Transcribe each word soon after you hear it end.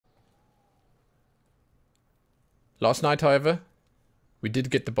Last night, however, we did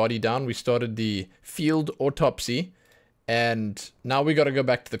get the body down. We started the field autopsy. And now we got to go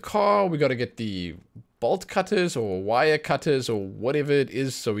back to the car. We got to get the bolt cutters or wire cutters or whatever it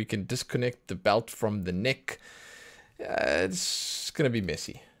is so we can disconnect the belt from the neck. It's going to be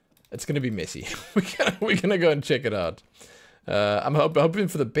messy. It's going to be messy. We're gonna go and check it out. I'm hoping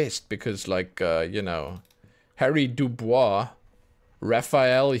for the best because, like, you know, Harry Dubois,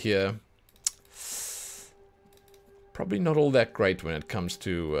 Raphael here, probably not all that great when it comes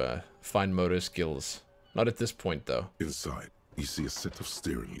to fine motor skills. Not at this point, though. Inside, you see a set of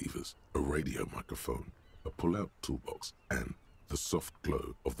steering levers, a radio microphone, a pull-out toolbox, and the soft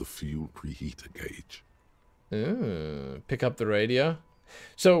glow of the fuel preheater gauge. Pick up the radio.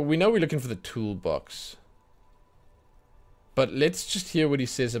 So, we know we're looking for the toolbox. But let's just hear what he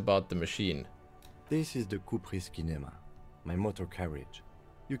says about the machine. This is the Caprice Kinema, my motor carriage.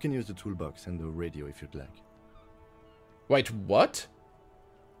 You can use the toolbox and the radio if you'd like. Wait, what?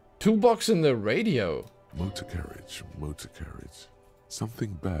 Toolbox and the radio? Motor carriage, motor carriage.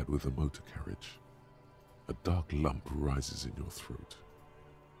 Something bad with a motor carriage. A dark lump rises in your throat.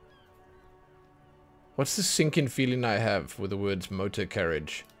 What's the sinking feeling I have with the words motor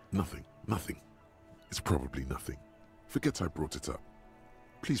carriage? Nothing, nothing. It's probably nothing. Forget I brought it up.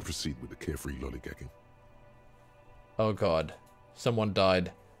 Please proceed with the carefree lollygagging. Oh god. Someone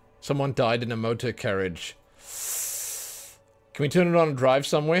died. Someone died in a motor carriage. Can we turn it on and drive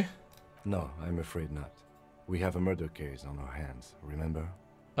somewhere? No, I'm afraid not. We have a murder case on our hands, remember?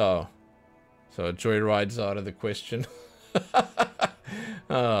 Oh. So a joyride's out of the question.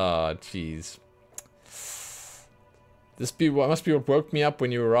 Oh, jeez. This must be what woke me up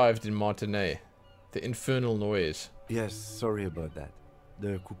when you arrived in Martinez. The infernal noise. Yes, sorry about that.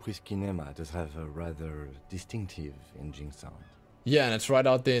 The Caprice Kinema does have a rather distinctive engine sound. Yeah, and it's right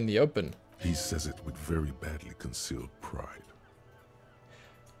out there in the open. He says it with very badly concealed pride.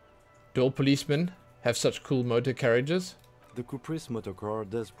 Do all policemen have such cool motor carriages? The Caprice motorcar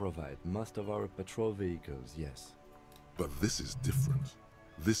does provide most of our patrol vehicles, yes. But this is different.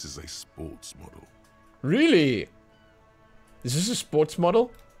 This is a sports model. Really? Is this a sports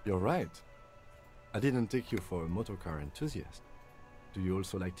model? You're right. I didn't take you for a motorcar enthusiast. Do you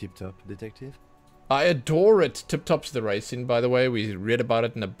also like Tip Top, Detective? I adore it. Tip Top's the racing, by the way. We read about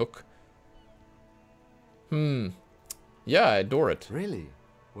it in a book. Yeah, I adore it. Really?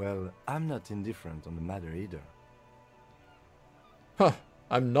 Well, I'm not indifferent on the matter either. Huh.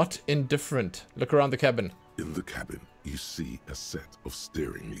 I'm not indifferent. Look around the cabin. In the cabin, you see a set of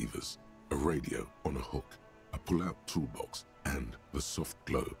steering levers, a radio on a hook, a pull-out toolbox, and the soft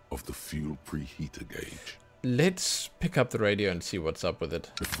glow of the fuel preheater gauge. Let's pick up the radio and see what's up with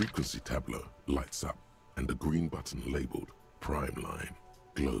it. The frequency tableau lights up, and a green button labeled Prime Line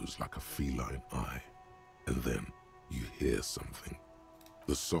glows like a feline eye. And then you hear something.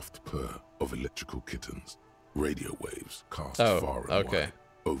 The soft purr of electrical kittens, radio waves cast far and wide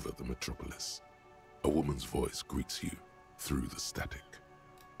over the metropolis. A woman's voice greets you through the static.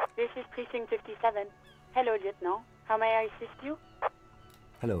 This is Precinct 57. Hello, Lieutenant. How may I assist you?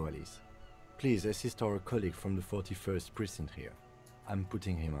 Hello, Alice. Please assist our colleague from the 41st Precinct here. I'm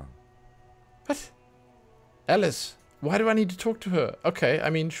putting him on. What? Alice, why do I need to talk to her? Okay,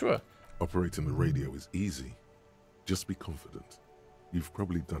 I mean, sure. Operating the radio is easy. Just be confident. You've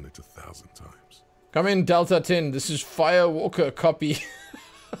probably done it 1,000 times. Come in, Delta 10. This is Firewalker copy.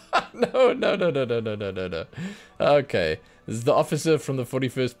 No. Okay. This is the officer from the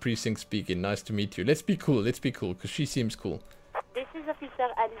 41st Precinct speaking. Nice to meet you. Let's be cool, because she seems cool. This is Officer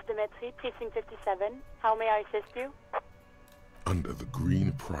Alice Demetri, Precinct 57. How may I assist you? Under the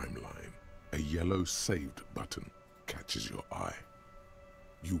green prime line, a yellow saved button catches your eye.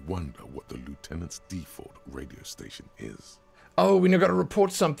 You wonder what the lieutenant's default radio station is. Oh, we now got to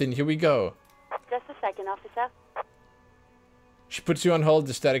report something. Here we go. Just a second, officer. She puts you on hold.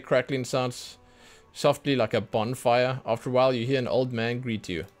 The static crackling sounds softly like a bonfire. After a while, you hear an old man greet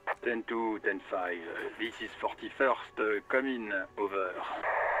you. 10-2, 10-5. This is 41st. Come in. Over.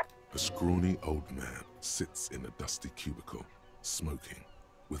 A scrawny old man sits in a dusty cubicle, smoking,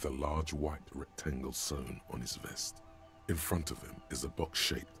 with a large white rectangle sewn on his vest. In front of him is a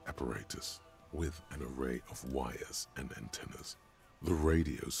box-shaped apparatus with an array of wires and antennas. The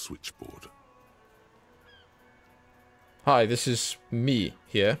radio switchboard. Hi, this is me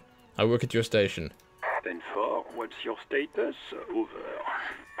here. I work at your station. 10-4, what's your status? Over.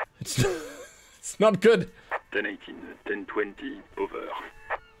 It's not good. 10-18, 10-20, over.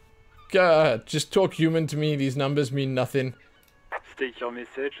 God, just talk human to me. These numbers mean nothing. State your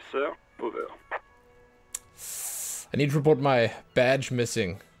message, sir. Over. I need to report my badge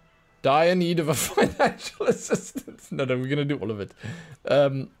missing. Dire need of a financial assistance. No, we're gonna do all of it.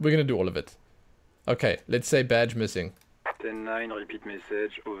 We're gonna do all of it. Okay, let's say badge missing. 10-9, repeat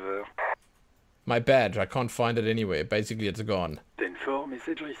message, over. My badge, I can't find it anywhere. Basically, it's gone. 10-4,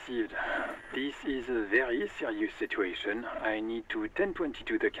 message received. This is a very serious situation. I need to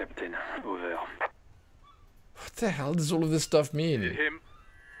 10-22 the captain, over. What the hell does all of this stuff mean? Him?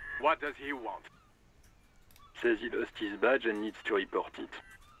 What does he want? Says he lost his badge and needs to report it.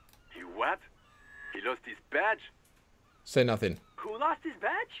 He what? He lost his badge? Say nothing. Who lost his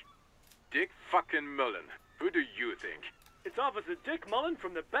badge? Dick fucking Mullen. Who do you think? It's Officer Dick Mullen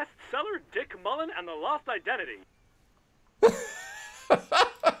from the bestseller Dick Mullen and the Lost Identity.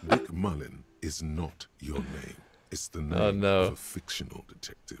 Dick Mullen is not your name. It's the name of a fictional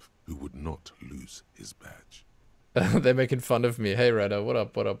detective who would not lose his badge. They're making fun of me. Hey, Rada, what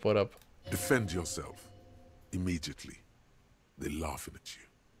up, what up, what up? Defend yourself. Immediately. They're laughing at you.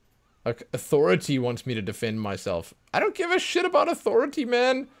 Okay, authority wants me to defend myself. I don't give a shit about authority,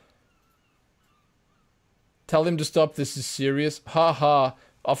 man. Tell him to stop. This is serious. Ha ha.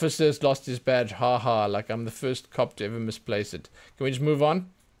 Officer's lost his badge. Ha ha. Like I'm the first cop to ever misplace it. Can we just move on?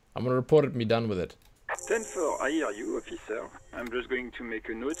 I'm gonna report it and be done with it. 10-4, I hear you, officer. I'm just going to make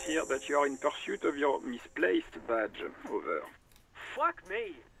a note here that you are in pursuit of your misplaced badge. Over. Fuck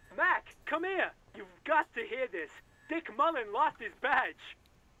me. Mac, come here. You've got to hear this. Dick Mullen lost his badge.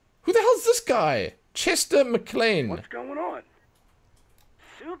 Who the hell's this guy? Chester McLean. What's going on?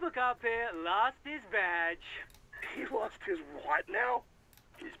 Super Cop here lost his badge. He lost his what now?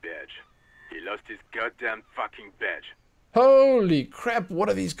 His badge. He lost his goddamn fucking badge. Holy crap, what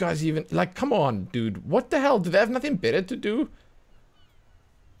are these guys even... Like, come on, dude. What the hell? Do they have nothing better to do?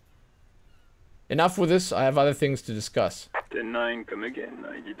 Enough with this. I have other things to discuss. 10-9, come again.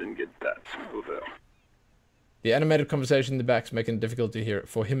 I didn't get that. Over. The animated conversation in the back's making it difficult to hear...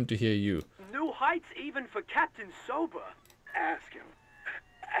 for him to hear you. New heights even for Captain Sober. Ask him.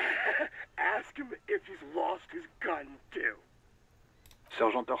 Ask him if he's lost his gun too.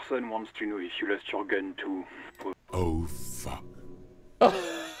 Sergeant Orson wants to know if you lost your gun too. Oh, fuck.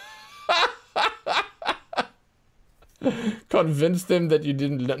 Convince them that you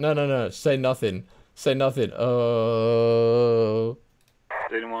didn't... No. Say nothing. Say nothing. Oh...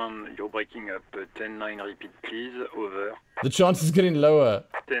 10-1, you're breaking up. 10-9, repeat please. Over. The chance is getting lower.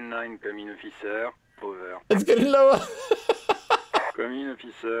 10-9, come in, officer. Over. It's getting lower. Come in,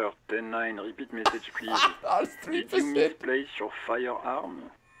 officer. 10-9, repeat message please. That's Did 3%. you misplace your firearm?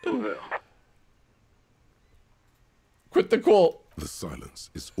 Over. Quit the call. The silence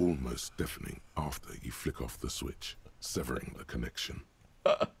is almost deafening after you flick off the switch, severing the connection.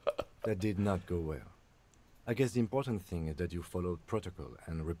 That did not go well. I guess the important thing is that you followed protocol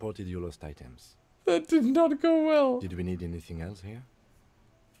and reported your lost items. That did not go well. Did we need anything else here?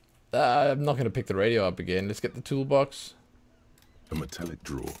 I'm not going to pick the radio up again. Let's get the toolbox. A metallic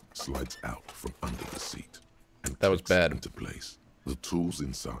drawer slides out from under the seat and That was clicks bad. into place. The tools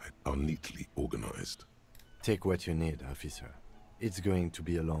inside are neatly organized. Take what you need, officer. It's going to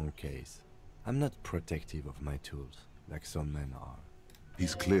be a long case. I'm not protective of my tools, like some men are.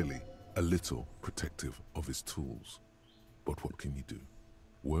 He's clearly a little protective of his tools. But what can you do?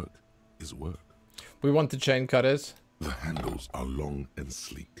 Work is work. We want the chain cutters. The handles are long and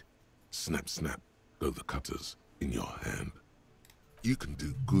sleek. Snap, snap, go the cutters in your hand. You can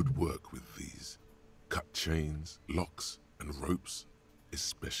do good work with these. Cut chains, locks, and ropes,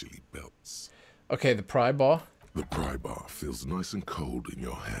 especially belts. Okay, the pry bar. The pry bar feels nice and cold in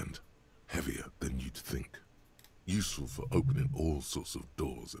your hand, heavier than you'd think. Useful for opening all sorts of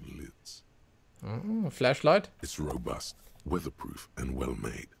doors and lids. Oh, flashlight. It's robust, weatherproof, and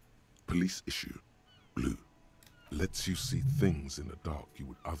well-made. Police issue, blue. Lets you see things in the dark you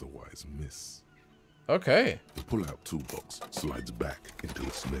would otherwise miss. Okay. The pull-out toolbox slides back into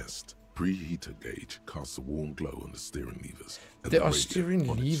its nest. Preheater gauge casts a warm glow on the steering levers. and There the are radio steering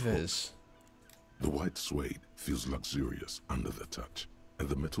on its hook. levers. The white suede feels luxurious under the touch, and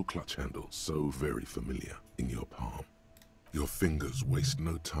the metal clutch handle so very familiar in your palm. Your fingers waste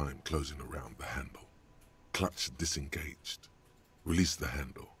no time closing around the handle. Clutch disengaged. Release the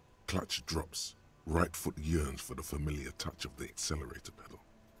handle. Clutch drops. Right foot yearns for the familiar touch of the accelerator pedal.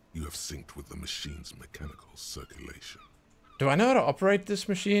 You have synced with the machine's mechanical circulation. Do I know how to operate this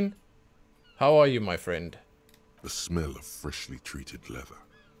machine? How are you, my friend? The smell of freshly treated leather,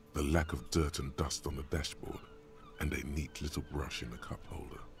 the lack of dirt and dust on the dashboard, and a neat little brush in the cup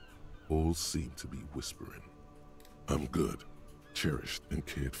holder, all seem to be whispering, I'm good, cherished and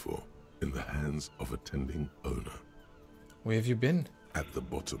cared for, in the hands of a tending owner, Where have you been? at the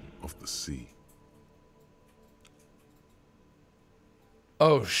bottom of the sea.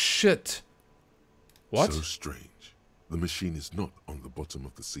 Oh, shit. What? So strange. The machine is not on the bottom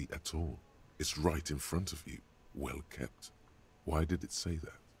of the sea at all. It's right in front of you, well kept. Why did it say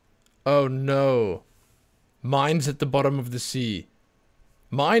that? Oh, no. Mine's at the bottom of the sea.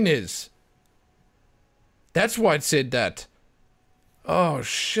 Mine is. That's why it said that. Oh,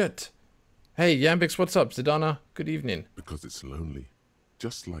 shit. Hey, Yambix, what's up? Zidana, good evening. Because it's lonely,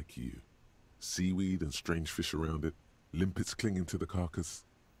 just like you. Seaweed and strange fish around it, limpets clinging to the carcass.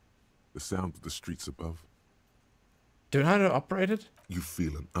 The sound of the streets above. Do you know how to operate it? You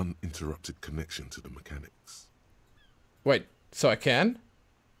feel an uninterrupted connection to the mechanics. Wait, so I can?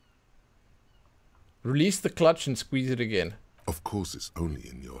 Release the clutch and squeeze it again. Of course it's only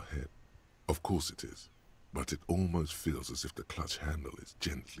in your head. Of course it is. But it almost feels as if the clutch handle is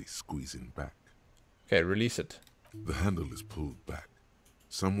gently squeezing back. Okay, release it. The handle is pulled back.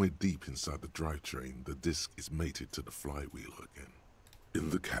 Somewhere deep inside the drivetrain, the disc is mated to the flywheel again. In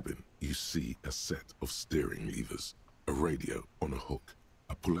the cabin, you see a set of steering levers, a radio on a hook,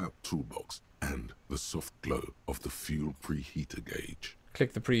 a pull-out toolbox, and the soft glow of the fuel preheater gauge.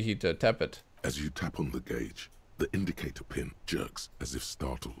 Click the preheater, tap it. As you tap on the gauge, the indicator pin jerks as if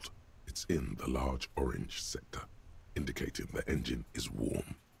startled. It's in the large orange sector, indicating the engine is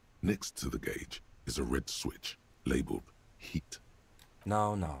warm. Next to the gauge is a red switch, labeled heat.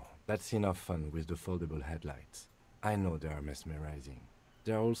 Now, that's enough fun with the foldable headlights. I know they are mesmerizing.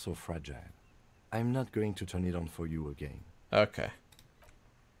 They're also fragile. I'm not going to turn it on for you again. Okay.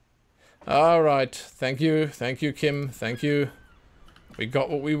 Alright, thank you, Kim, thank you. We got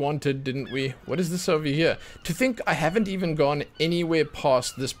what we wanted, didn't we? What is this over here? To think I haven't even gone anywhere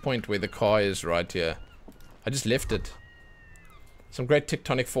past this point where the car is right here. I just left it. Some great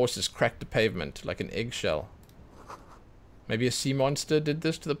tectonic forces cracked the pavement like an eggshell. Maybe a sea monster did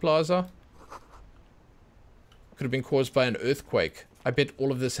this to the plaza? Could have been caused by an earthquake. I bet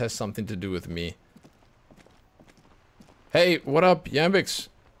all of this has something to do with me. Hey, what up, Yambix?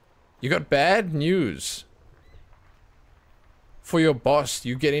 You got bad news. For your boss,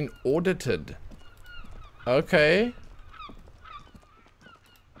 you're getting audited. Okay.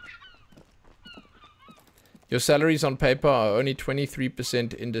 Your salaries on paper are only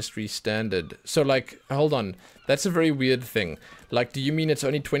 23% industry standard. So, like, hold on. That's a very weird thing. Like, do you mean it's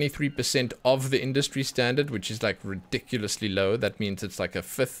only 23% of the industry standard, which is, like, ridiculously low? That means it's, like, a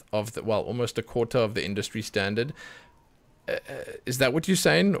fifth of the, well, almost a quarter of the industry standard. Is that what you're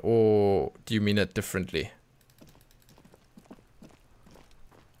saying, or do you mean it differently?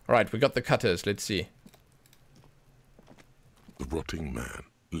 Alright, we got the cutters. Let's see. The rotting man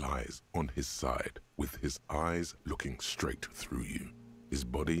lies on his side, with his eyes looking straight through you. His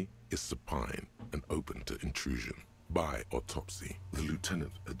body is supine and open to intrusion. By autopsy, the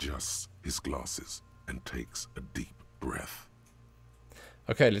lieutenant adjusts his glasses and takes a deep breath.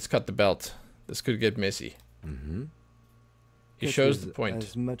 Okay, let's cut the belt. This could get messy. Mm-hmm. He shows the point.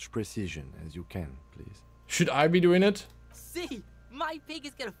 As much precision as you can, please. Should I be doing it? See, my pig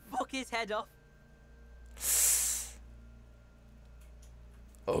is gonna fuck his head off.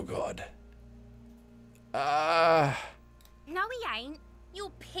 Oh god. No, he ain't.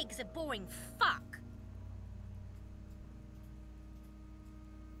 Your pig's a boring fuck.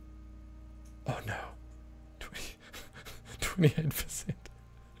 Oh no. 28%.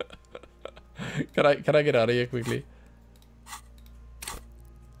 Can I get out of here quickly?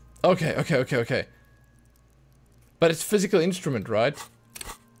 Okay. But it's physical instrument, right?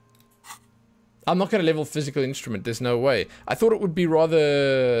 I'm not gonna level physical instrument, there's no way. I thought it would be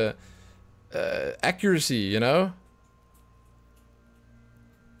rather accuracy, you know?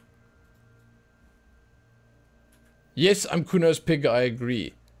 Yes, I'm Kuno's pig, I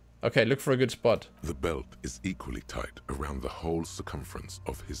agree. Okay, look for a good spot. The belt is equally tight around the whole circumference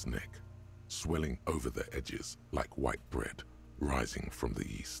of his neck, swelling over the edges like white bread rising from the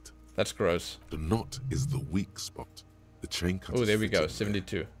east. That's gross. The knot is the weak spot. The chain cutter. Oh, there we go,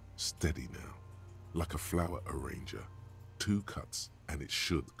 72. Steady now, like a flower arranger. 2 cuts and it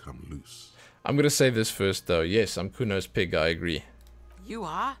should come loose. I'm gonna say this first though. Yes, I'm Kuno's pig, I agree. You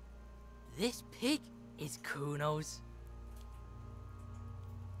are? This pig is Kuno's.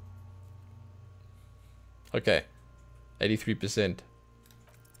 Okay. 83%.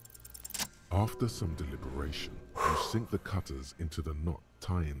 After some deliberation, you sink the cutters into the knot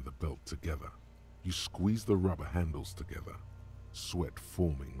tying the belt together. You squeeze the rubber handles together, sweat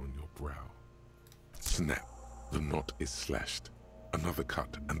forming on your brow. Snap! The knot is slashed. Another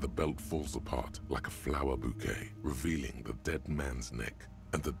cut and the belt falls apart like a flower bouquet, revealing the dead man's neck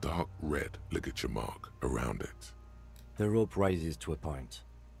and the dark red ligature mark around it. The rope rises to a point,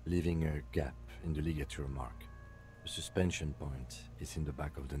 leaving a gap in the ligature mark. The suspension point is in the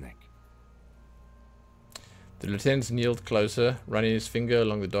back of the neck. The lieutenant kneeled closer, running his finger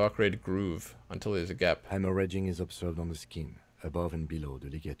along the dark red groove until there's a gap. Hemorrhaging is observed on the skin, above and below the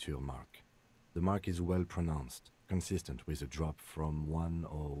ligature mark. The mark is well pronounced, consistent with a drop from 1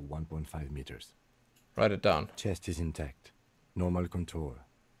 or 1.5 meters. Write it down. Chest is intact. Normal contour.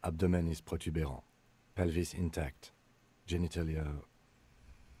 Abdomen is protuberant. Pelvis intact. Genitalia...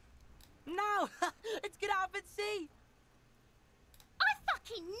 No! Let's get out and see! I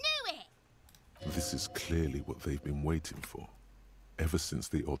fucking knew it! This is clearly what they've been waiting for, ever since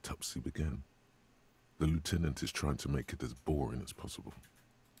the autopsy began. The lieutenant is trying to make it as boring as possible.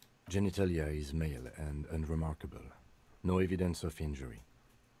 Genitalia is male and unremarkable. No evidence of injury.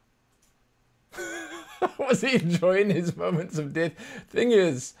 Was he enjoying his moments of death? Thing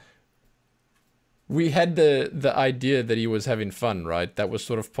is, we had the idea that he was having fun, right? That was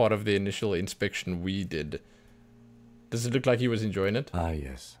sort of part of the initial inspection we did. Does it look like he was enjoying it? Ah,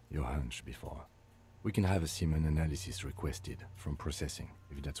 yes. Your hunch before. We can have a semen analysis requested from processing,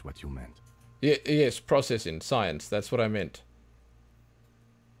 if that's what you meant. Yeah, yes, processing, science. That's what I meant.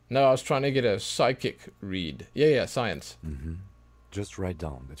 No, I was trying to get a psychic read. Yeah, science. Just write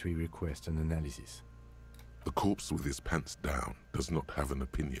down that we request an analysis. The corpse with his pants down does not have an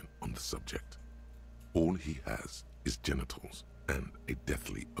opinion on the subject. All he has is genitals and a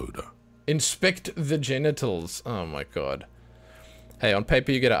deathly odor. Inspect the genitals. Oh my god. Hey, on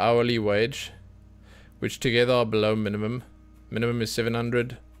paper you get an hourly wage, which together are below minimum. Minimum is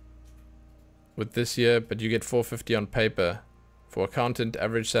 700 with this year, but you get 450 on paper. For accountant,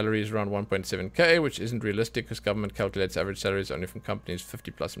 average salary is around 1.7k, which isn't realistic because government calculates average salaries only from companies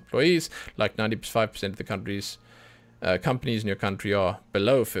 50 plus employees. Like 95% of the companies in your country are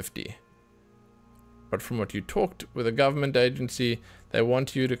below 50. But from what you talked with a government agency, they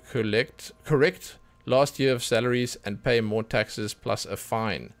want you to correct last year of salaries and pay more taxes plus a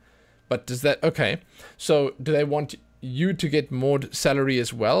fine. But does that... Okay, so do they want you to get more salary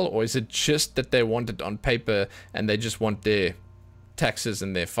as well? Or is it just that they want it on paper and they just want their taxes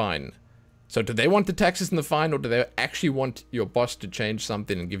and their fine? So do they want the taxes and the fine, or do they actually want your boss to change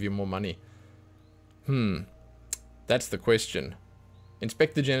something and give you more money? That's the question.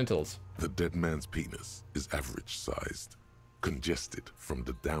 Inspect the genitals. The dead man's penis is average-sized, congested from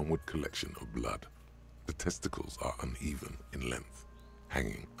the downward collection of blood. The testicles are uneven in length,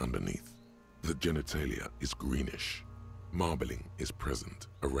 hanging underneath. The genitalia is greenish. Marbling is present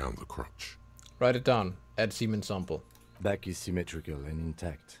around the crotch. Write it down. Add semen sample. Back is symmetrical and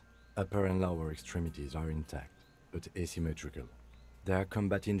intact. Upper and lower extremities are intact, but asymmetrical. There are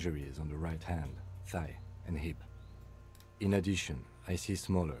combat injuries on the right hand, thigh, and hip. In addition, I see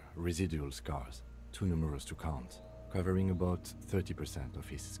smaller, residual scars, too numerous to count, covering about 30% of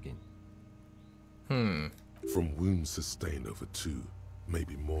his skin. From wounds sustained over 2,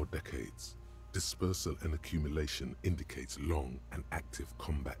 maybe more decades, dispersal and accumulation indicates long and active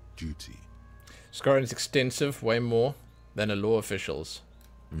combat duty. Scarring is extensive, way more than a law official's.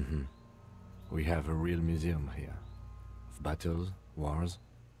 We have a real museum here. Of battles, wars.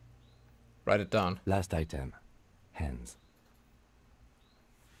 Write it down. Last item. Hands.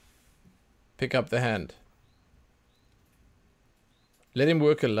 Pick up the hand. Let him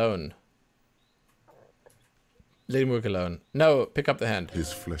work alone. Let him work alone. No, pick up the hand.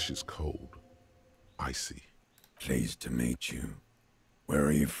 His flesh is cold, icy. Pleased to meet you. Where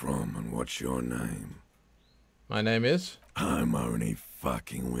are you from and what's your name? My name is? I'm only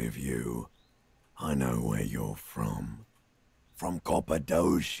fucking with you. I know where you're from. From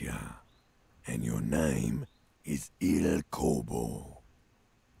Cappadocia. And your name is Il Corbo.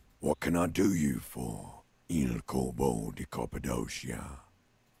 What can I do you for, Il Corbo di Cappadocia?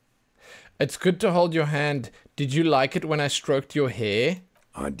 It's good to hold your hand. Did you like it when I stroked your hair?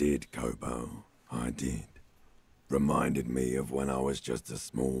 I did, Kobo. I did. Reminded me of when I was just a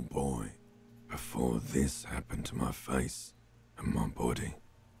small boy, before this happened to my face and my body.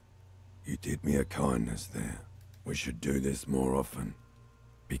 You did me a kindness there. We should do this more often.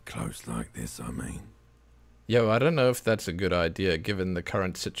 Be close like this, I mean. Yo, I don't know if that's a good idea given the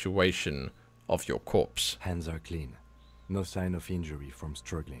current situation of your corpse. Hands are clean. No sign of injury from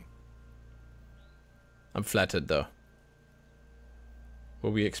struggling. I'm flattered though. Were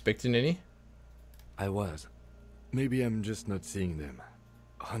we expecting any? I was. Maybe I'm just not seeing them.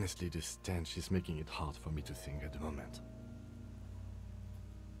 Honestly, this stench is making it hard for me to think at the moment.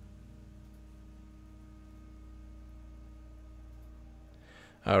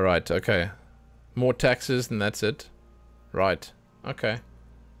 Alright, okay. More taxes and that's it. Right, okay.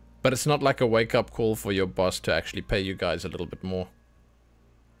 But it's not like a wake-up call for your boss to actually pay you guys a little bit more.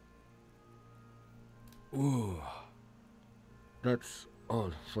 Ooh, That's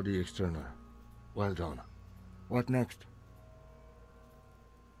all for the external. Well done. What next?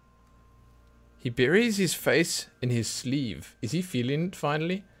 He buries his face in his sleeve. Is he feeling it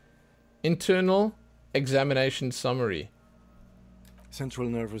finally? Internal examination summary. Central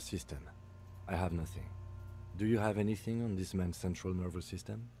nervous system. I have nothing. Do you have anything on this man's central nervous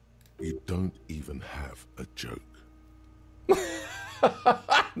system? You don't even have a joke.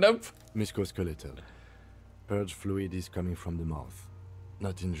 Nope. Musculoskeletal. Purge fluid is coming from the mouth.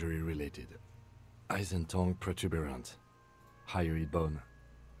 Not injury related. Eyes and tongue protuberant. Hyoid bone.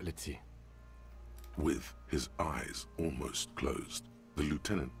 Let's see. With his eyes almost closed, the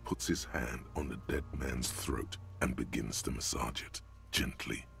lieutenant puts his hand on the dead man's throat and begins to massage it,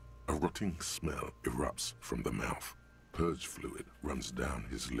 gently. A rotting smell erupts from the mouth. Purge fluid runs down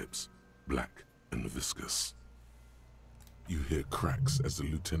his lips, black and viscous. You hear cracks as the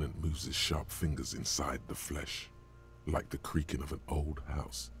lieutenant moves his sharp fingers inside the flesh, like the creaking of an old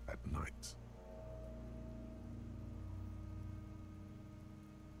house at night.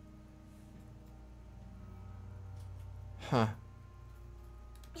 Huh.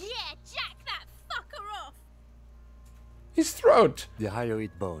 Yeah, jack that fucker off! His throat! The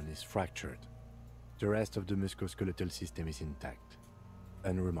hyoid bone is fractured. The rest of the musculoskeletal system is intact.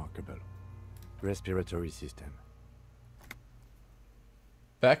 Unremarkable. Respiratory system.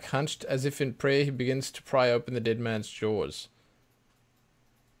 Back hunched as if in prayer, he begins to pry open the dead man's jaws.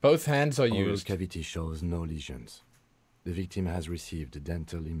 Both hands are Oral used. cavity shows no lesions. The victim has received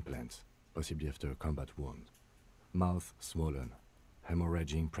dental implants, possibly after a combat wound. Mouth swollen.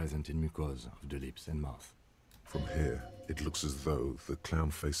 Hemorrhaging present in mucosa of the lips and mouth. From here, it looks as though the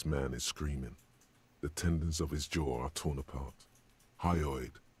clown-faced man is screaming. The tendons of his jaw are torn apart.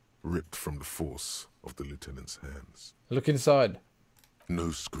 Hyoid, ripped from the force of the lieutenant's hands. Look inside.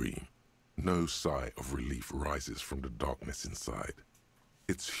 No scream, no sigh of relief rises from the darkness inside.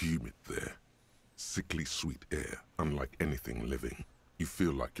 It's humid there. Sickly sweet air, unlike anything living. You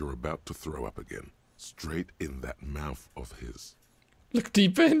feel like you're about to throw up again, straight in that mouth of his. Look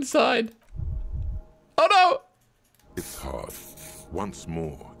deeper inside. Oh no! It's hard. Once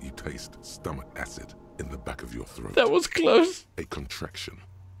more, you taste stomach acid in the back of your throat. That was close. A contraction.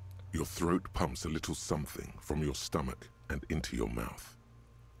 Your throat pumps a little something from your stomach and into your mouth.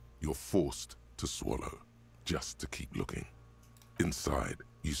 You're forced to swallow, just to keep looking. Inside,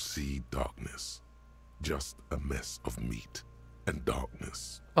 you see darkness. Just a mess of meat and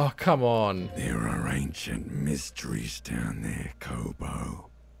darkness. Oh, come on. There are ancient mysteries down there, Kobo.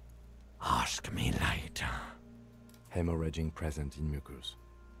 Ask me later. Hemorrhaging present in mucus.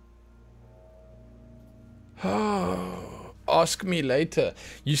 Oh, ask me later.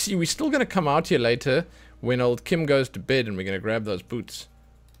 You see, we're still going to come out here later when old Kim goes to bed and we're going to grab those boots.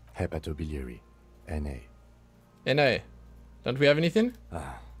 Hepatobiliary. NA. NA. Don't we have anything?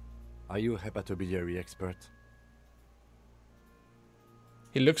 Are you a hepatobiliary expert?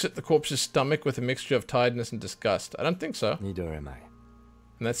 He looks at the corpse's stomach with a mixture of tiredness and disgust. I don't think so. Neither am I.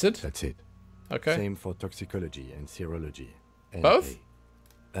 And that's it? That's it. Okay. Same for toxicology and serology. NA. Both?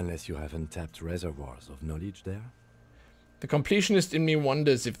 Unless you have untapped reservoirs of knowledge there. The completionist in me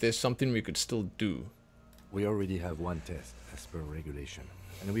wonders if there's something we could still do. We already have one test as per regulation,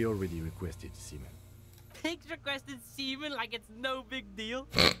 and we already requested semen. Pigs requested semen like it's no big deal.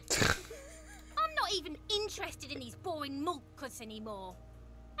 I'm not even interested in these boring milk cuts anymore.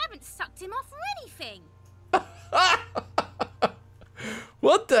 I haven't sucked him off or anything.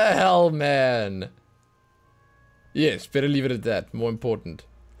 What the hell, man? Yes, better leave it at that. More important.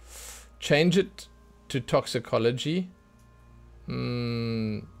 Change it to toxicology.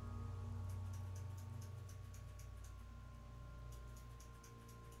 Change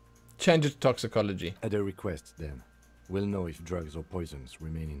it to toxicology. At a request, then. We'll know if drugs or poisons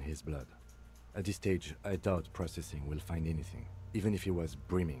remain in his blood. At this stage, I doubt processing will find anything, even if he was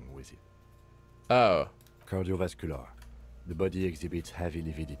brimming with it. Oh. Cardiovascular. The body exhibits heavy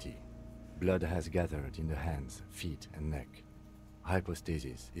lividity. Blood has gathered in the hands, feet, and neck.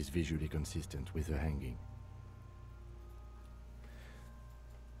 Hypostasis is visually consistent with the hanging.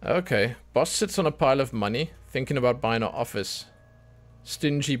 Okay. Boss sits on a pile of money, thinking about buying her office.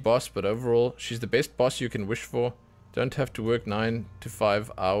 Stingy boss, but overall, she's the best boss you can wish for. Don't have to work 9 to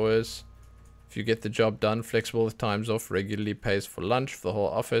 5 hours. If you get the job done, flexible with times off, regularly pays for lunch for the whole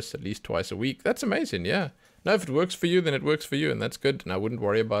office, at least twice a week. That's amazing, yeah. No, if it works for you, then it works for you, and that's good. And I wouldn't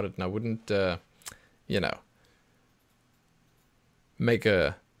worry about it, and I wouldn't, you know, make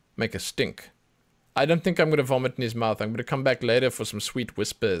a stink. I don't think I'm going to vomit in his mouth. I'm going to come back later for some sweet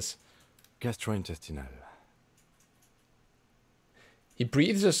whispers. Gastrointestinal. He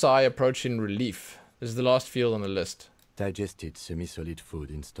breathes a sigh, approaching relief. This is the last field on the list. Digested semi-solid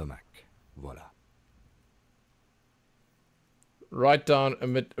food in stomach. Voila. Write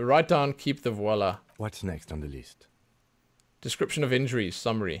down, keep the voila. What's next on the list? Description of injuries,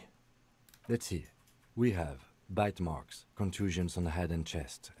 summary. Let's see. We have bite marks, contusions on the head and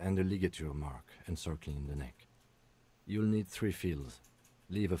chest, and a ligature mark encircling the neck. You'll need 3 fields.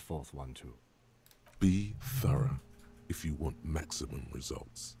 Leave a 4th one too. Be thorough if you want maximum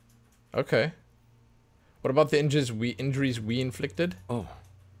results. Okay. What about the injuries we inflicted? Oh,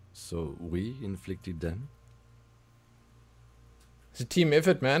 so we inflicted them? It's a team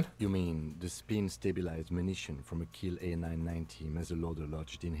effort, man. You mean the spin-stabilized munition from a kill A990 muzzleloader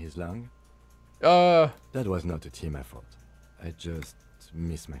lodged in his lung? That was not a team effort. I just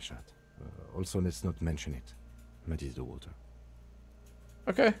missed my shot. Also, let's not mention it. Muddies the water.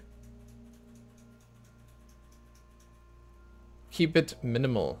 Okay. Keep it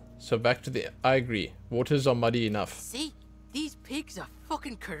minimal. So back to the... I agree. Waters are muddy enough. See? These pigs are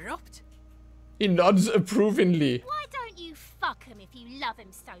fucking corrupt. He nods approvingly. Why don't you fuck him if you love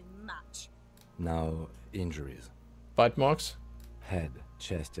him so much? Now, injuries. Bite marks? Head,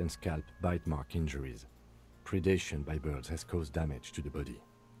 chest and scalp bite mark injuries. Predation by birds has caused damage to the body.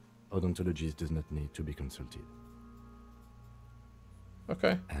 Odontologist does not need to be consulted.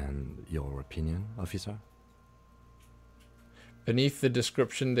 Okay. And your opinion, officer? Beneath the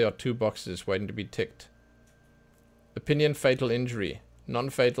description, there are 2 boxes waiting to be ticked. Opinion, fatal injury.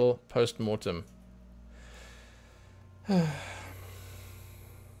 Non-fatal, post-mortem.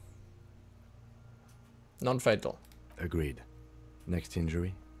 Non-fatal. Agreed. Next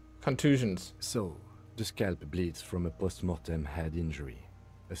injury? Contusions. So, the scalp bleeds from a post-mortem head injury,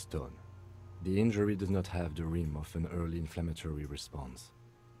 a stone. The injury does not have the rim of an early inflammatory response.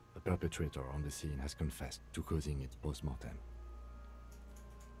 The perpetrator on the scene has confessed to causing it post-mortem.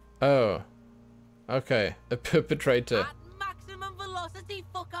 Oh. Okay. A perpetrator. At maximum velocity,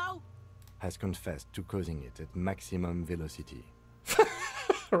 fucko! Has confessed to causing it at maximum velocity.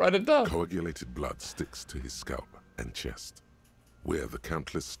 Write it down. Coagulated blood sticks to his scalp and chest, where the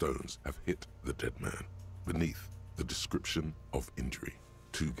countless stones have hit the dead man. Beneath the description of injury,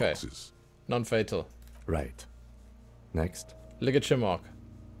 2 boxes. Non-fatal. Right. Next. Ligature mark.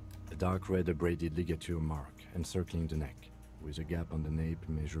 A dark red abraded ligature mark encircling the neck, with a gap on the nape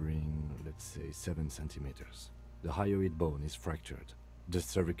measuring, let's say, 7 centimeters. The hyoid bone is fractured, the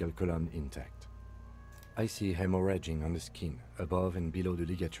cervical column intact. I see hemorrhaging on the skin, above and below the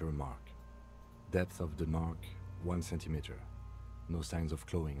ligature mark. Depth of the mark, 1 centimeter. No signs of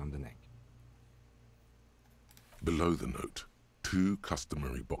clawing on the neck. Below the note, 2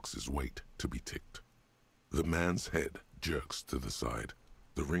 customary boxes wait to be ticked. The man's head jerks to the side.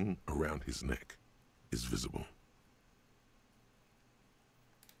 The ring around his neck is visible.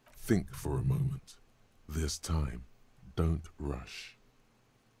 Think for a moment. There's time. Don't rush.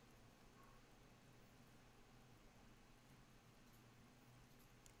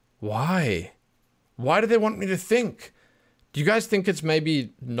 Why? Why do they want me to think? Do you guys think it's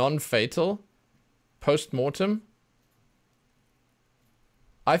maybe non-fatal? Post-mortem?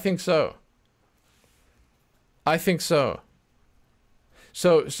 I think so. I think so.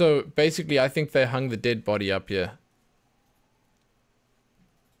 So basically I think they hung the dead body up here.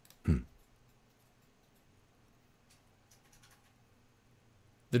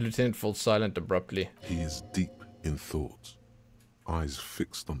 The lieutenant falls silent abruptly. He is deep in thought, eyes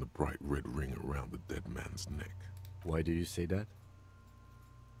fixed on the bright red ring around the dead man's neck. Why do you say that?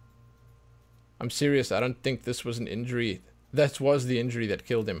 I'm serious, I don't think this was an injury. That was the injury that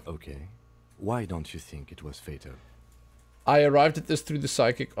killed him. Okay. Why don't you think it was fatal? I arrived at this through the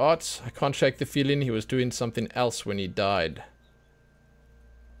psychic arts. I can't shake the feeling he was doing something else when he died.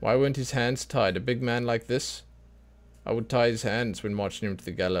 Why weren't his hands tied? A big man like this? I would tie his hands when marching him to the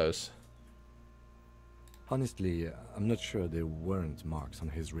gallows. Honestly, I'm not sure there weren't marks on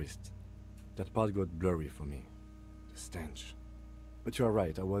his wrist. That part got blurry for me. The stench. But you are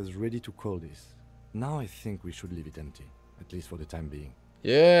right, I was ready to call this. Now I think we should leave it empty, at least for the time being.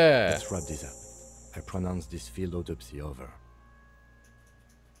 Yeah. Let's wrap this up. I pronounce this field autopsy over.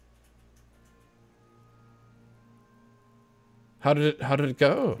 How did it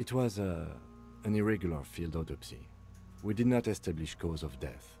go? It was an irregular field autopsy. We did not establish cause of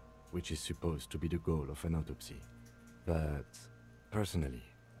death, which is supposed to be the goal of an autopsy. But personally,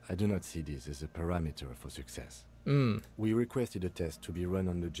 I do not see this as a parameter for success. We requested a test to be run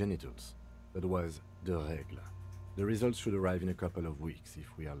on the genitals. That was the règle. The results should arrive in a couple of weeks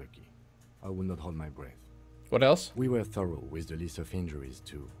if we are lucky. I will not hold my breath. What else? We were thorough with the list of injuries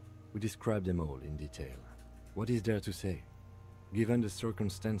too. We described them all in detail. What is there to say? Given the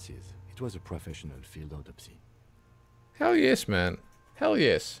circumstances, it was a professional field autopsy. Hell yes, man. Hell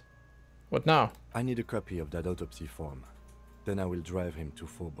yes. What now? I need a copy of that autopsy form. Then I will drive him to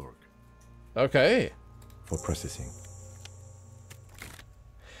Faubourg. Okay. For processing.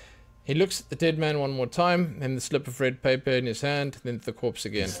 He looks at the dead man one more time, then the slip of red paper in his hand, then the corpse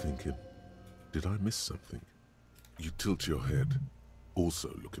again. He's thinking, did I miss something? You tilt your head,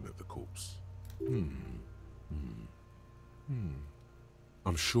 also looking at the corpse.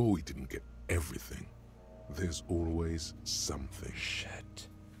 I'm sure we didn't get everything. There's always something. Shit.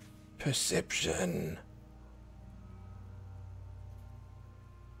 Perception.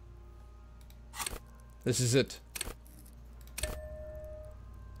 This is it.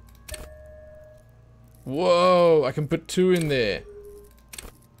 Whoa, I can put 2 in there.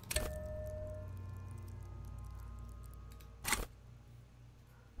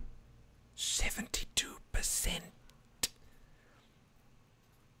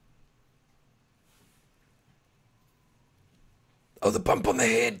 Oh, the bump on the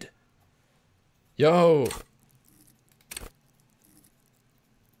head. Yo.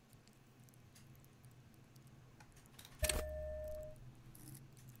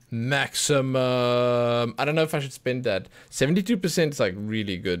 Maximum. I don't know if I should spend that. 72% is like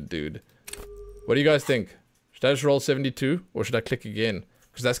really good, dude. What do you guys think? Should I just roll 72 or should I click again?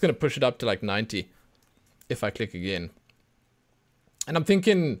 Because that's going to push it up to like 90 if I click again. And I'm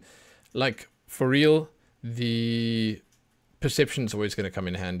thinking, like, for real, the perception's always going to come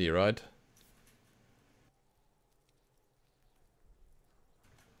in handy, right?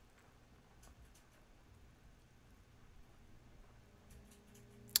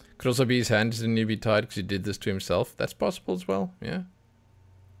 Could also be his hand didn't need to be tied because he did this to himself. That's possible as well, yeah.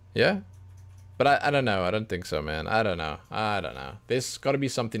 Yeah? But I don't know. I don't think so, man. I don't know. I don't know. There's got to be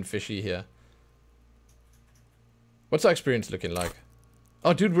something fishy here. What's our experience looking like?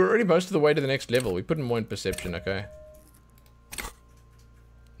 Oh, dude, we're already most of the way to the next level. We put in more in perception, okay?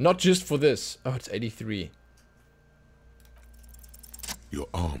 Not just for this. Oh, it's 83. Your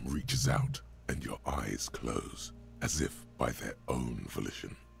arm reaches out and your eyes close, as if by their own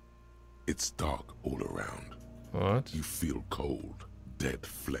volition. It's dark all around. What? You feel cold, dead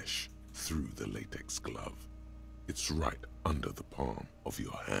flesh through the latex glove. It's right under the palm of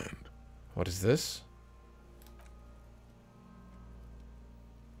your hand. What is this?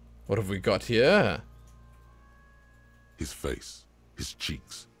 What have we got here? His face, his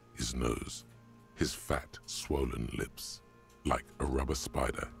cheeks, his nose, his fat, swollen lips. Like a rubber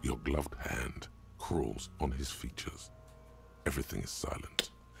spider, your gloved hand crawls on his features. Everything is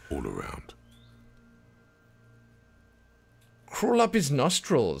silent, all around. Crawl up his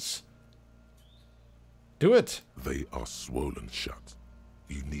nostrils. Do it. They are swollen shut.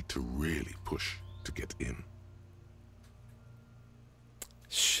 You need to really push to get in.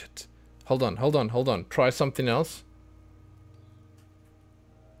 Shit. Hold on, hold on, hold on. Try something else.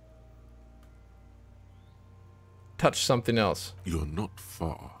 Touch something else. You're not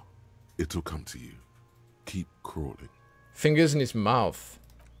far. It'll come to you. Keep crawling. Fingers in his mouth.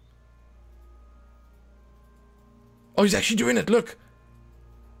 Oh, he's actually doing it, look!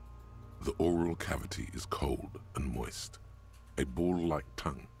 The oral cavity is cold and moist. A ball-like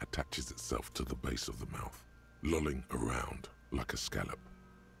tongue attaches itself to the base of the mouth, lolling around like a scallop.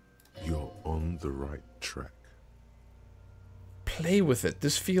 You're on the right track. Play with it.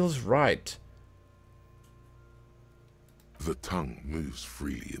 This feels right. The tongue moves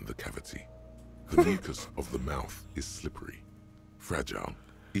freely in the cavity. The mucus of the mouth is slippery, fragile,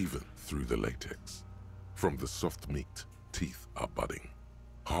 even through the latex. From the soft meat, teeth are budding.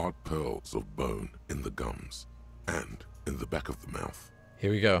 Hard pearls of bone in the gums and in the back of the mouth.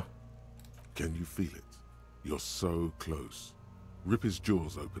 Here we go. Can you feel it? You're so close. Rip his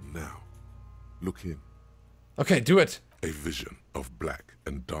jaws open now. Look in. Okay, do it. A vision of black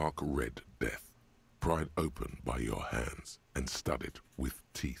and dark red death, pried open by your hands and studded with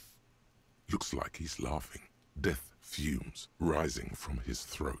teeth. Looks like he's laughing. Death fumes rising from his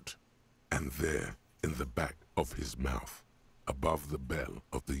throat. And there, in the back of his mouth, above the bell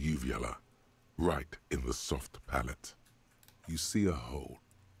of the uvula, right in the soft palate, you see a hole,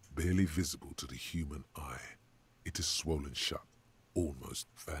 barely visible to the human eye. It is swollen shut, almost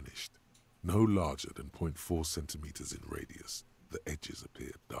vanished. No larger than 0.4 centimeters in radius, the edges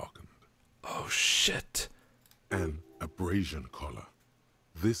appear darkened. Oh, shit. An abrasion collar.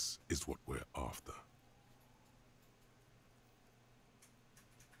 This is what we're after.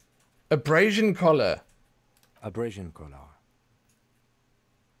 Abrasion collar. Abrasion collar.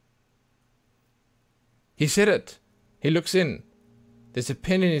 He said it. He looks in. There's a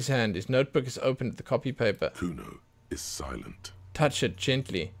pen in his hand. His notebook is open at the copy paper. Kuno is silent. Touch it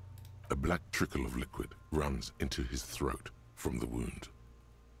gently. A black trickle of liquid runs into his throat from the wound.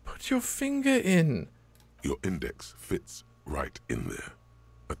 Put your finger in. Your index fits right in there.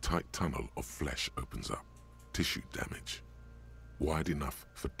 A tight tunnel of flesh opens up. Tissue damage. Wide enough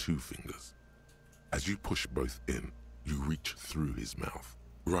for 2 fingers. As you push both in, you reach through his mouth,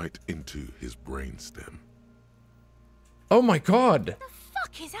 right into his brainstem. Oh my god. What the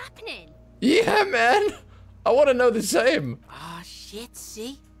fuck is happening? Yeah, man. I want to know the same. Ah, shit,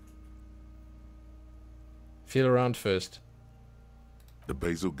 see? Feel around first. The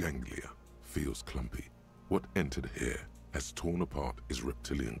basal ganglia feels clumpy. What entered here has torn apart his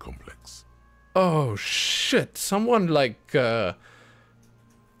reptilian complex. Oh shit. Someone like coat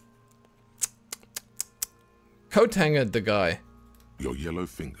hangered the guy. Your yellow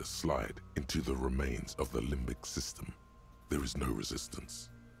fingers slide into the remains of the limbic system. There is no resistance.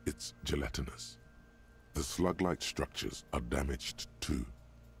 It's gelatinous. The slug-like structures are damaged too.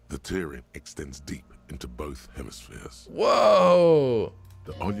 The tearing extends deep into both hemispheres. Whoa!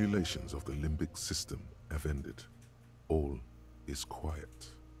 The ululations of the limbic system have ended. All is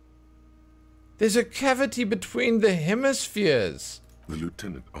quiet. There's a cavity between the hemispheres. The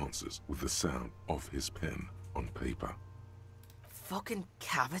lieutenant answers with the sound of his pen on paper. Fucking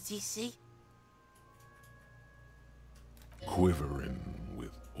cavity, see? Quivering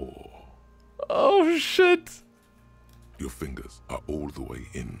with awe. Oh shit! Your fingers are all the way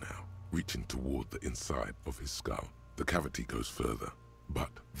in now, reaching toward the inside of his skull. The cavity goes further, but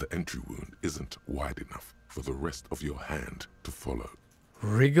the entry wound isn't wide enough for the rest of your hand to follow.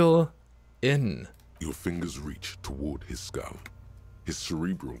 Wriggle in. Your fingers reach toward his skull. His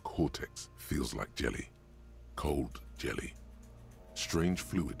cerebral cortex feels like jelly. Cold jelly. Strange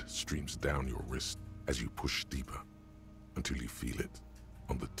fluid streams down your wrist as you push deeper, until you feel it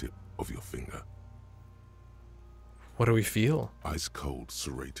on the tip of your finger. What do we feel? Ice cold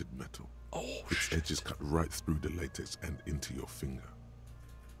serrated metal. Oh, its edges cut right through the latex and into your finger.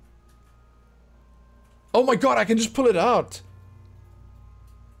 Oh my god, I can just pull it out.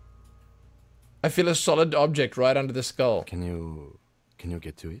 I feel a solid object right under the skull. Can you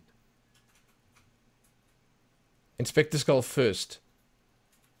get to it? Inspect the skull first.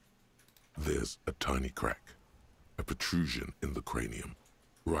 There's a tiny crack, a protrusion in the cranium,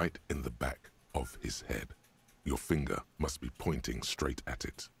 right in the back of his head. Your finger must be pointing straight at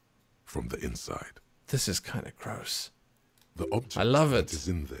it, from the inside. This is kind of gross. The object I love it. that is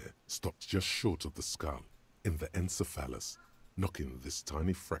in there stops just short of the skull, in the encephalus, knocking this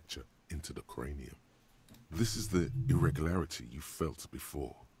tiny fracture into the cranium. This is the irregularity you felt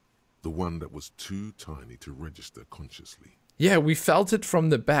before, the one that was too tiny to register consciously. Yeah, we felt it from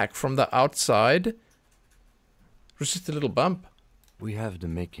the back, from the outside. It was just a little bump. We have the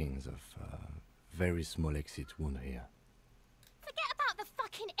makings of a very small exit wound here. Forget about the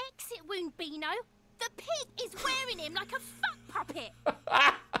fucking exit wound, Beano. The pig is wearing him like a fuck puppet.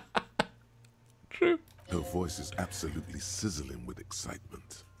 True. Her voice is absolutely sizzling with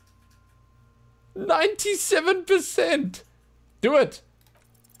excitement. 97%! Do it!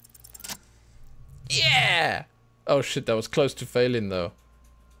 Yeah! Oh shit, that was close to failing though.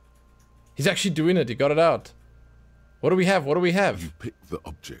 He's actually doing it, he got it out. What do we have? What do we have? You pick the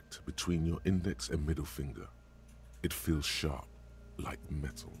object between your index and middle finger. It feels sharp, like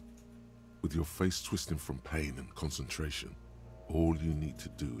metal. With your face twisting from pain and concentration, all you need to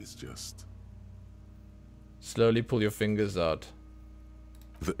do is just... Slowly pull your fingers out.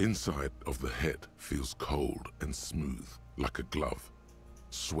 The inside of the head feels cold and smooth, like a glove.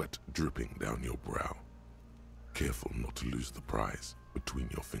 Sweat dripping down your brow. Careful not to lose the prize between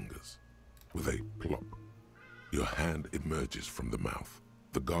your fingers. With a plop, your hand emerges from the mouth.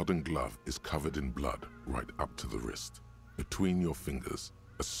 The garden glove is covered in blood right up to the wrist. Between your fingers,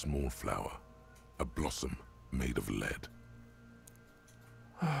 a small flower. A blossom made of lead.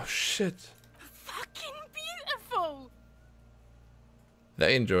 Oh shit. Fucking beautiful!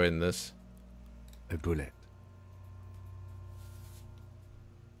 They're enjoying this. A bullet.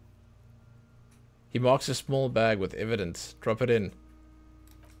 He marks a small bag with evidence. Drop it in.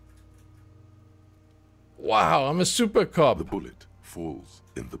 Wow, I'm a super cop. The bullet falls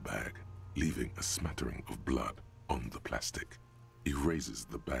in the bag, leaving a smattering of blood on the plastic. He raises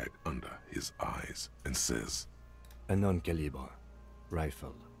the bag under his eyes and says, A non-caliber.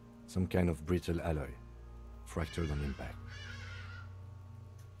 Rifle. Some kind of brittle alloy. Fractured on impact.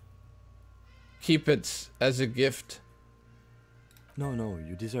 Keep it as a gift. No,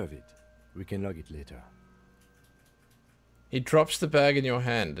 you deserve it. We can log it later. He drops the bag in your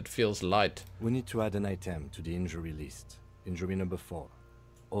hand. It feels light. We need to add an item to the injury list. Injury number 4.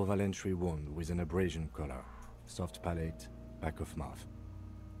 Oval entry wound with an abrasion color. Soft palate, back of mouth.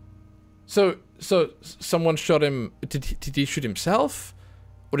 So someone shot him. Did he shoot himself?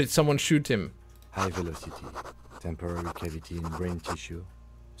 Or did someone shoot him? High velocity, temporary cavity in brain tissue,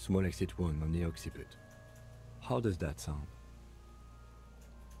 small exit wound on the occiput. How does that sound?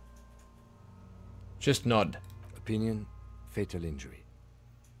 Just nod. Opinion, fatal injury.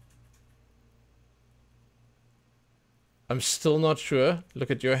 I'm still not sure.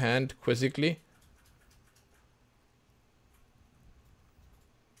 Look at your hand quizzically.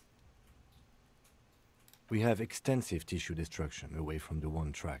 We have extensive tissue destruction away from the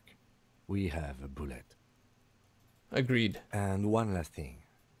one track. We have a bullet. Agreed. And one last thing.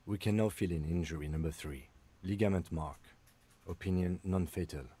 We can now fill in injury number 3. Ligament mark. Opinion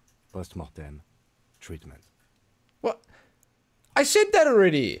non-fatal. Post-mortem. Treatment. What? I said that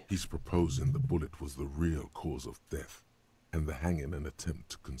already! He's proposing the bullet was the real cause of death, and the hanging an attempt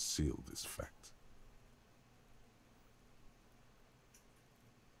to conceal this fact.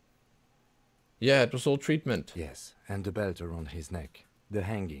 Yeah, it was all treatment. Yes, and the belt around his neck. The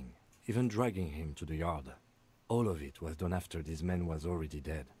hanging. Even dragging him to the yard. All of it was done after this man was already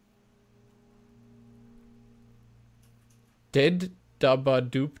dead. Dead dabba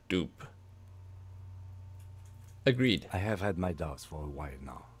doop doop. Agreed. I have had my doubts for a while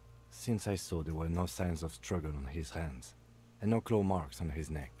now. Since I saw there were no signs of struggle on his hands, and no claw marks on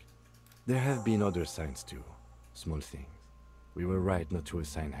his neck. There have been other signs too. Small things. We were right not to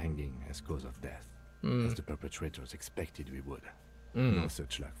assign hanging as cause of death, as the perpetrators expected we would. No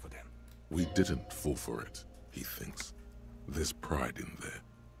such luck for them. We didn't fall for it, he thinks. There's pride in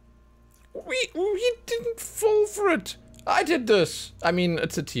there. We didn't fall for it. I did this. I mean,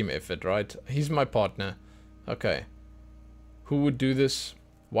 it's a team effort, right? He's my partner. Okay. Who would do this?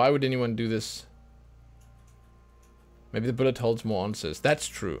 Why would anyone do this? Maybe the bullet holds more answers. That's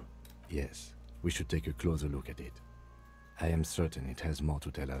true. Yes, we should take a closer look at it. I am certain it has more to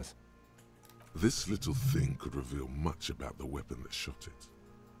tell us. This little thing could reveal much about the weapon that shot it.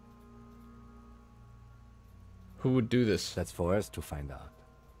 Who would do this? That's for us to find out.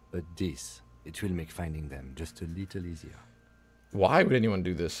 But this, it will make finding them just a little easier. Why would anyone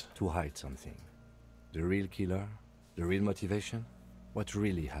do this? To hide something. The real killer? The real motivation? What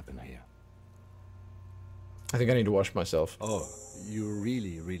really happened here? I think I need to wash myself. Oh, you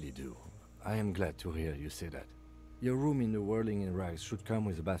really do. I am glad to hear you say that. Your room in the Whirling in Rags should come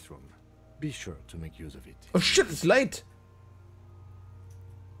with a bathroom. Be sure to make use of it. Oh shit, it's late!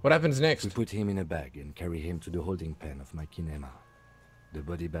 What happens next? We put him in a bag and carry him to the holding pen of my kinema. The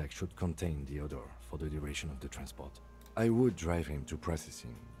body bag should contain the odor for the duration of the transport. I would drive him to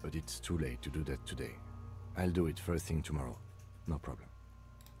processing, but it's too late to do that today. I'll do it first thing tomorrow. No problem.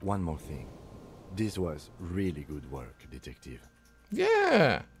 One more thing. This was really good work, detective.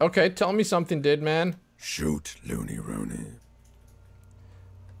 Yeah. Okay, tell me something, dead man. Shoot, Looney Rooney.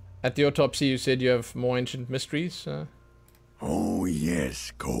 At the autopsy, you said you have more ancient mysteries? Oh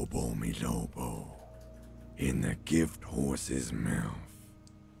yes, Kobo mi Lobo. In the gift horse's mouth.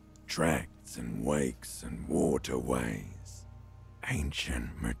 Tracts and wakes and waterways.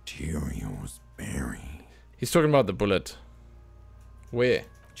 Ancient materials buried. He's talking about the bullet. Where?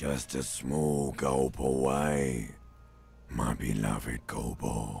 Just a small gulp away. My beloved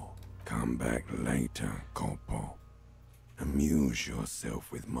Kobo. Come back later, Kobo. Amuse yourself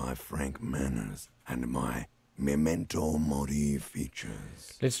with my frank manners and my memento mori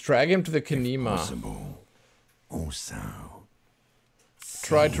features. Let's drag him to the kinema. Possible. Also,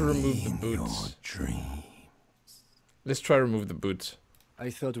 try to remove the boots. Let's try to remove the boots. I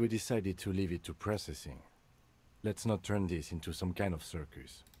thought we decided to leave it to processing. Let's not turn this into some kind of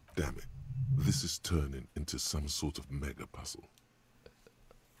circus. Damn it. This is turning into some sort of mega puzzle.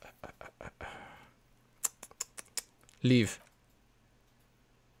 Leave.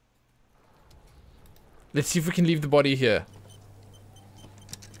 Let's see if we can leave the body here.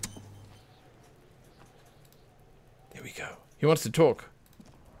 There we go. He wants to talk.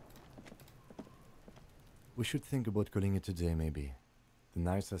 We should think about calling it a day, maybe. The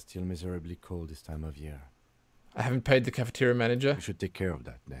nights are still miserably cold this time of year. I haven't paid the cafeteria manager. We should take care of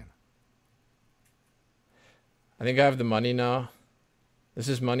that then. I think I have the money now. This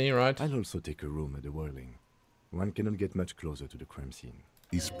is money, right? I'll also take a room at the Whirling. One cannot get much closer to the crime scene.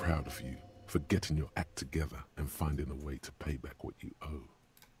 He's proud of you for getting your act together and finding a way to pay back what you owe.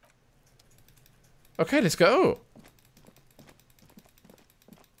 Okay, let's go.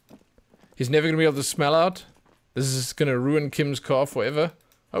 He's never gonna be able to smell out. This is gonna ruin Kim's car forever.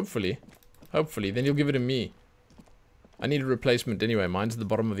 Hopefully. Hopefully. Then you'll give it to me. I need a replacement anyway. Mine's at the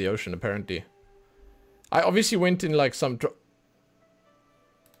bottom of the ocean, apparently. I obviously went in like some...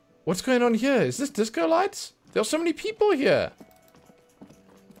 What's going on here? Is this disco lights? There are so many people here.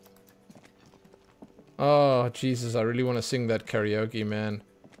 Oh, Jesus, I really want to sing that karaoke, man.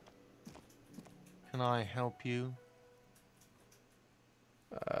 Can I help you?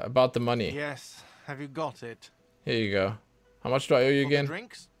 About the money. Yes. Have you got it? Here you go. How much do I owe you again?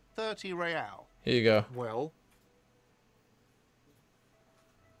 Drinks? 30 real. Here you go. Well.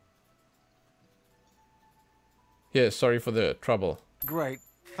 Yeah, sorry for the trouble. Great.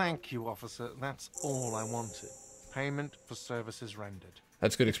 Thank you, officer. That's all I wanted. Payment for services rendered.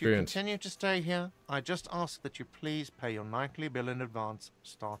 That's good experience. If you continue to stay here, I just ask that you please pay your nightly bill in advance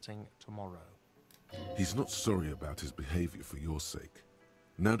starting tomorrow. He's not sorry about his behavior for your sake.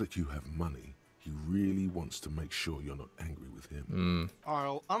 Now that you have money, he really wants to make sure you're not angry with him.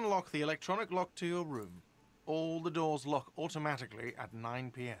 I'll unlock the electronic lock to your room. All the doors lock automatically at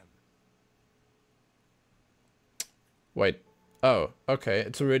 9 p.m. Wait. Oh, okay.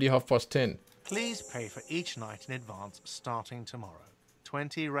 It's already 10:30. Please pay for each night in advance starting tomorrow.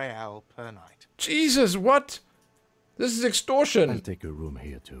 20 real per night. Jesus, what? This is extortion. I'll take a room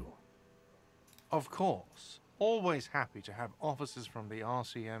here too. Of course. Always happy to have officers from the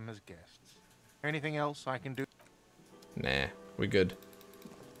RCM as guests. Anything else I can do? Nah, we're good.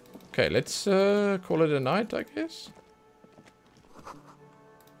 Okay, let's call it a night, I guess.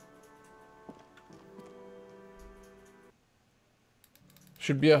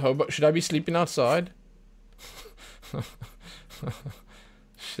 Should be a hobo. Should I be sleeping outside?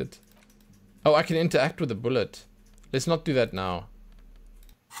 Shit. Oh, I can interact with the bullet. Let's not do that now.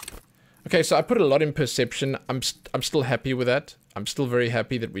 Okay, so I put a lot in perception. I'm still happy with that. I'm still very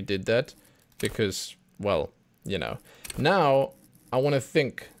happy that we did that. Because, well, you know. Now, I want to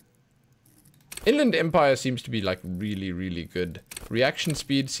think. Inland Empire seems to be, like, really, really good. Reaction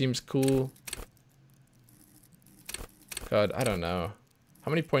speed seems cool. God, I don't know. How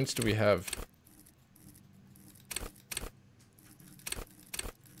many points do we have?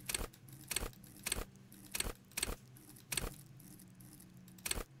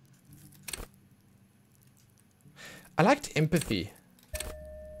 I liked empathy.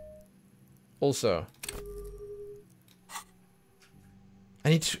 Also. I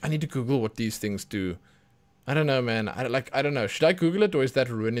need to Google what these things do. I don't know, man. I don't know. Should I Google it, or is that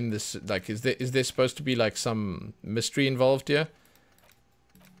ruining this? Like, is there supposed to be like some mystery involved here?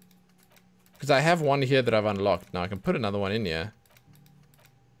 Because I have one here that I've unlocked. Now I can put another one in here.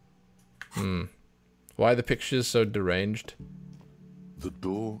 Why are the pictures so deranged? The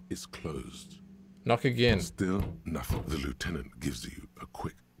door is closed. Knock again. Still nothing. The lieutenant gives you a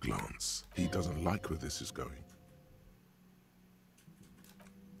quick glance. He doesn't like where this is going.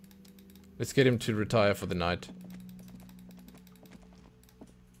 Let's get him to retire for the night.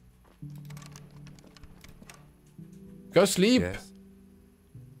 Go sleep. Yes.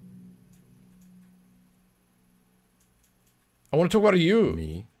 I want to talk about you.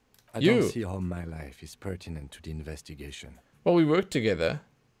 Me? I You. don't see how my life is pertinent to the investigation. Well, we work together.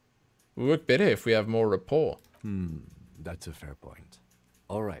 We work better if we have more rapport. That's a fair point.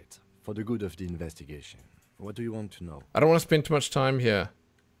 All right, for the good of the investigation, what do you want to know? I don't want to spend too much time here.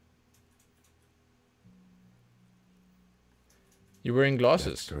 You're wearing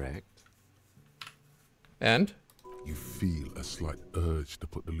glasses. That's correct. And? You feel a slight urge to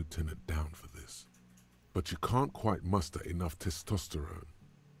put the lieutenant down for this. But you can't quite muster enough testosterone.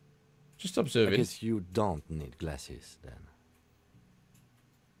 Just observe I it. guess you don't need glasses, then.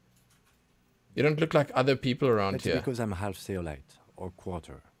 You don't look like other people around That's here. because I'm half Seolite, or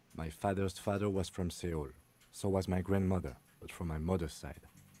quarter. My father's father was from Seoul. So was my grandmother, but from my mother's side.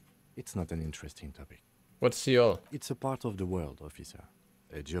 It's not an interesting topic. What's Seoul? It's a part of the world, officer.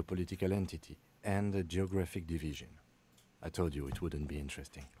 A geopolitical entity and a geographic division. I told you it wouldn't be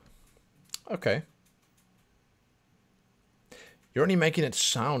interesting. Okay. You're only making it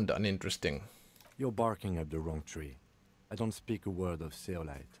sound uninteresting. You're barking up the wrong tree. I don't speak a word of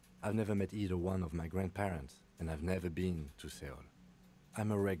Seolite. I've never met either one of my grandparents, and I've never been to Seoul.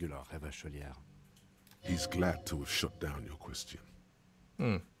 I'm a regular Revacholière. He's glad to have shut down your question.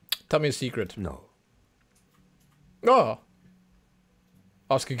 Tell me a secret. No. Oh!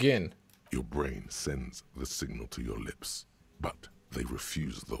 Ask again. Your brain sends the signal to your lips, but they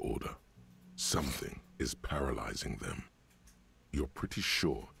refuse the order. Something is paralyzing them. You're pretty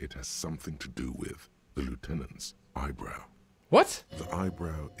sure it has something to do with the lieutenant's eyebrow. What? The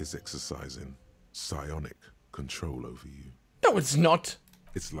eyebrow is exercising psionic control over you. No, it's not.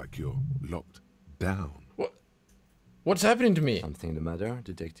 It's like you're locked down. What? What's happening to me? Something the matter,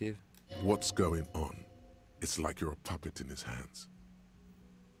 detective? What's going on? It's like you're a puppet in his hands.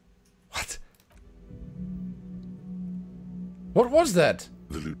 What? What was that?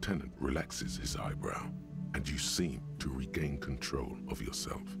 The lieutenant relaxes his eyebrow, and you seem to regain control of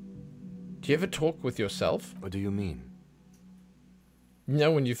yourself. Do you ever talk with yourself? What do you mean? You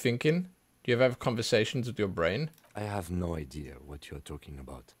know, when you're thinking? Do you ever have conversations with your brain? I have no idea what you're talking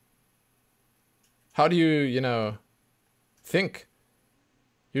about. How do you, you know, think?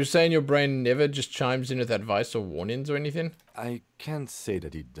 You're saying your brain never just chimes in with advice or warnings or anything? I can't say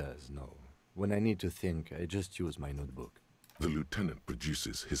that it does, no. When I need to think, I just use my notebook. The lieutenant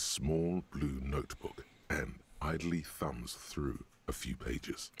produces his small blue notebook and idly thumbs through a few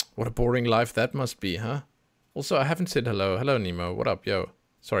pages. What a boring life that must be, huh? Also, I haven't said hello. Hello, Nemo. What up, yo?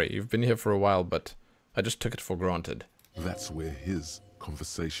 Sorry, you've been here for a while, but I just took it for granted. That's where his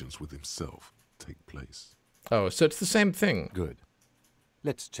conversations with himself take place. Oh, so it's the same thing. Good.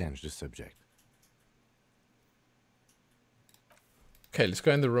 Let's change the subject. Okay, let's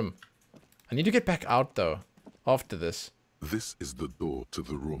go in the room. I need to get back out, though, after this. This is the door to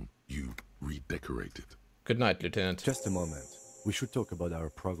the room you redecorated. Good night, Lieutenant. Just a moment. We should talk about our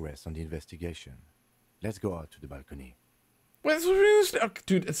progress on the investigation. Let's go out to the balcony. Oh,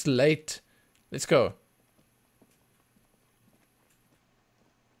 dude, it's late. Let's go.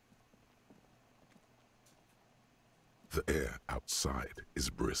 The air outside is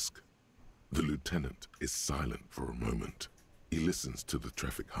brisk. The lieutenant is silent for a moment. He listens to the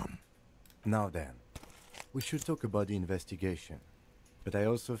traffic hum. Now then, we should talk about the investigation. But I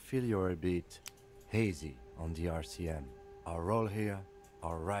also feel you're a bit hazy on the RCM. Our role here,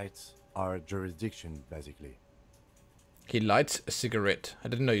 our rights, our jurisdiction, basically. He lights a cigarette. I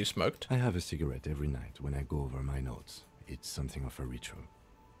didn't know you smoked. I have a cigarette every night when I go over my notes. It's something of a ritual.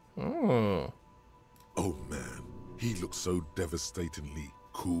 Oh. Oh man, he looks so devastatingly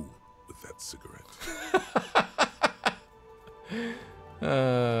cool with that cigarette.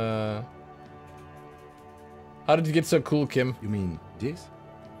 How did you get so cool, Kim? You mean this?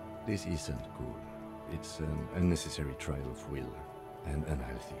 This isn't cool. It's an unnecessary trial of will and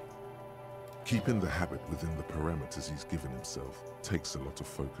unhealthy. Keeping the habit within the parameters he's given himself takes a lot of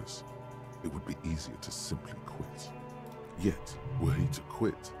focus. It would be easier to simply quit. Yet, were he to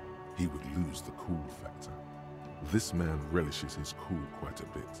quit, he would lose the cool factor. This man relishes his cool quite a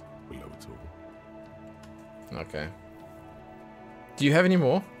bit below it all. Okay. Do you have any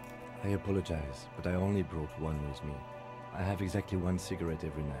more? I apologize, but I only brought one with me. I have exactly one cigarette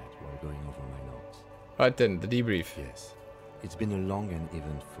every night while going over my notes. Right then, the debrief. Yes. It's been a long and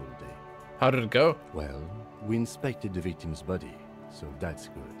eventful day. How did it go? Well, we inspected the victim's body, so that's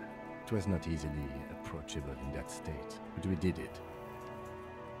good. It was not easily approachable in that state, but we did it.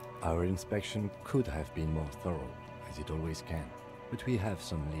 Our inspection could have been more thorough, as it always can, but we have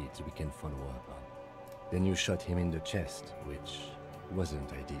some leads we can follow up on. Then you shot him in the chest, which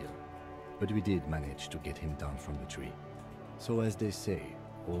wasn't ideal, but we did manage to get him down from the tree. So as they say,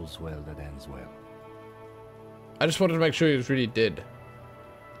 all's well that ends well. I just wanted to make sure he was really dead.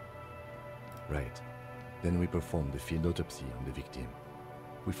 Right. Then we performed the field autopsy on the victim.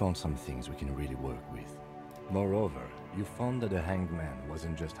 We found some things we can really work with. Moreover, you found that the hanged man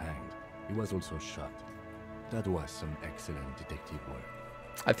wasn't just hanged, he was also shot. That was some excellent detective work.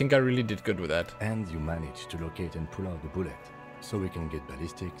 I think I really did good with that. And you managed to locate and pull out the bullet, so we can get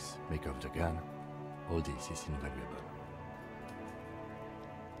ballistics, make off the gun. All this is invaluable.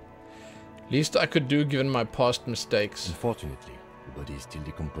 Least I could do given my past mistakes. Unfortunately, the body is still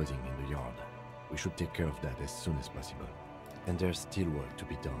decomposing in the yard. We should take care of that as soon as possible. And there's still work to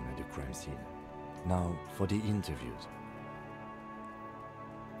be done at the crime scene. Now, for the interviews.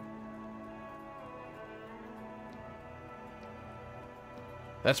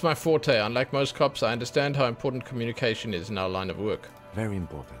 That's my forte. Unlike most cops, I understand how important communication is in our line of work. Very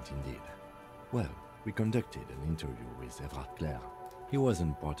important indeed. Well, we conducted an interview with Everard Clare. He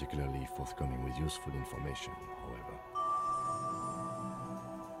wasn't particularly forthcoming with useful information, however.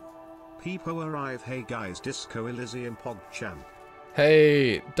 People arrive. Hey guys, Disco Elysium PogChamp.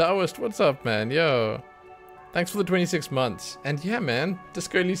 Hey, Taoist, what's up, man? Yo. Thanks for the 26 months. And yeah, man,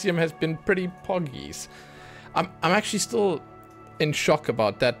 Disco Elysium has been pretty poggies. I'm actually still in shock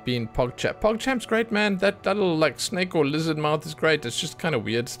about that being PogChamp. PogChamp's great, man. That little, like, snake or lizard mouth is great. It's just kind of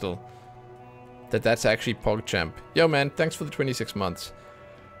weird still that's actually PogChamp. Yo, man, thanks for the 26 months.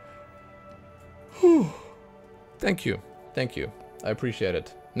 Whew. Thank you. Thank you. I appreciate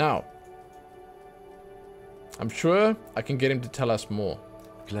it. Now, I'm sure I can get him to tell us more.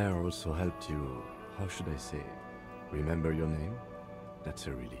 Claire also helped you, how should I say, remember your name? That's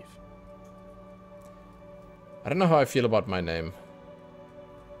a relief. I don't know how I feel about my name.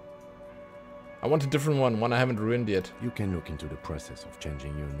 I want a different one I haven't ruined yet. You can look into the process of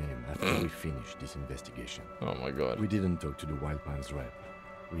changing your name after we finish this investigation. Oh my god. We didn't talk to the Wild Pines rep.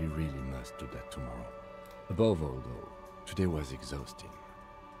 We really must do that tomorrow. Above all, though, today was exhausting.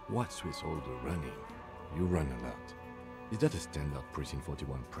 What's with all the running? You run a lot. Is that a standard Precinct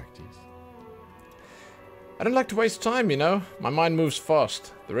 41 practice? I don't like to waste time, you know. My mind moves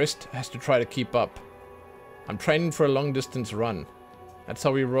fast. The rest has to try to keep up. I'm training for a long-distance run. That's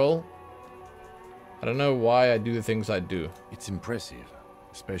how we roll. I don't know why I do the things I do. It's impressive,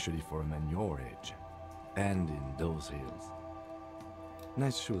 especially for a man your age. And in those hills.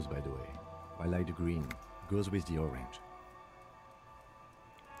 Nice shoes, by the way. I like the green. Goes with the orange.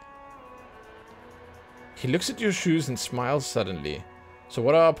 He looks at your shoes and smiles suddenly. So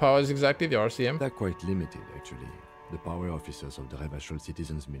what are our powers exactly, the RCM? They're quite limited, actually. The power officers of the Revachol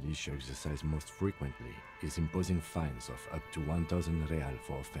Citizens Militia exercise most frequently is imposing fines of up to 1,000 real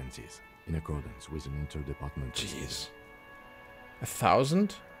for offenses, in accordance with an interdepartmental system. Jeez.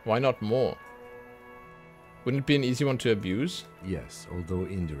 1,000? Why not more? Wouldn't it be an easy one to abuse? Yes, although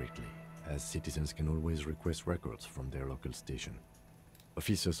indirectly, as citizens can always request records from their local station.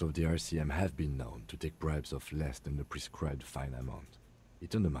 Officers of the RCM have been known to take bribes of less than the prescribed fine amount.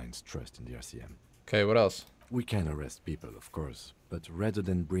 It undermines trust in the RCM. Okay, what else? We can arrest people, of course, but rather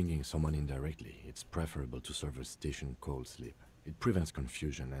than bringing someone in directly, it's preferable to serve a station cold sleep. It prevents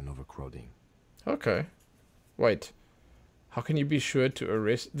confusion and overcrowding. Okay. Wait. How can you be sure to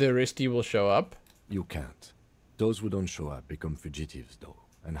the arrestee will show up? You can't. Those who don't show up become fugitives, though,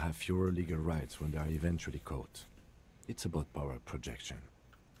 and have fewer legal rights when they are eventually caught. It's about power projection.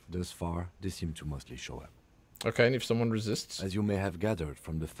 Thus far, they seem to mostly show up. Okay, and if someone resists? As you may have gathered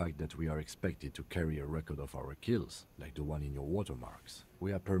from the fact that we are expected to carry a record of our kills, like the one in your watermarks,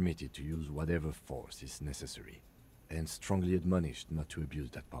 we are permitted to use whatever force is necessary, and strongly admonished not to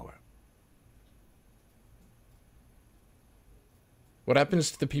abuse that power. What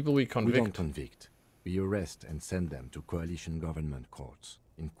happens to the people we convict? We don't convict. We arrest and send them to coalition government courts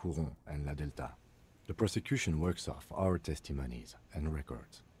in Couron and La Delta. The prosecution works off our testimonies and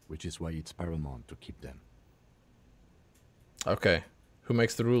records, which is why it's paramount to keep them. Okay. Who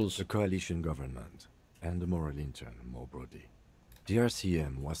makes the rules? The coalition government, and the moral intern more broadly. The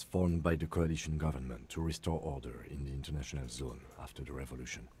RCM was formed by the coalition government to restore order in the international zone after the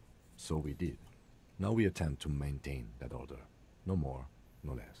revolution. So we did. Now we attempt to maintain that order. No more,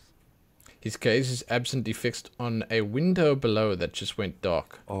 no less. His gaze is absently fixed on a window below that just went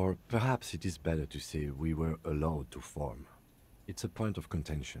dark. Or perhaps it is better to say we were allowed to form. It's a point of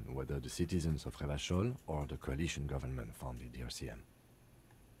contention whether the citizens of Revachol or the coalition government founded the RCM.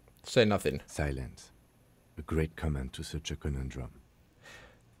 Say nothing. Silence. A great comment to such a conundrum.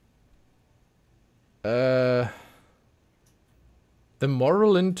 The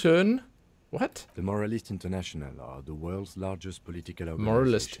Moral Intern? What? The Moralist International are the world's largest political organization.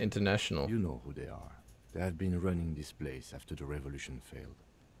 Moralist International. You know who they are. They have been running this place after the revolution failed.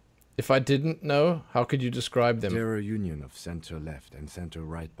 If I didn't know, how could you describe them? They're a union of center-left and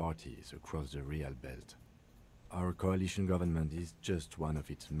center-right parties across the Real Belt. Our coalition government is just one of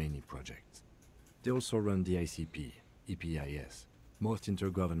its many projects. They also run the ICP, EPIS, most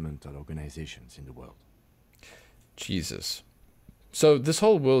intergovernmental organizations in the world. Jesus. So this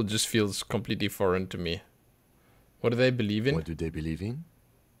whole world just feels completely foreign to me. What do they believe in? What do they believe in?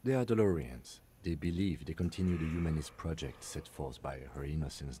 They are Dolorians. They believe they continue the humanist project set forth by Her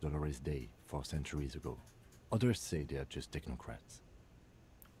Innocence Dolores Day 4 centuries ago. Others say they are just technocrats.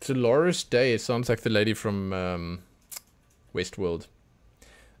 Dolores Day, it sounds like the lady from Westworld.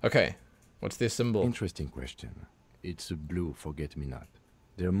 Okay, what's their symbol? Interesting question. It's a blue forget-me-not.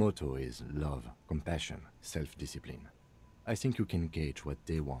 Their motto is love, compassion, self-discipline. I think you can gauge what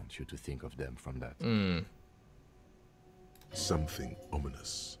they want you to think of them from that. Something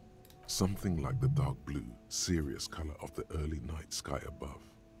ominous. Something like the dark blue, serious color of the early night sky above.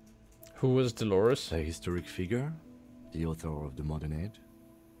 Who was Dolores? A historic figure? The author of the modern age?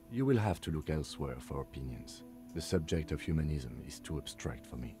 You will have to look elsewhere for opinions. The subject of humanism is too abstract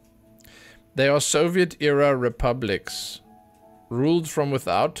for me. They are Soviet-era republics. Ruled from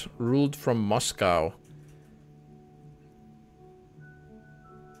without, ruled from Moscow.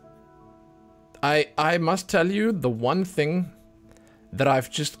 I must tell you, the one thing that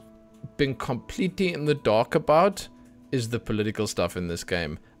I've just been completely in the dark about is the political stuff in this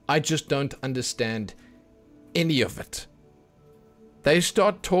game. I just don't understand any of it. They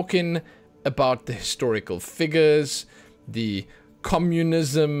start talking about the historical figures, the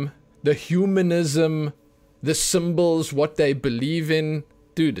communism, the humanism, the symbols, what they believe in.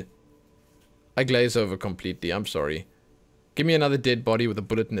 Dude, I glaze over completely. I'm sorry. Give me another dead body with a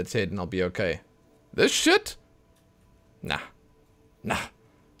bullet in its head and I'll be okay. This shit? Nah.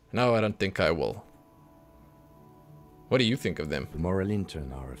 No, I don't think I will. What do you think of them? The moral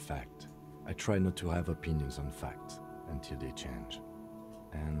intern are a fact. I try not to have opinions on facts until they change.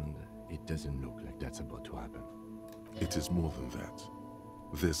 And it doesn't look like that's about to happen. It is more than that.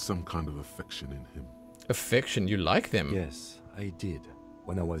 There's some kind of affection in him. Affection? You like them? Yes, I did,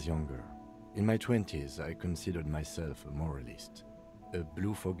 when I was younger. In my 20s, I considered myself a moralist. A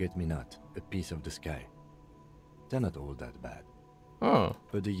blue forget-me-not, a piece of the sky. They're not all that bad. Oh.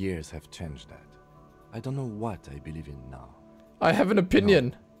 But the years have changed that. I don't know what I believe in now. I have an opinion.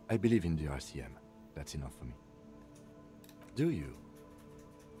 No, I believe in the RCM. That's enough for me. Do you?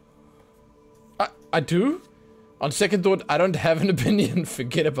 I do? On second thought, I don't have an opinion.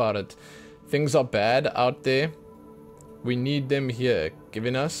 Forget about it. Things are bad out there. We need them here.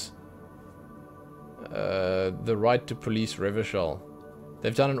 Giving us the right to police Revachol.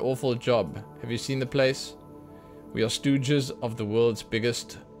 They've done an awful job. Have you seen the place? We are stooges of the world's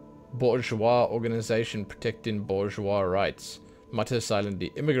biggest bourgeois organization protecting bourgeois rights. Mutter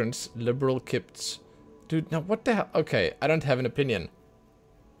silently. Immigrants, liberal kipts. Dude, now what the hell? Okay, I don't have an opinion.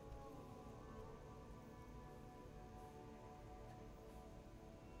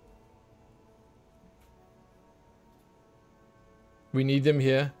 We need them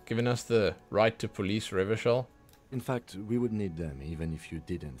here, giving us the right to police Revachol. In fact, we would need them even if you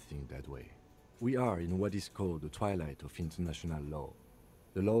didn't think that way. We are in what is called the twilight of international law.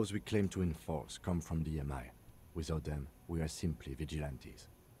 The laws we claim to enforce come from the MI. Without them, we are simply vigilantes.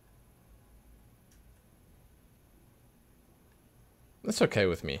 That's okay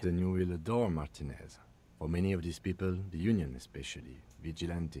with me. Then you will adore Martinez. For many of these people, the Union especially,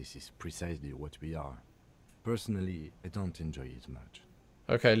 vigilantes is precisely what we are. Personally, I don't enjoy it much.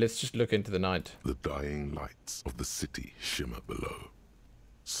 Okay, let's just look into the night. The dying lights of the city shimmer below.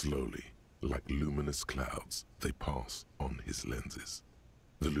 Slowly, like luminous clouds, they pass on his lenses.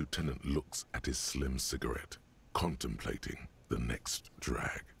 The lieutenant looks at his slim cigarette, contemplating the next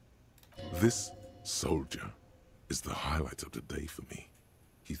drag. This soldier is the highlight of the day for me,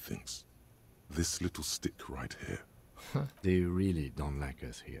 he thinks. This little stick right here. They really don't like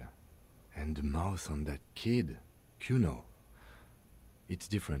us here. And the mouth on that kid, Kuno. It's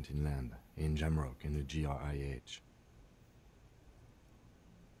different in land, in Jamrock and the GRIH.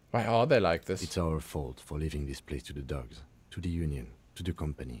 Why are they like this? It's our fault for leaving this place to the dogs, to the Union, to the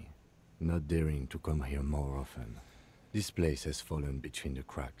company. Not daring to come here more often. This place has fallen between the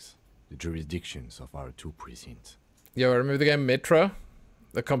cracks, the jurisdictions of our two precincts. Yeah, remember the game Metro?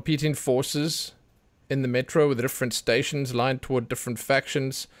 The competing forces in the Metro with different stations lined toward different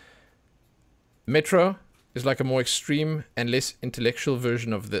factions. Metro is like a more extreme and less intellectual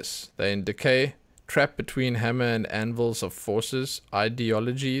version of this. They're in decay, trapped between hammer and anvils of forces,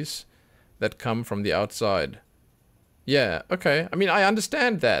 ideologies that come from the outside. Yeah, okay. I mean, I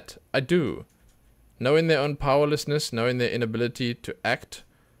understand that. I do. Knowing their own powerlessness, knowing their inability to act.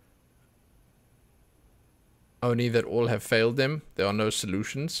 Only that all have failed them. There are no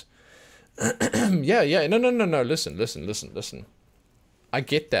solutions. Yeah. No. Listen. I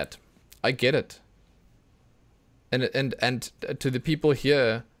get that. I get it. And to the people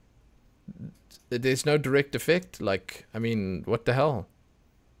here, there's no direct effect. Like, I mean, what the hell?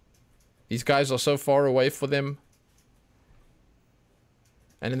 These guys are so far away for them.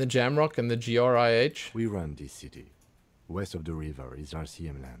 And in the Jamrock and the GRIH? We run this city. West of the river is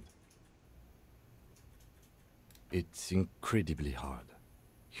RCM land. It's incredibly hard.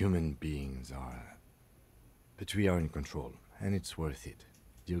 Human beings are... But we are in control, and it's worth it.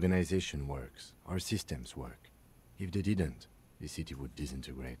 The organization works. Our systems work. If they didn't, the city would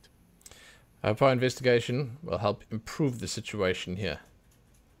disintegrate. I hope our investigation will help improve the situation here.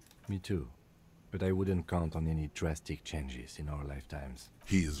 Me too. But I wouldn't count on any drastic changes in our lifetimes.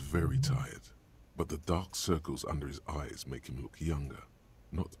 He is very tired, but the dark circles under his eyes make him look younger,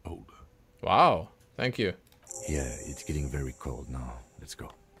 not older. Wow, thank you. Yeah, it's getting very cold now. Let's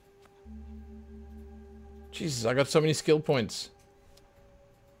go. Jesus, I got so many skill points.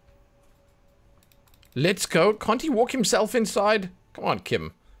 Let's go. Can't he walk himself inside? Come on,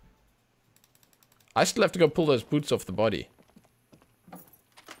 Kim. I still have to go pull those boots off the body.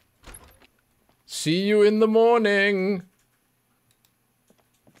 See you in the morning.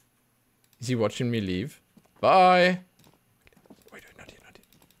 Is he watching me leave? Bye. Wait, not yet.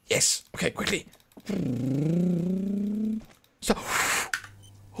 Yes. Okay, quickly. So,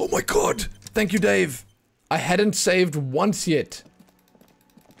 oh my god. Thank you, Dave. I hadn't saved once yet.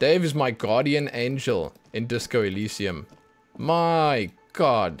 Dave is my guardian angel in Disco Elysium. My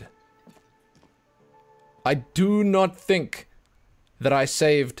god. I do not think that I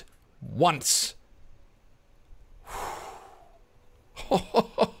saved once.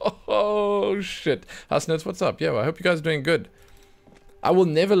 Oh shit. Hasnets, what's up? Yeah, well, I hope you guys are doing good. I will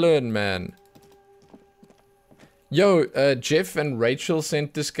never learn, man. Yo, Jeff and Rachel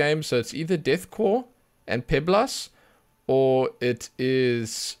sent this game, so it's either Deathcore and Peblas, or it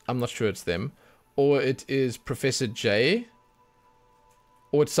is, I'm not sure it's them, or it is Professor J,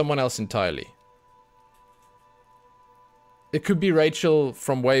 or it's someone else entirely. It could be Rachel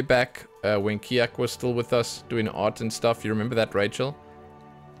from way back when Kiak was still with us doing art and stuff. You remember that, Rachel?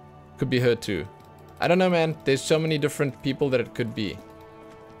 Could be her too. I don't know, man. There's so many different people that it could be.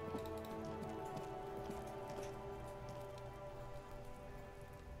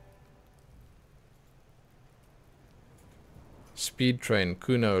 Speed train,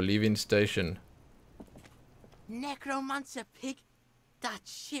 Kuno, leaving station. Necromancer pig? That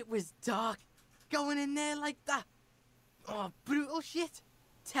shit was dark. Going in there like that. Oh, brutal shit.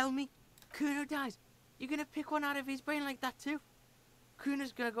 Tell me, Kuno dies. You gonna pick one out of his brain like that too?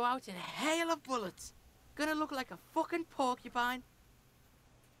 Kuno's gonna go out in a hail of bullets. Gonna look like a fucking porcupine.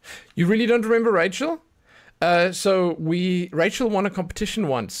 You really don't remember Rachel? So Rachel won a competition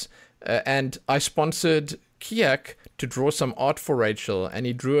once, and I sponsored Kiak to draw some art for Rachel, and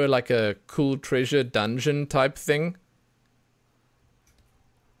he drew her like a cool treasure dungeon type thing.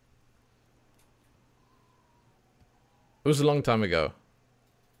 It was a long time ago.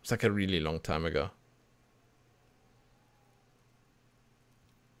 It's like a really long time ago.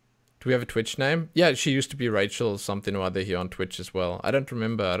 Do we have a Twitch name? Yeah, she used to be Rachel something or other here on Twitch as well. I don't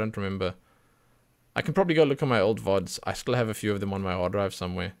remember. I can probably go look at my old VODs. I still have a few of them on my hard drive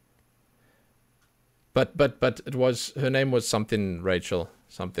somewhere. But it was, her name was something Rachel.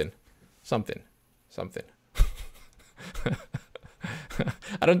 Something. I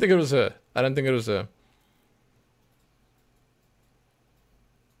don't think it was her.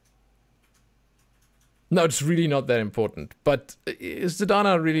 No, it's really not that important. But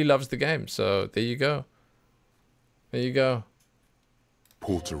Zdana really loves the game, so there you go.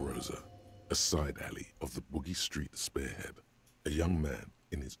 Porta Rosa, a side alley of the Boogie Street Spearhead. A young man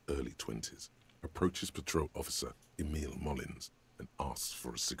in his early 20s approaches patrol officer Emile Mullins and asks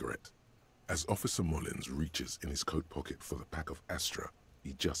for a cigarette. As Officer Mullins reaches in his coat pocket for the pack of Astra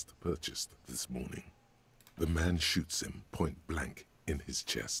he just purchased this morning, the man shoots him point blank in his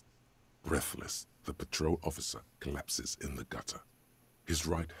chest. Breathless, the patrol officer collapses in the gutter. His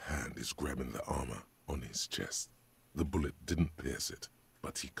right hand is grabbing the armor on his chest. The bullet didn't pierce it,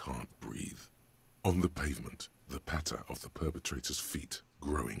 but he can't breathe. On the pavement, the patter of the perpetrator's feet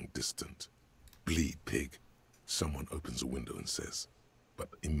growing distant. Bleed, pig. Someone opens a window and says, but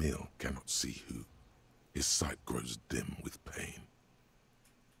Emile cannot see who. His sight grows dim with pain.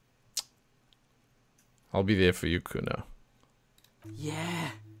 I'll be there for you, Kuno.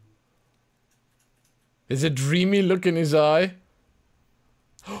 Yeah. There's a dreamy look in his eye.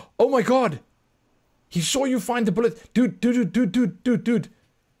 Oh my god! He saw you find the bullet. Dude.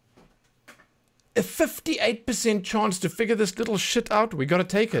 A 58% chance to figure this little shit out. We gotta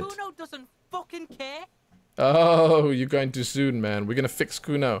take it. Kuno doesn't fucking care. Oh, you're going too soon, man. We're gonna fix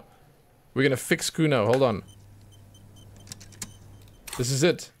Kuno. Hold on. This is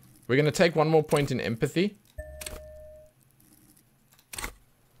it. We're gonna take one more point in empathy.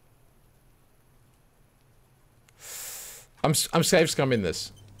 I'm save scumming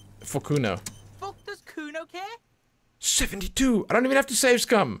this. For Kuno. Fuck does Kuno care? 72! I don't even have to save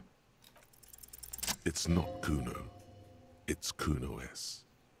scum! It's not Kuno. It's Kuno S.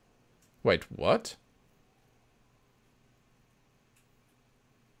 Wait, what?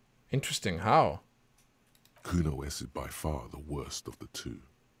 Interesting, how? Kuno S is by far the worst of the two.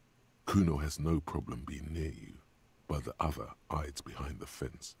 Kuno has no problem being near you, but the other hides behind the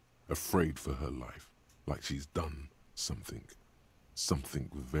fence, afraid for her life, like she's done something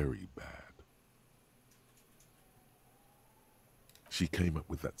very bad. She came up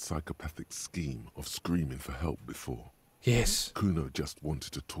with that psychopathic scheme of screaming for help before. Yes. Kuno just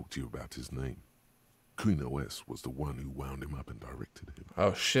wanted to talk to you about his name. Kuno S was the one who wound him up and directed him.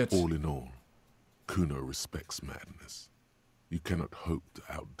 Oh shit. All in all, Kuno respects madness. You cannot hope to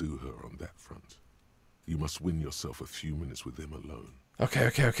outdo her on that front. You must win yourself a few minutes with him alone.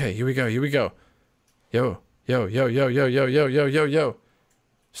 Okay. Here we go. Yo.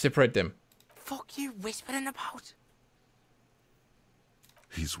 Separate them. Fuck you whispering about?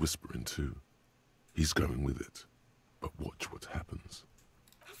 He's whispering too. He's going with it. But watch what happens.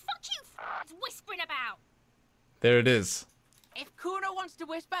 Fuck you whispering about. There it is. If Kuno wants to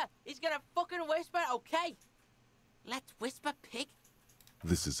whisper, he's gonna fucking whisper, okay? Let's whisper, pig.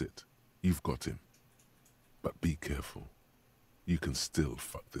 This is it. You've got him. But be careful. You can still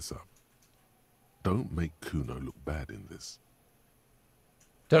fuck this up. Don't make Kuno look bad in this.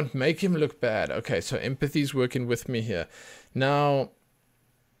 Don't make him look bad. Okay, so empathy's working with me here. Now...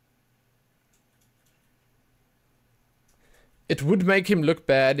 It would make him look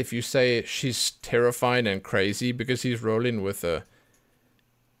bad if you say she's terrifying and crazy because he's rolling with her.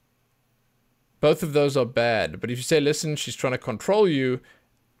 Both of those are bad. But if you say, listen, she's trying to control you,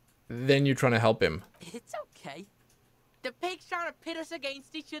 then you're trying to help him. It's okay. The pig's trying to pit us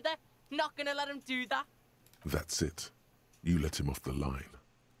against each other. Not gonna let him do that. That's it. You let him off the line.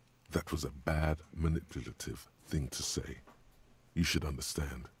 That was a bad, manipulative thing to say. You should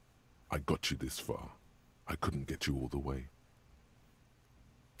understand. I got you this far. I couldn't get you all the way.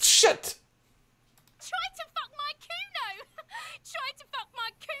 Shit! Try to fuck my Kuno! Try to fuck my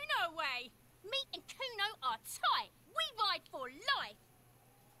Kuno away! Me and Kuno are tight. We ride for life.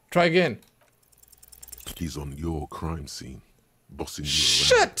 Try again. He's on your crime scene, bossing you around.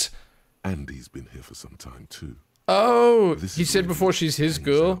 Shit! And he's been here for some time too. Oh, he said before she's his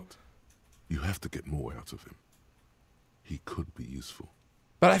girl. Out. You have to get more out of him. He could be useful.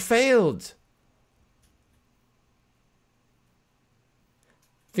 But I failed.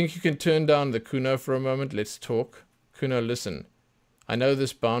 Think you can turn down the Kuno for a moment? Let's talk. Kuno, listen. I know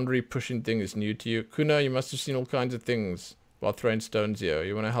this boundary pushing thing is new to you. Kuno, you must have seen all kinds of things while throwing stones here.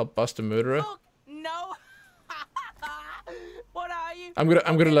 You want to help bust a murderer? Fuck, no. What are you? I'm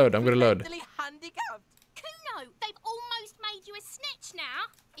gonna load. Mentally handicapped. Kuno, they've almost made you a snitch now.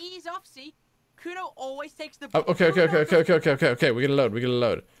 Ease off, see? Kuno always takes the... Oh, okay. We're gonna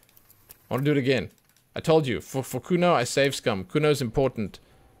load. I want to do it again. I told you, for Kuno, I save scum. Kuno's important.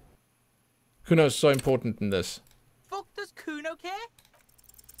 Kuno's so important in this. Fuck does Kuno care?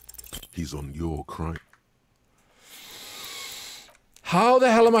 He's on your crime. How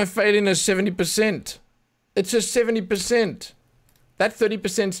the hell am I failing at 70%? It's just 70%. That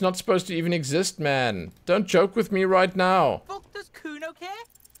 30%'s not supposed to even exist, man. Don't joke with me right now. Fuck does Kuno care?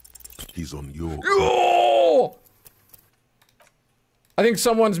 He's on your... Oh! I think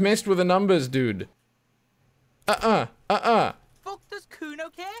someone's messed with the numbers, dude. Fuck does Kuno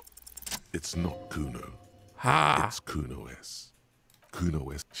care? It's not Kuno. Ha! It's Kuno S. Kuno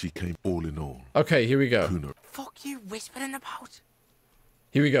S. She came all in all. Okay, here we go. Kuno. Fuck you whispering about?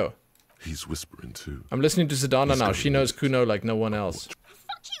 Here we go. He's whispering too. I'm listening to Sedana now. She knows Kuno like no one else.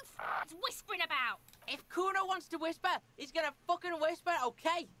 Fuck you f***ing whispering about. If Kuno wants to whisper, he's gonna fucking whisper,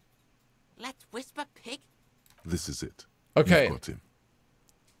 okay? Let's whisper, pig. This is it. Okay. You've got him.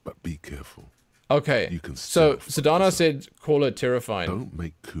 But be careful. Okay. You can so Sedana said call her terrifying. Don't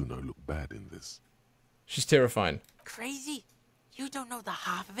make Kuno look bad in this. She's terrifying. Crazy. You don't know the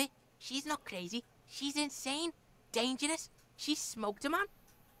half of it. She's not crazy. She's insane. Dangerous. She's smoked a man.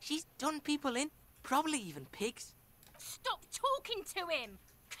 She's done people in. Probably even pigs. Stop talking to him.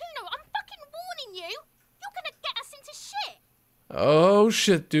 Kuno, I'm fucking warning you. You're gonna get us into shit. Oh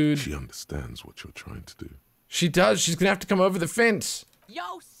shit, dude. She understands what you're trying to do. She does. She's gonna have to come over the fence.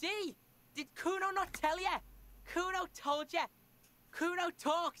 Yo, see? Did Kuno not tell ya? Kuno told ya. Kuno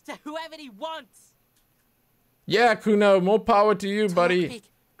talks to whoever he wants. Yeah, Kuno, more power to you, buddy. Pig.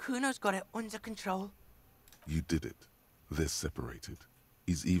 Kuno's got it under control. You did it. They're separated.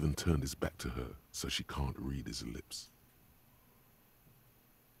 He's even turned his back to her, so she can't read his lips.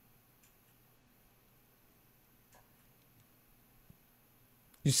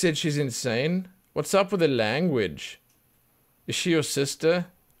 You said she's insane? What's up with the language? Is she your sister?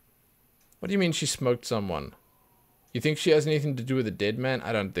 What do you mean she smoked someone? You think she has anything to do with the dead man?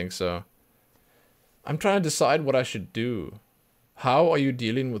 I don't think so. I'm trying to decide what I should do. How are you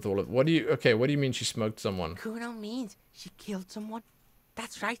dealing with all of... What do you mean she smoked someone? Kuno means she killed someone.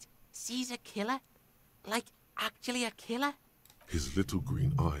 That's right. She's a killer. Like, actually a killer. His little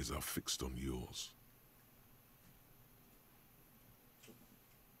green eyes are fixed on yours.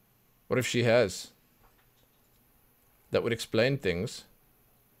 What if she has? That would explain things.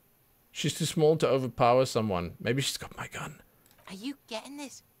 She's too small to overpower someone. Maybe she's got my gun. Are you getting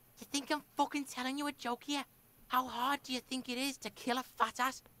this? You think I'm fucking telling you a joke here? How hard do you think it is to kill a fat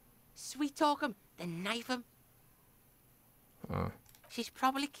ass? Sweet talk him, then knife him. Oh. She's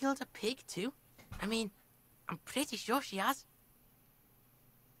probably killed a pig too. I mean, I'm pretty sure she has.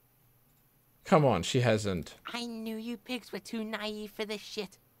 Come on, she hasn't. I knew you pigs were too naive for this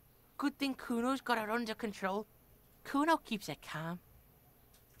shit. Good thing Kuno's got her under control. Kuno keeps her calm.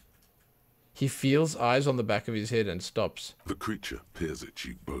 He feels eyes on the back of his head and stops. The creature peers at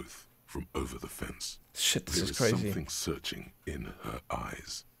you both from over the fence. Shit, this there is crazy. Something searching in her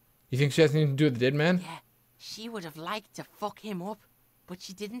eyes. You think she has anything to do with the dead man? Yeah, she would have liked to fuck him up, but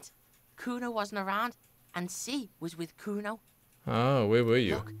she didn't. Kuno wasn't around, and C was with Kuno. Oh, where were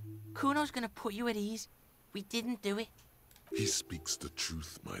you? Look, Kuno's gonna put you at ease. We didn't do it. He speaks the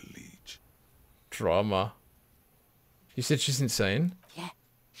truth, my liege. Drama. You said she's insane? Yeah,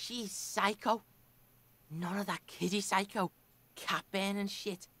 she's psycho. None of that kiddie psycho. cat burning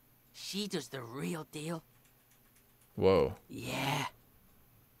shit. She does the real deal. Whoa. Yeah.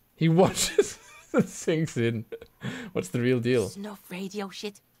 He watches and sinks in. What's the real deal? Snuff radio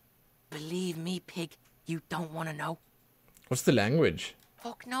shit. Believe me, pig, you don't want to know. What's the language?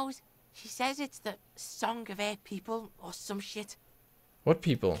 Fuck knows. She says it's the song of her people or some shit. What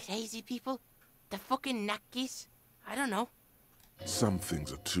people? Crazy people. The fucking Nakis. I don't know. Some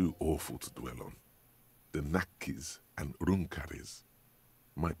things are too awful to dwell on. The Nakis and Runkaris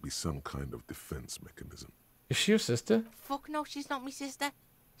might be some kind of defense mechanism. Is she your sister? Fuck no, she's not my sister.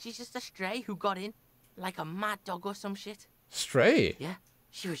 She's just a stray who got in. Like a mad dog or some shit. Stray? Yeah,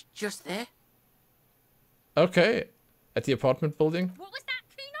 she was just there. Okay. At the apartment building? What was that,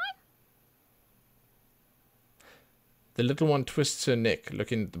 Kuno? The little one twists her neck,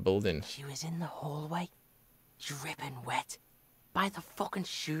 looking at the building. She was in the hallway, dripping wet, by the fucking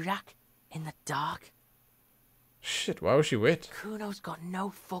shoe rack, in the dark. Shit, why was she wet? Kuno's got no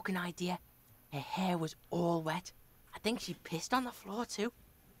fucking idea. Her hair was all wet. I think she pissed on the floor too.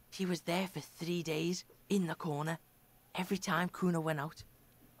 She was there for 3 days, in the corner, every time Kuno went out.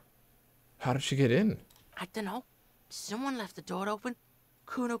 How did she get in? I don't know. Someone left the door open.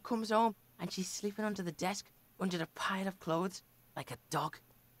 Kuno comes home, and she's sleeping under the desk, under the pile of clothes, like a dog.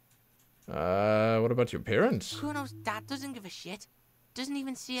 What about your parents? Kuno's dad doesn't give a shit. Doesn't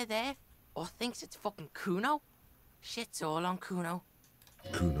even see her there, or thinks it's fucking Kuno. Shit's all on Kuno.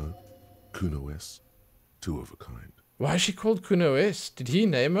 Kuno, Kuno S, two of a kind. Why is she called Kuno S? Did he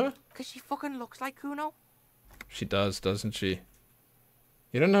name her? 'Cause she fucking looks like Kuno. She does, doesn't she?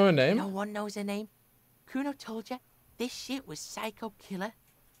 You don't know her name? No one knows her name. Kuno told you, this shit was Psycho Killer.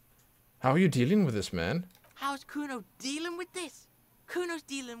 How are you dealing with this, man? How's Kuno dealing with this? Kuno's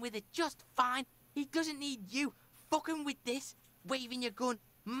dealing with it just fine. He doesn't need you fucking with this, waving your gun,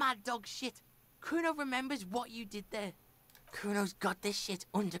 mad dog shit. Kuno remembers what you did there. Kuno's got this shit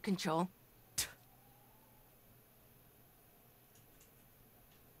under control.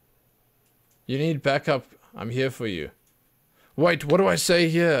 You need backup. I'm here for you. Wait, what do I say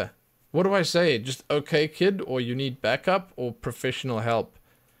here? What do I say? Just okay, kid? Or you need backup? Or professional help?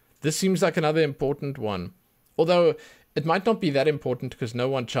 This seems like another important one. Although, it might not be that important because no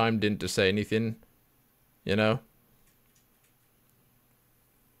one chimed in to say anything. You know?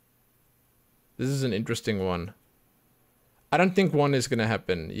 This is an interesting one. I don't think 1 is going to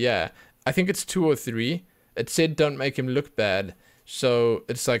happen. Yeah, I think it's 2 or 3. It said don't make him look bad. So,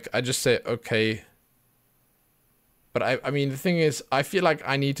 it's like, I just say, okay. But I mean, the thing is, I feel like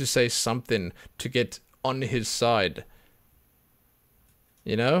I need to say something to get on his side.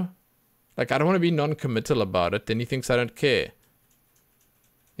 You know? Like, I don't want to be non-committal about it, then he thinks I don't care.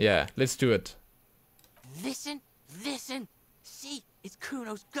 Yeah, let's do it. Listen, listen. See, it's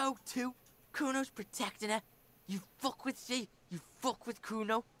Kuno's go-to. Kuno's protecting her. You fuck with C, you fuck with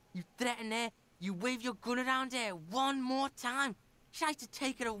Kuno. You threaten her. You wave your gun around her one more time. Try to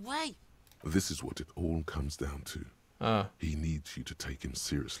take it away. This is what it all comes down to. He needs you to take him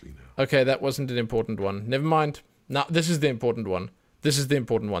seriously now. Okay, that wasn't an important one. Never mind. Now, this is the important one. This is the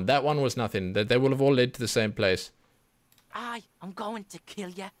important one. That one was nothing. They will have all led to the same place. I'm going to kill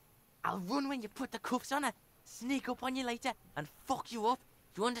you. I'll run when you put the cuffs on her. Sneak up on you later and fuck you up.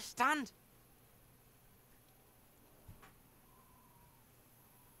 You understand?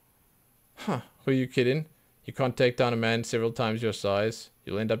 Huh. Who are you kidding? You can't take down a man several times your size.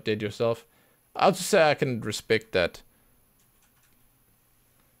 You'll end up dead yourself. I'll just say I can respect that.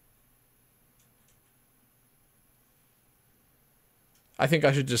 I think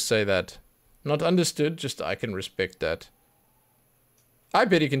I should just say that. Not understood, just I can respect that. I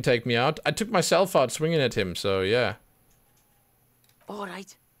bet he can take me out. I took myself out swinging at him, so yeah.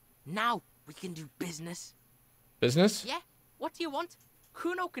 Alright. Now we can do business. Business? Yeah? What do you want?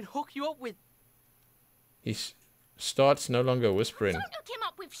 Kuno can hook you up with... He starts no longer whispering. Don't hook him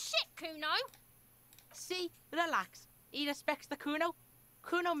up with shit, Kuno. See? Relax. He respects the Kuno.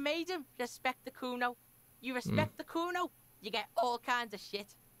 Kuno made him respect the Kuno. You respect the Kuno, you get all kinds of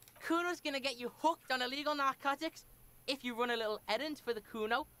shit. Kuno's gonna get you hooked on illegal narcotics if you run a little errand for the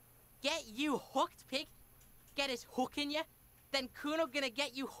Kuno. Get you hooked, pig. Get his hook in you. Then Kuno gonna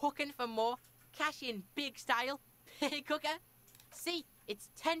get you hooking for more. Cash in big style. Pig hooker. See, it's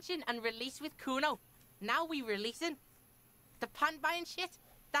tension and release with Kuno. Now we releasing. The pant buying shit,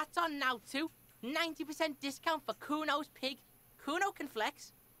 that's on now too. 90% discount for Kuno's pig. Kuno can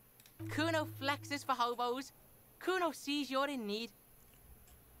flex. Kuno flexes for hobos. Kuno sees you're in need.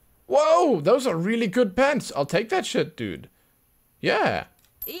 Whoa, those are really good pants. I'll take that shit, dude. Yeah.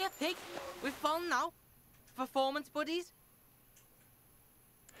 Here, pig. We're fun now. Performance buddies.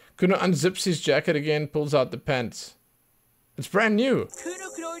 Kuno unzips his jacket again, pulls out the pants. It's brand new. Kuno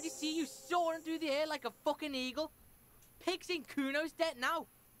can already see you soaring through the air like a fucking eagle. Pigs in Kuno's debt now.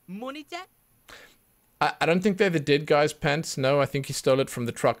 Money debt. I don't think they're the dead guy's pants. No, I think he stole it from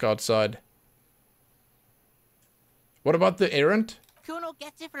the truck outside. What about the errant? Kuno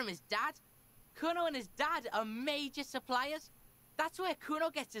gets it from his dad. Kuno and his dad are major suppliers. That's where Kuno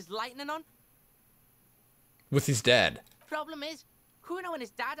gets his lightning on. With his dad. Problem is, Kuno and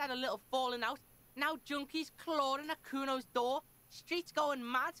his dad had a little falling out. Now junkies clawing at Kuno's door. Streets going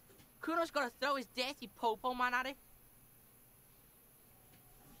mad. Kuno's got to throw his dirty popo man at it.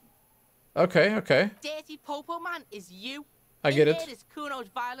 Okay, okay. Dirty popo man is you. I get it. It is Kuno's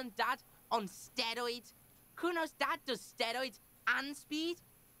violent dad on steroids. Kuno's dad does steroids and speed.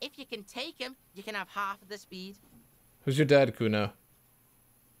 If you can take him, you can have half of the speed. Who's your dad, Kuno?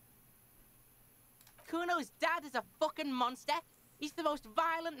 Kuno's dad is a fucking monster. He's the most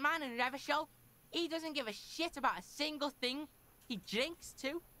violent man in Revachol. He doesn't give a shit about a single thing. He drinks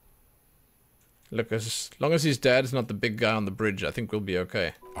too. Look, as long as his dad's not the big guy on the bridge, I think we'll be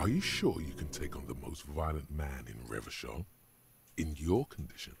okay. Are you sure you can take on the most violent man in Revachol? In your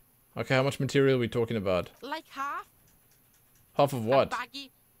condition? Okay, how much material are we talking about? Like half. Half of what? A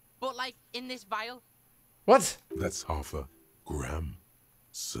baggie, but like in this vial. What? That's half a gram,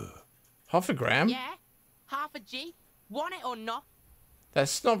 sir. Half a gram? Yeah, half a G. Want it or not?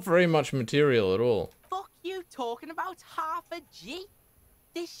 That's not very much material at all. Fuck you talking about half a G?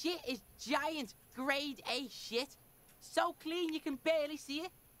 This shit is giant grade A shit. So clean you can barely see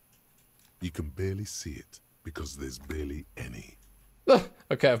it. You can barely see it because there's barely any.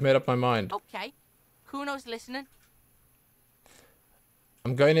 Okay, I've made up my mind. Okay, Kuno's listening.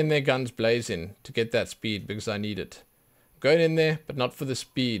 I'm going in there guns blazing to get that speed because I need it. I'm going in there, but not for the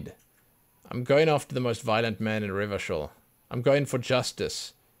speed. I'm going after the most violent man in Revachol. I'm going for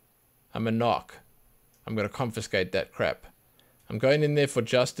justice. I'm a knock. I'm going to confiscate that crap. I'm going in there for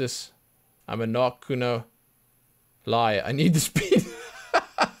justice. I'm a knock, Kuno. Lie. I need the speed.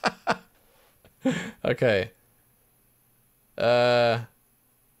 Okay.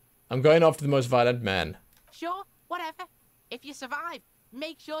 I'm going after the most violent man. Sure, whatever. If you survive,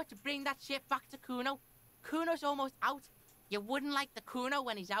 make sure to bring that shit back to Kuno. Kuno's almost out. You wouldn't like the Kuno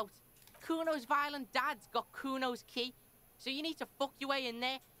when he's out. Kuno's violent dad's got Kuno's key. So you need to fuck your way in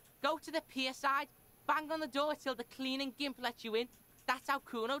there. Go to the pier side. Bang on the door till the cleaning gimp lets you in. That's how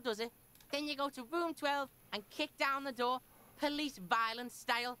Kuno does it. Then you go to room 12 and kick down the door. Police violence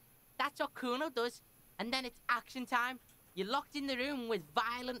style. That's what Kuno does. And then it's action time. You're locked in the room with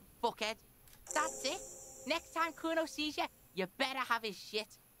violent fuckhead. That's it. Next time Kuno sees you, you better have his shit.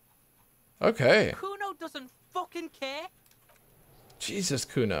 Okay. Kuno doesn't fucking care. Jesus,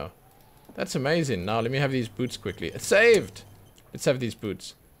 Kuno. That's amazing. Now, let me have these boots quickly. It's saved! Let's have these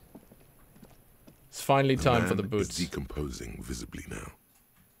boots. It's finally time for the boots. Is decomposing visibly now.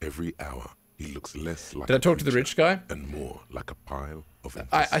 Every hour, he looks less like Did I talk to the rich guy? And more like a pile of...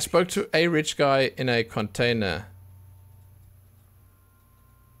 I spoke to a rich guy in a container.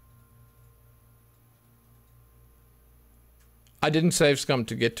 I didn't save scum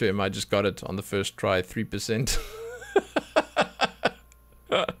to get to him. I just got it on the first try, 3%.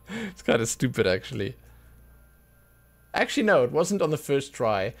 It's kind of stupid, actually. Actually, no, it wasn't on the first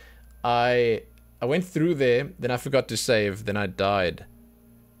try. I went through there, then I forgot to save, then I died.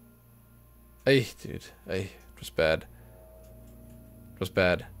 Hey, dude. Hey, it was bad. It was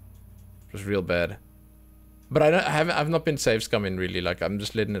bad. It was real bad. But I've not been save scumming, really. Like, I'm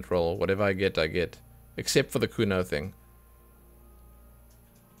just letting it roll. Whatever I get, I get. Except for the Kuno thing.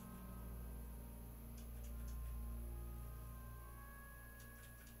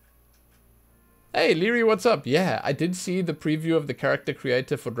 Hey, Leary, what's up? Yeah, I did see the preview of the character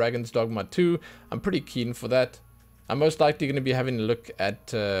creator for Dragon's Dogma 2. I'm pretty keen for that. I'm most likely going to be having a look at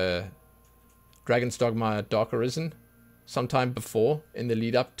Dragon's Dogma Dark Arisen sometime before, in the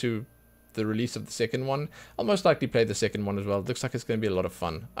lead up to the release of the second one. I'll most likely play the second one as well. It looks like it's going to be a lot of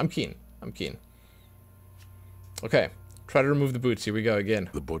fun. I'm keen. I'm keen. Okay, try to remove the boots. Here we go again.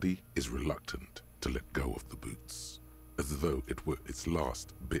 The body is reluctant to let go of the boots, as though it were its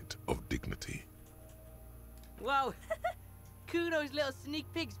last bit of dignity. Whoa. Kuno's little sneak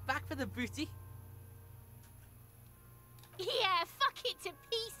pig's back for the booty. Yeah, fuck it to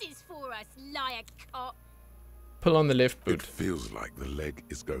pieces for us, liar cop. Pull on the left boot. It feels like the leg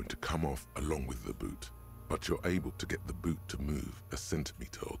is going to come off along with the boot, but you're able to get the boot to move a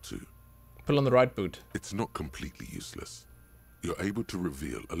centimeter or two. Pull on the right boot. It's not completely useless. You're able to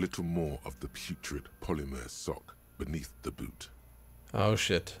reveal a little more of the putrid polymer sock beneath the boot. Oh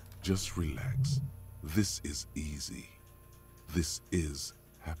shit. Just relax. This is easy. This is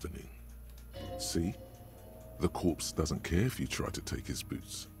happening. See? The corpse doesn't care if you try to take his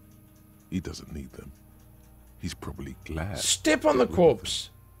boots. He doesn't need them. He's probably glad. Step on the corpse.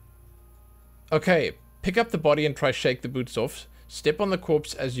 Okay, pick up the body and try shake the boots off. Step on the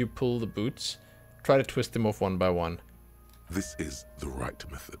corpse as you pull the boots. Try to twist them off one by one. This is the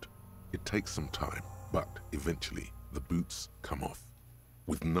right method. It takes some time, but eventually the boots come off,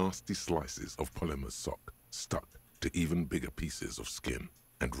 with nasty slices of polymer sock stuck to even bigger pieces of skin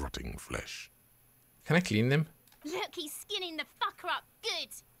and rotting flesh. Can I clean them? Look, he's skinning the fucker up good.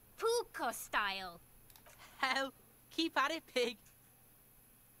 Puka style. Hell, keep at it, pig.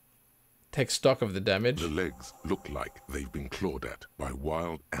 Take stock of the damage. The legs look like they've been clawed at by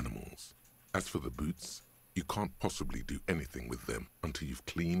wild animals. As for the boots, you can't possibly do anything with them until you've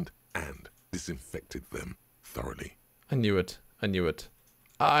cleaned and disinfected them thoroughly. I knew it. I knew it.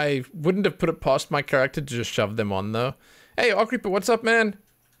 I wouldn't have put it past my character to just shove them on, though. Hey, Creeper, what's up, man?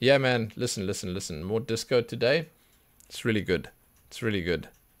 Yeah, man. Listen. More disco today. It's really good. It's really good.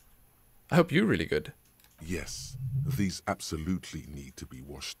 I hope you're really good. Yes, these absolutely need to be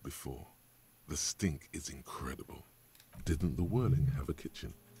washed before. The stink is incredible. Didn't the Whirling have a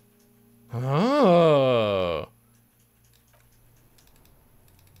kitchen? Oh.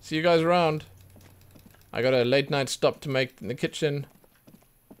 See you guys around. I got a late night stop to make in the kitchen.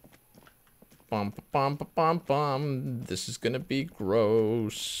 Bum, bum, bum, bum, bum. This is gonna be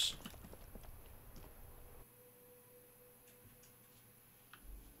gross.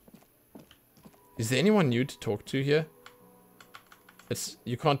 Is there anyone new to talk to here?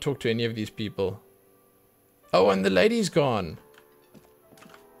 You can't talk to any of these people. Oh, and the lady's gone.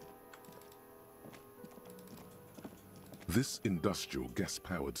 This industrial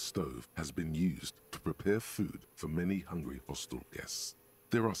gas-powered stove has been used to prepare food for many hungry hostel guests.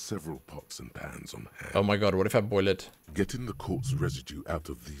 There are several pots and pans on hand. Oh my god, what if I boil it? Getting the corpse residue out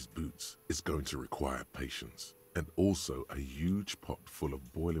of these boots is going to require patience, and also a huge pot full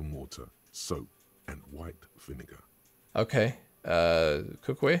of boiling water, soap, and white vinegar. Okay,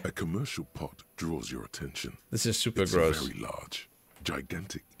 cookware? A commercial pot draws your attention. This is super It's gross. Very large,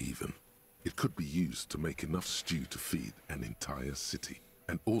 gigantic even. It could be used to make enough stew to feed an entire city,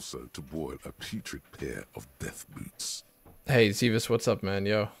 and also to boil a putrid pair of death boots. Hey, Zivus, what's up, man?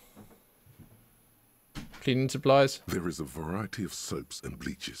 Yo. Cleaning supplies? There is a variety of soaps and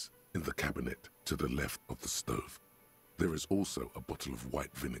bleaches in the cabinet to the left of the stove. There is also a bottle of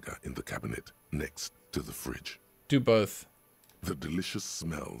white vinegar in the cabinet next to the fridge. Do both. The delicious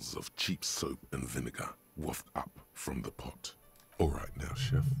smells of cheap soap and vinegar waft up from the pot. All right now,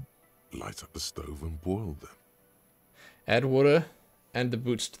 chef. Light up the stove and boil them. Add water and the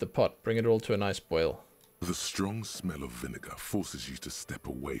boots to the pot. Bring it all to a nice boil. The strong smell of vinegar forces you to step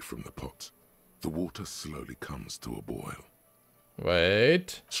away from the pot. The water slowly comes to a boil.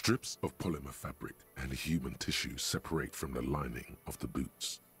 Wait. Strips of polymer fabric and human tissue separate from the lining of the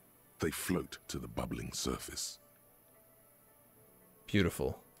boots. They float to the bubbling surface.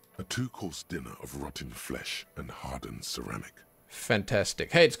 Beautiful. A 2-course dinner of rotten flesh and hardened ceramic.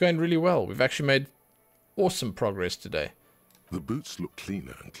 Fantastic. Hey, it's going really well. We've actually made awesome progress today. The boots look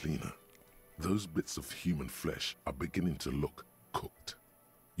cleaner and cleaner. Those bits of human flesh are beginning to look cooked.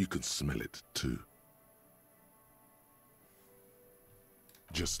 You can smell it too.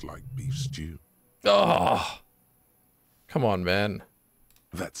 Just like beef stew. Oh! Come on, man.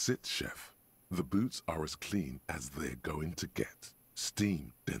 That's it, chef. The boots are as clean as they're going to get.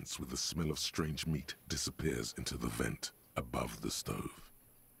 Steam, dense with the smell of strange meat, disappears into the vent above the stove.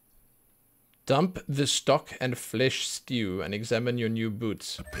 Dump the stock and flesh stew and examine your new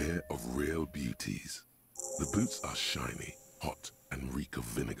boots. A pair of real beauties. The boots are shiny, hot, and reek of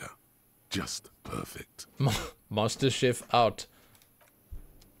vinegar. Just perfect. Master Chef out.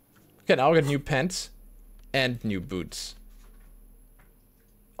 Okay, now I got new pants and new boots.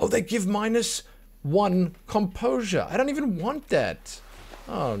 Oh, they give -1 composure. I don't even want that.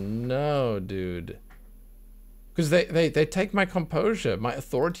 Oh no, dude. Because they take my composure. My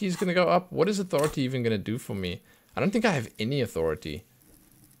authority is going to go up. What is authority even going to do for me? I don't think I have any authority.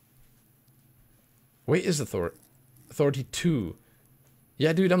 Where is authority? Authority 2.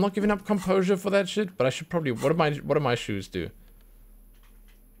 Yeah, dude, I'm not giving up composure for that shit. But I should probably... What do my shoes do?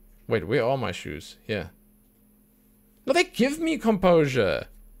 Wait, where are my shoes? Yeah. No, they give me composure.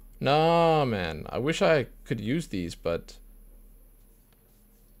 No, man. I wish I could use these, but...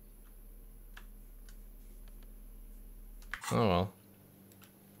 Oh well.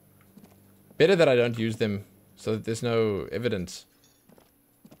 Better that I don't use them, so that there's no evidence.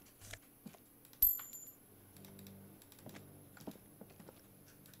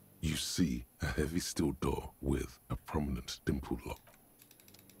 You see a heavy steel door with a prominent dimple lock.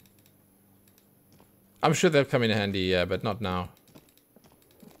 I'm sure they'll come in handy, yeah, but not now.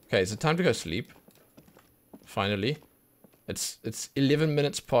 Okay, is it time to go sleep? Finally. It's 11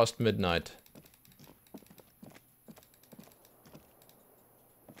 minutes past midnight.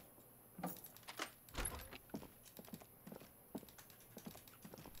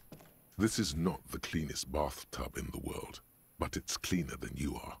 This is not the cleanest bathtub in the world, but it's cleaner than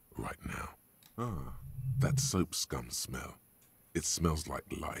you are right now. Ah, that soap scum smell. It smells like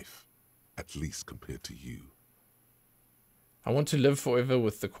life, at least compared to you. I want to live forever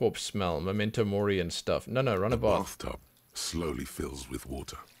with the corpse smell, memento mori and stuff. No, run a bath. The bathtub slowly fills with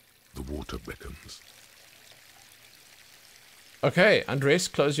water. The water beckons. Okay, undress,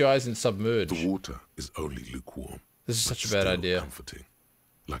 close your eyes and submerge. The water is only lukewarm. This is such a bad idea. Comforting,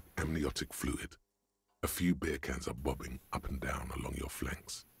 like amniotic fluid. A few beer cans are bobbing up and down along your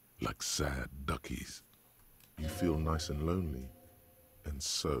flanks, like sad duckies. You feel nice and lonely, and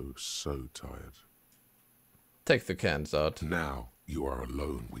so tired. Take the cans out. Now you are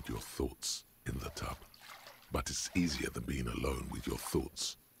alone with your thoughts in the tub. But it's easier than being alone with your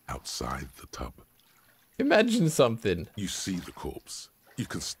thoughts outside the tub. Imagine something. You see the corpse. You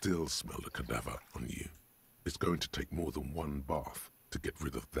can still smell the cadaver on you. It's going to take more than one bath to get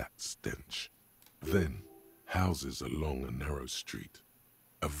rid of that stench. Then, houses along a narrow street.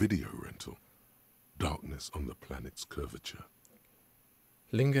 A video rental. Darkness on the planet's curvature.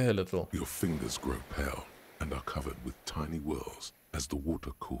 Linger a little. Your fingers grow pale and are covered with tiny whirls as the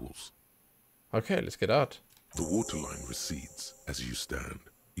water cools. Okay, let's get out. The waterline recedes as you stand.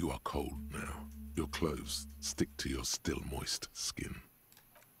 You are cold now. Your clothes stick to your still moist skin.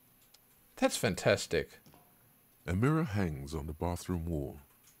 That's fantastic. A mirror hangs on the bathroom wall.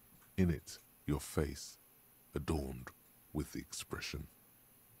 In it, your face, adorned with the expression.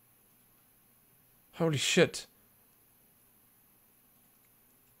 Holy shit.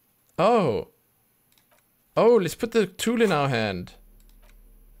 Oh, let's put the tool in our hand.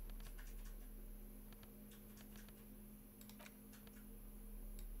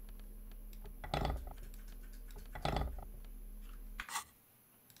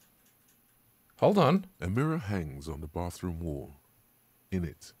 Hold on. A mirror hangs on the bathroom wall. In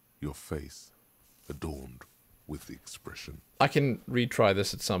it, your face, adorned with the expression. I can retry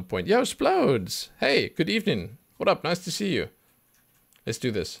this at some point. Yo, Splodes! Hey, good evening. What up? Nice to see you. Let's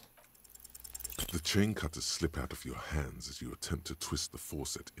do this. The chain cutters slip out of your hands as you attempt to twist the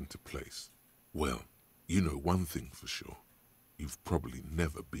faucet into place. Well, you know one thing for sure. You've probably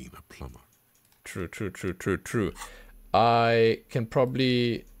never been a plumber. True. I can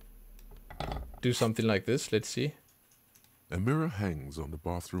probably do something like this. Let's see. A mirror hangs on the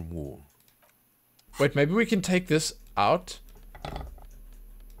bathroom wall. Wait, maybe we can take this out.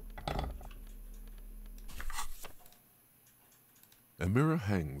 A mirror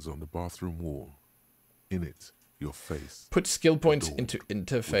hangs on the bathroom wall. In it, your face. Put skill points into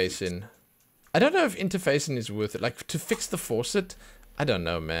interfacing. I don't know if interfacing is worth it. Like, to fix the faucet? I don't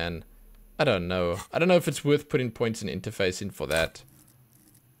know, man. I don't know. I don't know if it's worth putting points in interfacing for that.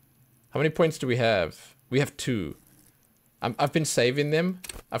 How many points do we have? We have 2. I've been saving them.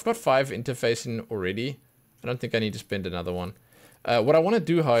 I've got 5 interfacing already. I don't think I need to spend another one. What I want to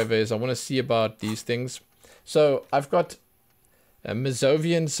do, however, is I want to see about these things. So I've got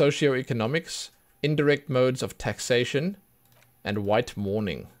Mazovian socioeconomics, indirect modes of taxation, and white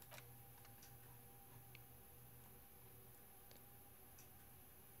mourning.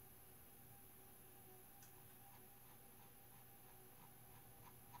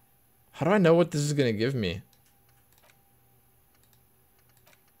 How do I know what this is going to give me?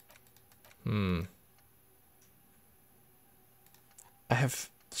 I have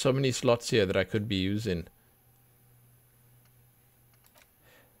so many slots here that I could be using.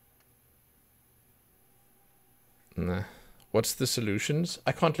 Nah. What's the solutions?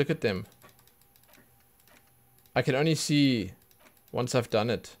 I can't look at them. I can only see once I've done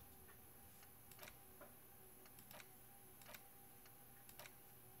it.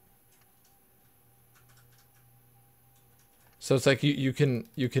 So it's like you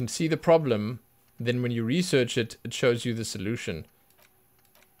can see the problem, then when you research it, it shows you the solution.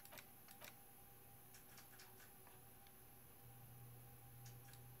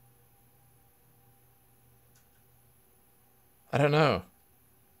 I don't know.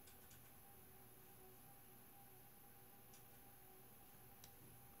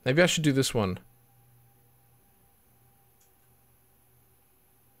 Maybe I should do this one.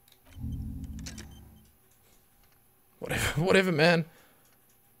 Whatever, man.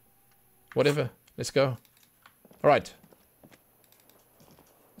 Whatever. Let's go. All right.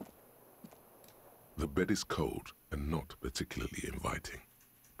 The bed is cold and not particularly inviting,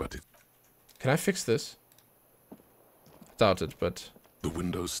 but it Can I fix this? I doubt it, but... The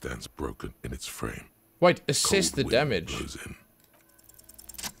window stands broken in its frame. Wait, assess Cold the wind damage. blows in.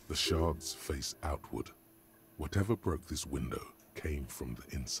 The shards face outward. Whatever broke this window came from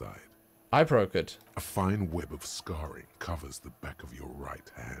the inside. I broke it. A fine web of scarring covers the back of your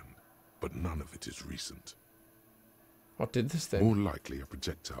right hand, but none of it is recent. What did this thing? More likely a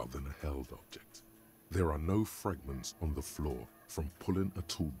projectile than a held object. There are no fragments on the floor from pulling a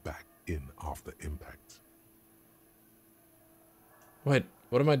tool back in after impact. Wait,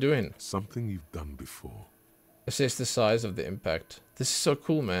 what am I doing? Something you've done before. Assess the size of the impact. This is so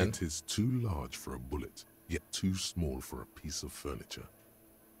cool, man. It is too large for a bullet, yet too small for a piece of furniture.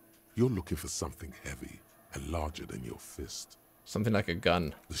 You're looking for something heavy and larger than your fist. Something like a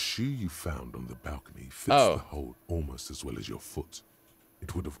gun. The shoe you found on the balcony fits the hole almost as well as your foot.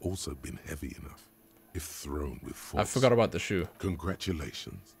 It would have also been heavy enough if thrown with force. I forgot about the shoe.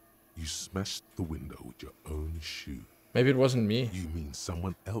 Congratulations. You smashed the window with your own shoe. Maybe it wasn't me. You mean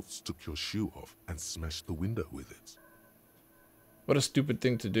someone else took your shoe off and smashed the window with it? What a stupid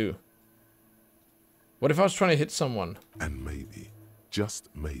thing to do. What if I was trying to hit someone? And maybe, just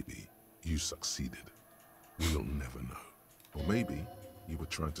maybe, you succeeded. We'll never know. Or maybe you were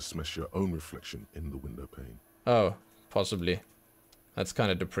trying to smash your own reflection in the window pane. Oh, possibly. That's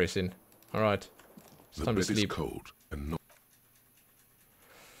kind of depressing. Alright. The Time to bed is sleep. cold and not...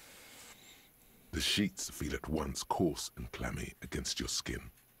 The sheets feel at once coarse and clammy against your skin.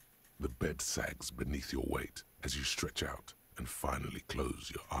 The bed sags beneath your weight as you stretch out and finally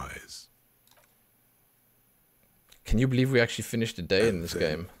close your eyes. Can you believe we actually finished the day in this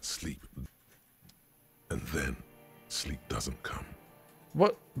game? Sleep. And then sleep doesn't come.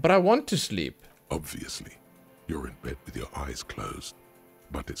 What? But I want to sleep. Obviously, you're in bed with your eyes closed,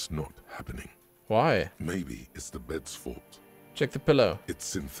 but it's not happening. Why? Maybe it's the bed's fault. Check the pillow. Its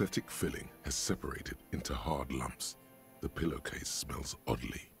synthetic filling has separated into hard lumps. The pillowcase smells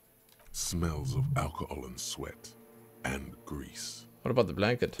oddly. Smells of alcohol and sweat. And grease. What about the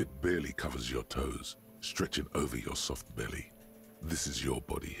blanket? It barely covers your toes, stretching over your soft belly. This is your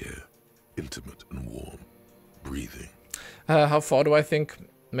body here. Intimate and warm. Breathing. How far do I think?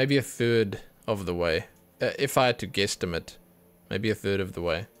 Maybe a third of the way. If I had to guesstimate. Maybe a third of the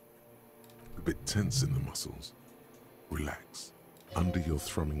way. A bit tense in the muscles. Relax. Under your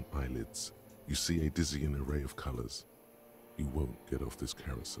thrumming eyelids, you see a dizzying array of colors. You won't get off this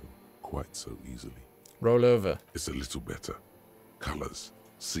carousel quite so easily. Roll over. It's a little better. Colors,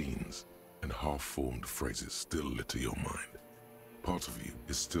 scenes, and half-formed phrases still litter your mind. Part of you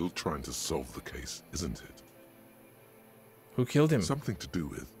is still trying to solve the case, isn't it? Who killed him? Something to do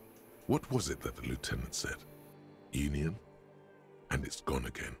with... What was it that the lieutenant said? Union? And it's gone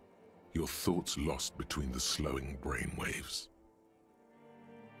again. Your thoughts lost between the slowing brain waves.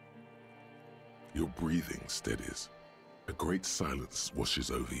 Your breathing steadies. A great silence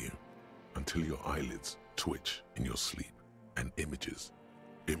washes over you until your eyelids twitch in your sleep and images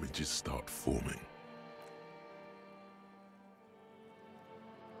start forming.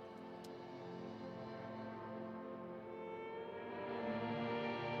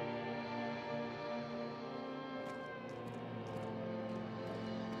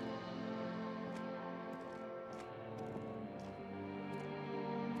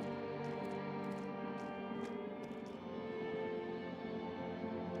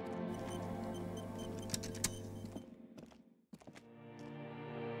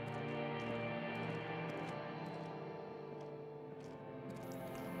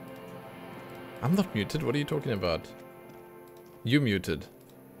 I'm not muted. What are you talking about? You muted.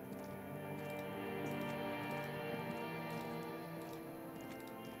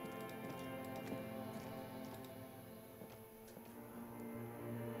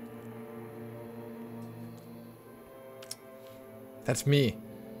 That's me.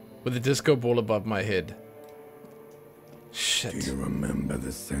 With a disco ball above my head. Shit. Do you remember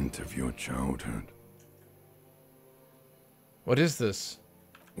the scent of your childhood? What is this?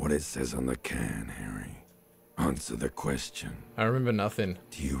 What it says on the can, Harry. Answer the question. I remember nothing.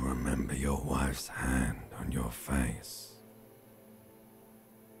 Do you remember your wife's hand on your face?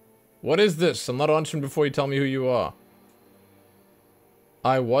 What is this? I'm not answering before you tell me who you are.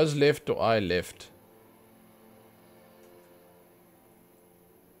 I was left or I left?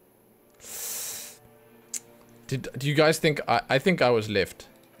 Do you guys think... I think I was left.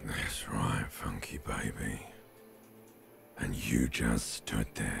 That's right, funky baby. And you just stood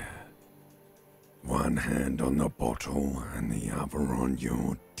there. One hand on the bottle and the other on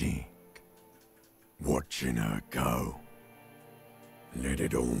your dick. Watching her go. Let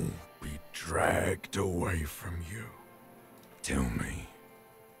it all be dragged away from you. Tell me,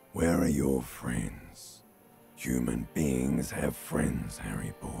 Where are your friends? Human beings have friends,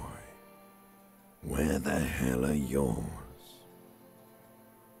 Harry boy. Where the hell are yours?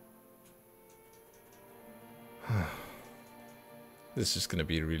 This is gonna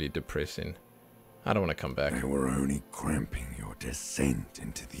be really depressing. I don't want to come back. They were only cramping your descent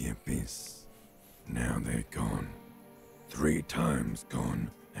into the abyss. Now they're gone. 3 times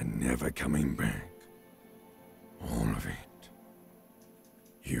gone and never coming back. All of it.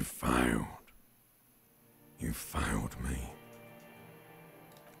 You failed. You failed me.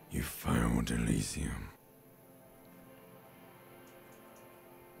 You failed Elysium.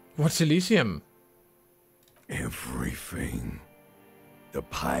 What's Elysium? Everything. The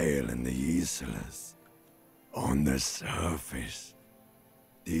Pale and the Islas. On the surface.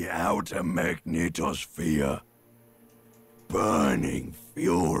 The outer magnetosphere. Burning,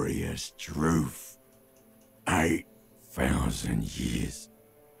 furious truth. 8,000 years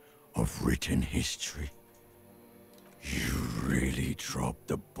of written history. You really dropped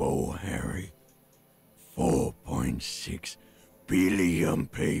the ball, Harry. 4.6 billion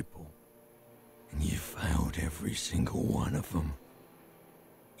people. And you failed every single one of them.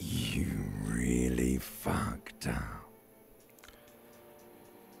 You really fucked up.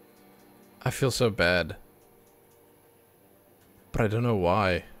 I feel so bad. But I don't know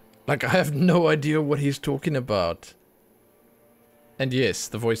why. Like, I have no idea what he's talking about. And yes,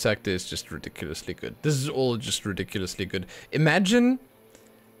 the voice actor is just ridiculously good. This is all just ridiculously good. Imagine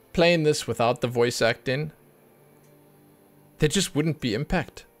playing this without the voice acting. There just wouldn't be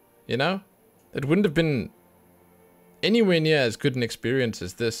impact, you know? It wouldn't have been anywhere near as good an experience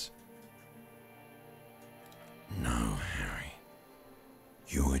as this. No, Harry.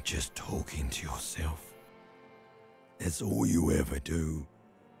 You were just talking to yourself. That's all you ever do.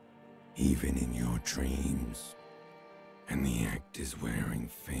 Even in your dreams. And the act is wearing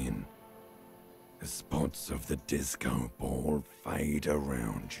thin. The spots of the disco ball fade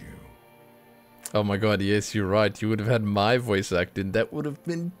around you. Oh my god, yes, you're right. You would have had my voice acting. That would have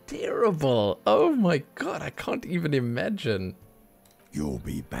been terrible. Oh my god, I can't even imagine. You'll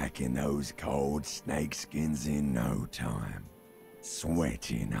be back in those cold snakeskins in no time.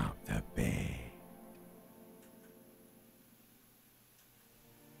 Sweating up the bed.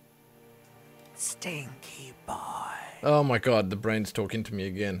 Stinky boy. Oh my god, the brain's talking to me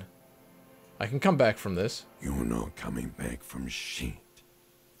again. I can come back from this. You're not coming back from shit.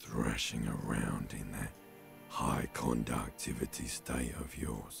 Thrashing around in that high conductivity state of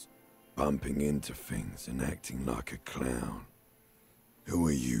yours. Bumping into things and acting like a clown. Who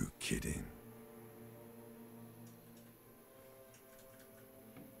are you kidding?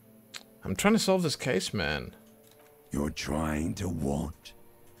 I'm trying to solve this case, man. You're trying to what?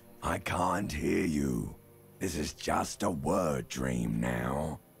 I can't hear you. This is just a word dream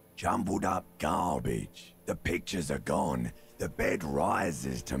now. Jumbled up garbage. The pictures are gone. The bed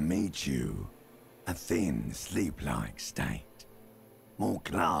rises to meet you. A thin, sleep-like state. More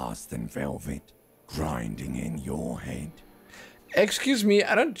glass than velvet. Grinding in your head. Excuse me,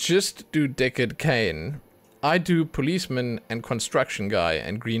 I don't just do Deckard Cain. I do policeman and construction guy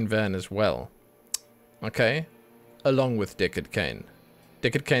and green van as well. Okay? Along with Deckard Cain.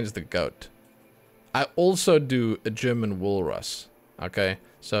 Deckard Cain's the goat. I also do a German walrus. Okay?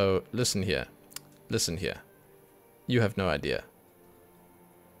 So, listen here. Listen here. You have no idea.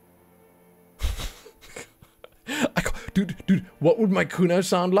 Dude, what would my Kuno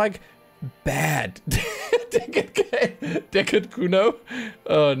sound like? Bad. Deckard Kuno?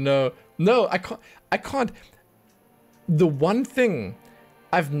 Oh, no. No, I can't. The one thing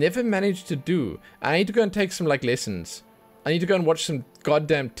I've never managed to do, I need to go and take some, like, lessons. I need to go and watch some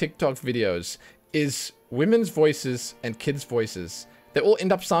goddamn TikTok videos, is women's voices and kids' voices. They all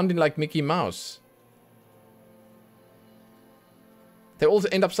end up sounding like Mickey Mouse. They all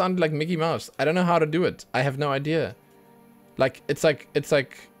end up sounding like Mickey Mouse. I don't know how to do it. I have no idea. Like, it's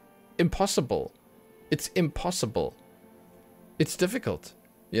like impossible. It's impossible. It's difficult,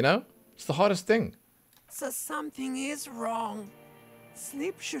 you know? It's the hardest thing. So something is wrong.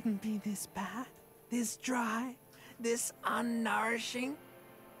 Sleep shouldn't be this bad, this dry, this unnourishing.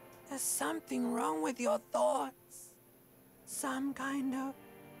 There's something wrong with your thoughts. Some kind of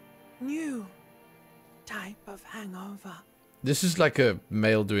new type of hangover. This is like a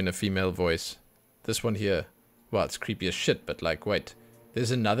male doing a female voice. This one here. Well, it's creepy as shit, but like, wait.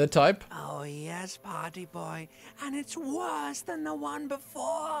 There's another type? Oh yes, party boy. And it's worse than the one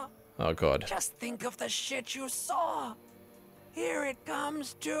before. Oh god. Just think of the shit you saw. Here it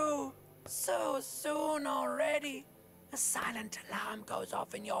comes too. So soon already. A silent alarm goes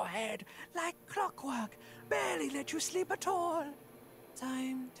off in your head like clockwork. Barely let you sleep at all.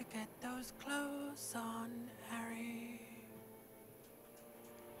 Time to get those clothes on, Harry.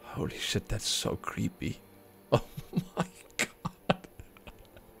 Holy shit, that's so creepy. Oh my god.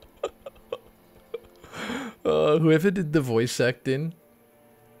 Whoever did the voice acting,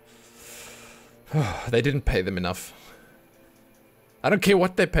 they didn't pay them enough. I don't care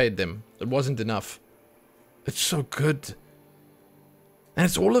what they paid them. It wasn't enough. It's so good. And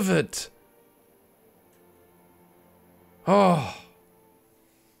it's all of it. Oh.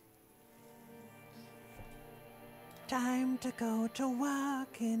 Time to go to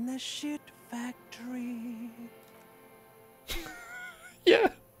work in the shit factory. Yeah.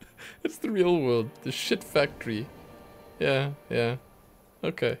 It's the real world. The shit factory. Yeah, yeah.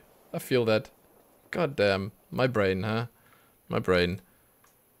 Okay. I feel that. God damn. My brain, huh? My brain.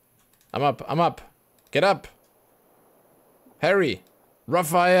 I'm up. I'm up. Get up. Harry.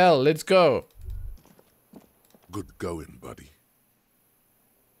 Raphael, let's go. Good going, buddy.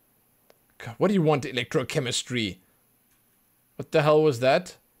 God, what do you want, electrochemistry? What the hell was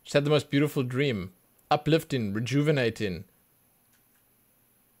that? Just had the most beautiful dream. Uplifting, rejuvenating.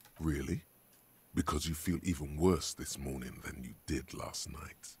 Really? Because you feel even worse this morning than you did last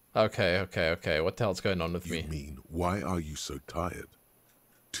night. Okay, okay, okay. What the hell's going on with me? You mean, why are you so tired?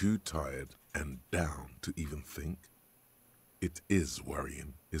 Too tired and down to even think? It is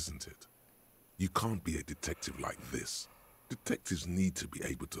worrying, isn't it? You can't be a detective like this. Detectives need to be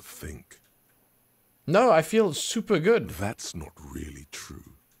able to think. No, I feel super good. That's not really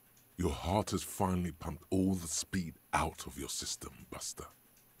true. Your heart has finally pumped all the speed out of your system, Buster.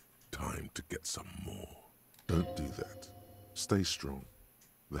 Time to get some more. Don't do that. Stay strong.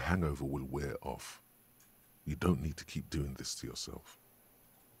 The hangover will wear off. You don't need to keep doing this to yourself.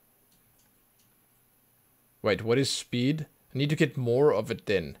 Wait, what is speed? I need to get more of it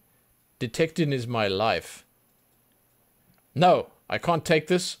then. Detecting is my life. No, I can't take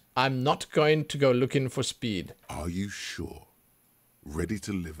this. I'm not going to go looking for speed. Are you sure? Ready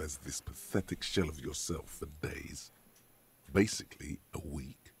to live as this pathetic shell of yourself for days? Basically, a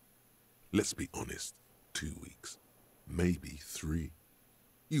week. Let's be honest, 2 weeks. Maybe 3.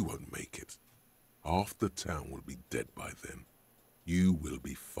 You won't make it. Half the town will be dead by then. You will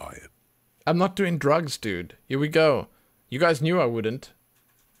be fired. I'm not doing drugs, dude. Here we go. You guys knew I wouldn't.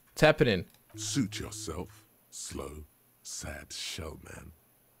 It's happening. Suit yourself. Slow, sad shell man.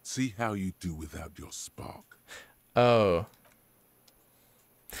 See how you do without your spark. Oh.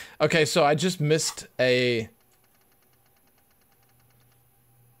 Okay, so I just missed a...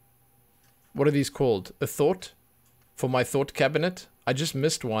 What are these called? A thought? For my thought cabinet? I just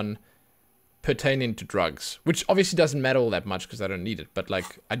missed one pertaining to drugs. Which obviously doesn't matter all that much because I don't need it. But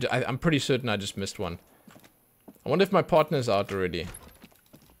like, I'm pretty certain I just missed one. I wonder if my partner's out already.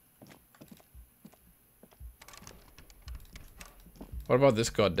 What about this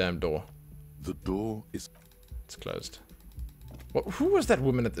goddamn door? The door is... It's closed. What, who was that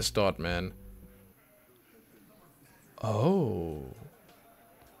woman at the start, man? Oh.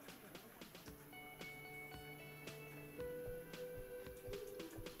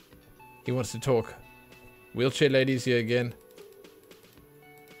 He wants to talk. Wheelchair lady's here again.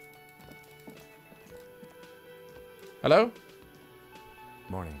 Hello?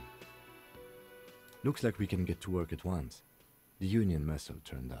 Morning. Looks like we can get to work at once. The Union muscle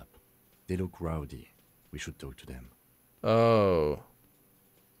turned up. They look rowdy. We should talk to them. Oh.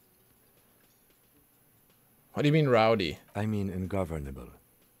 What do you mean rowdy? I mean ungovernable.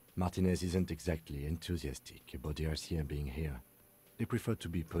 Martinez isn't exactly enthusiastic about the RCM being here. They prefer to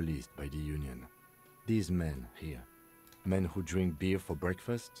be policed by the Union. These men here, men who drink beer for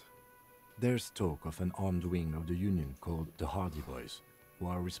breakfast, there's talk of an armed wing of the Union called the Hardie Boys, who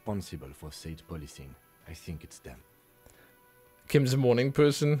are responsible for state policing. I think it's them. Kim's a morning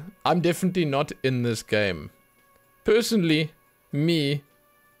person. I'm definitely not in this game. Personally, me,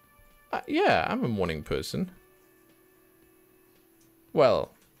 yeah, I'm a morning person.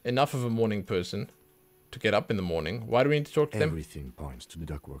 Well, enough of a morning person to get up in the morning. Why do we need to talk to them? Everything points to the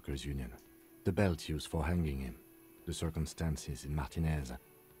Dock Workers Union. The belt used for hanging him, the circumstances in Martinez,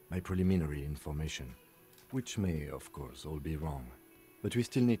 my preliminary information, which may, of course, all be wrong. But we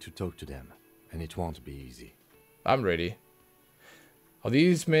still need to talk to them, and it won't be easy. I'm ready. Are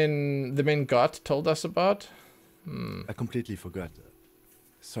these men the men Gart told us about? I completely forgot.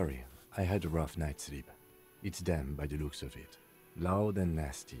 Sorry, I had a rough night's sleep. It's them by the looks of it. Loud and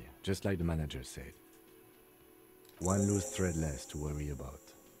nasty, just like the manager said. One loose thread less to worry about,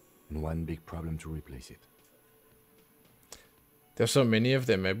 and one big problem to replace it. There's so many of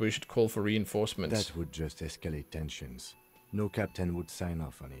them, maybe we should call for reinforcements. That would just escalate tensions. No captain would sign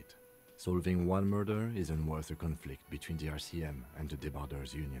off on it. Solving one murder isn't worth a conflict between the RCM and the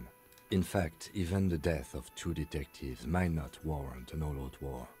Debarders Union. In fact, even the death of 2 detectives might not warrant an all-out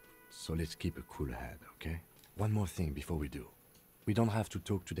war. So let's keep a cool head, okay? One more thing before we do. We don't have to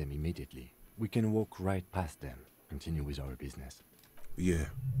talk to them immediately. We can walk right past them, continue with our business. Yeah,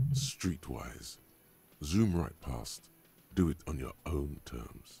 streetwise. Zoom right past. Do it on your own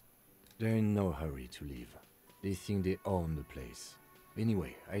terms. They're in no hurry to leave. They think they own the place.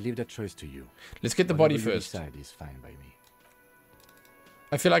 Anyway, I leave that choice to you. Let's get the body Whatever you first. decide is fine by me.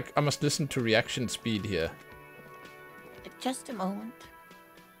 I feel like I must listen to reaction speed here. Just a moment.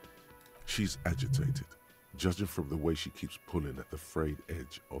 She's agitated, judging from the way she keeps pulling at the frayed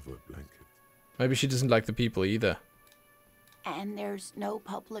edge of her blanket. Maybe she doesn't like the people either. And there's no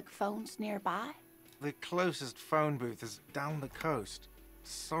public phones nearby? The closest phone booth is down the coast.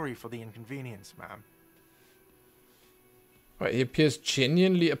 Sorry for the inconvenience, ma'am. Right, he appears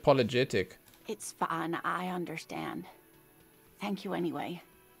genuinely apologetic. It's fine, I understand. Thank you anyway.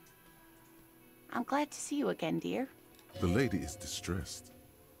 I'm glad to see you again, dear. The lady is distressed.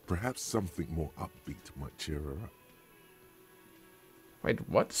 Perhaps something more upbeat might cheer her up. Wait,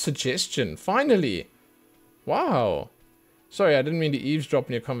 what? Suggestion? Finally! Wow! Sorry, I didn't mean to eavesdrop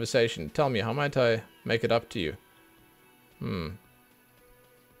in your conversation. Tell me, how might I make it up to you?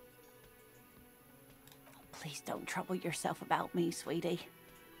 Please don't trouble yourself about me, sweetie.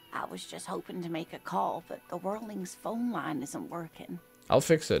 I was just hoping to make a call, but the Whirling's phone line isn't working. I'll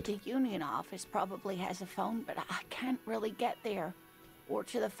fix it. The union office probably has a phone, but I can't really get there. Or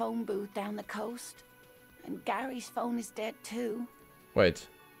to the phone booth down the coast. And Gary's phone is dead too. Wait,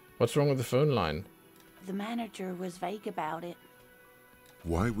 what's wrong with the phone line? The manager was vague about it.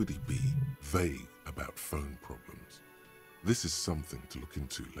 Why would he be vague about phone problems? This is something to look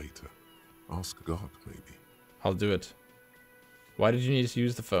into later. Ask God, maybe. I'll do it. Why did you need to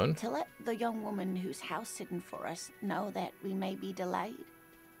use the phone? To let the young woman who's house-sitting for us know that we may be delayed.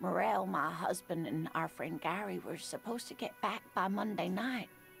 Morel, my husband, and our friend Gary were supposed to get back by Monday night,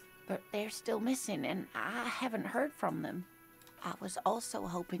 but they're still missing, and I haven't heard from them. I was also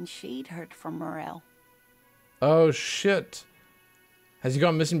hoping she'd heard from Morel. Oh, shit. Has he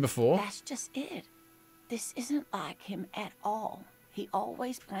gone missing before? That's just it. This isn't like him at all. He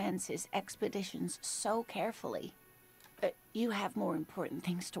always plans his expeditions so carefully. But you have more important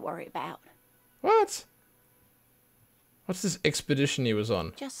things to worry about. What? What's this expedition he was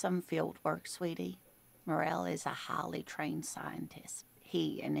on? Just some field work, sweetie. Morel is a highly trained scientist.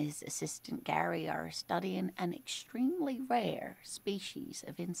 He and his assistant Gary are studying an extremely rare species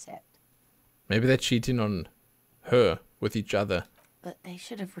of insect. Maybe they're cheating on her with each other. But they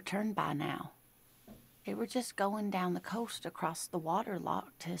should have returned by now. They were just going down the coast across the water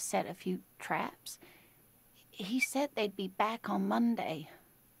lock to set a few traps. He said they'd be back on Monday.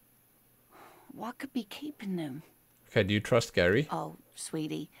 What could be keeping them? Okay, do you trust Gary? Oh,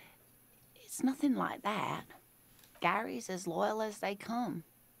 sweetie, it's nothing like that. Gary's as loyal as they come.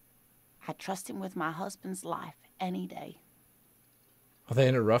 I trust him with my husband's life any day. Are they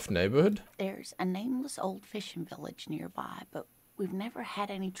in a rough neighborhood? There's a nameless old fishing village nearby, but we've never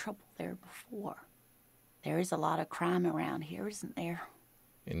had any trouble there before. There is a lot of crime around here, isn't there?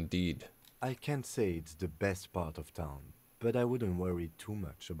 Indeed. I can't say it's the best part of town, but I wouldn't worry too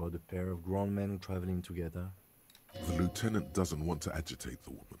much about a pair of grown men traveling together. The lieutenant doesn't want to agitate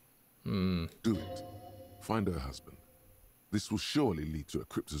the woman. Do it. Find her husband. This will surely lead to a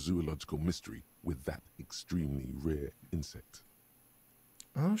cryptozoological mystery with that extremely rare insect.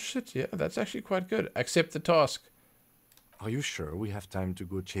 Oh shit, yeah, that's actually quite good. Accept the task. Are you sure we have time to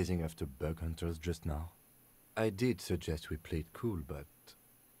go chasing after bug hunters just now? I did suggest we play it cool, but...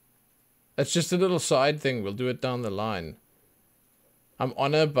 That's just a little side thing. We'll do it down the line. I'm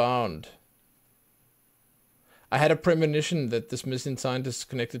honor bound. I had a premonition that this missing scientist is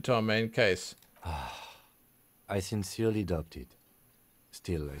connected to our main case. I sincerely doubt it.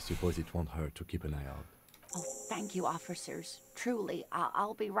 Still, I suppose it won't hurt to keep an eye out. Oh, thank you, officers. Truly,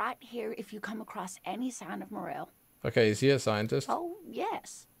 I'll be right here if you come across any sign of Morel. Okay, is he a scientist? Oh,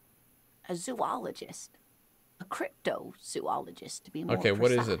 yes. A zoologist. A cryptozoologist, to be more precise.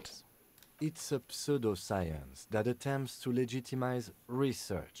 What is it? It's a pseudoscience that attempts to legitimize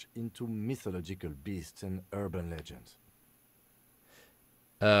research into mythological beasts and urban legends.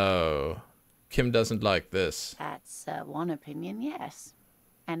 Oh, Kim doesn't like this. That's one opinion, yes.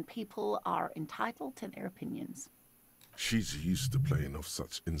 And people are entitled to their opinions. She's used to playing off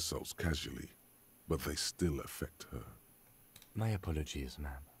such insults casually, but they still affect her. My apologies,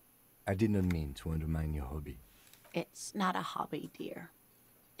 ma'am. I did not mean to undermine your hobby. It's not a hobby, dear.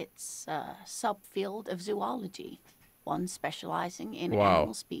 It's a subfield of zoology. one specializing in Wow.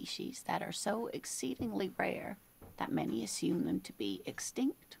 animal species that are so exceedingly rare that many assume them to be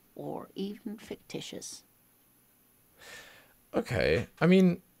extinct or even fictitious. Okay, I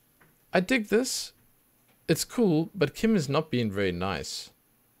mean, I dig this. It's cool, but Kim is not being very nice.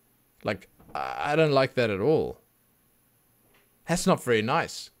 Like, I don't like that at all. That's not very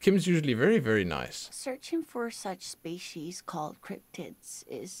nice. Kim's usually very, very nice. Searching for such species called cryptids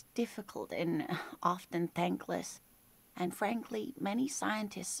is difficult and often thankless. And frankly, many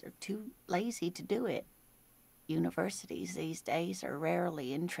scientists are too lazy to do it. Universities these days are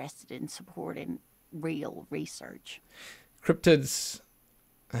rarely interested in supporting real research. Cryptids...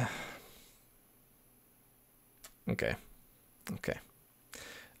 Okay. Okay.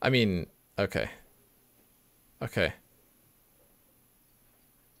 I mean, okay. Okay.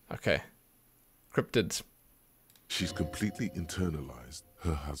 Okay. Cryptids. She's completely internalized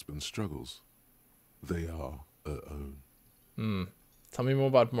her husband's struggles. They are her own. Tell me more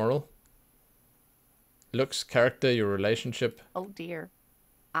about Moral. Looks, character, your relationship. Oh dear,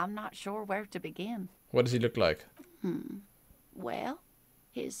 I'm not sure where to begin. What does he look like? Well,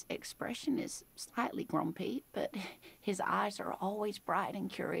 his expression is slightly grumpy, but his eyes are always bright and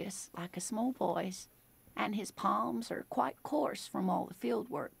curious, like a small boy's. And his palms are quite coarse from all the field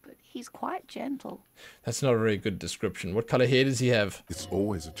work, but he's quite gentle. That's not a very good description. What color hair does he have? It's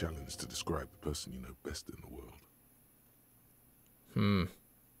always a challenge to describe the person you know best in the world.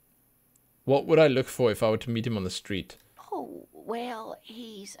 What would I look for if I were to meet him on the street? Oh, well,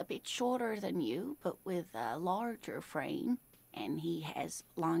 he's a bit shorter than you, but with a larger frame. And he has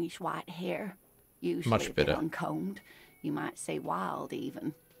longish white hair, usually Much a bit better. uncombed. You might say wild,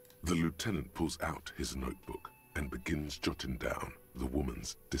 even. The lieutenant pulls out his notebook and begins jotting down the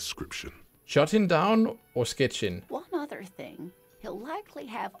woman's description. Jotting down or sketching? One other thing, he'll likely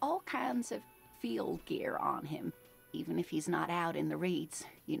have all kinds of field gear on him, even if he's not out in the reeds,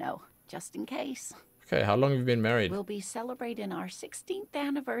 you know, just in case. Okay, how long have you been married? We'll be celebrating our 16th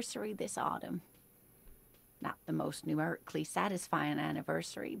anniversary this autumn. Not the most numerically satisfying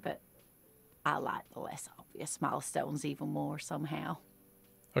anniversary, but I like the less obvious milestones even more somehow.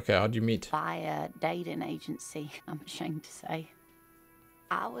 Okay, how'd you meet? By a dating agency, I'm ashamed to say.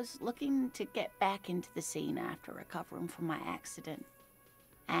 I was looking to get back into the scene after recovering from my accident.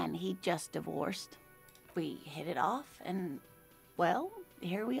 And he'd just divorced. We hit it off and, well,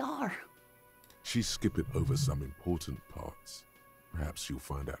 here we are. She's skipping over some important parts. Perhaps you'll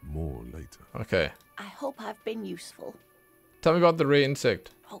find out more later. Okay. I hope I've been useful. Tell me about the rare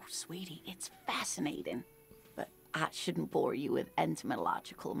insect. Oh, sweetie, it's fascinating. But I shouldn't bore you with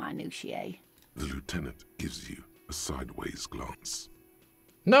entomological minutiae. The lieutenant gives you a sideways glance.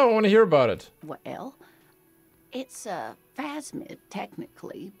 No, I want to hear about it. Well, it's a phasmid,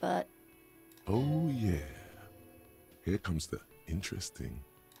 technically, but Oh yeah. Here comes the interesting.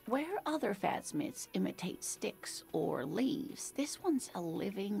 where other phasmids imitate sticks or leaves, this one's a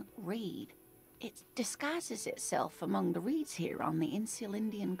living reed. It disguises itself among the reeds here on the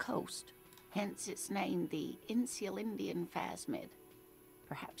Insulindian coast. Hence its name, the Insulindian phasmid.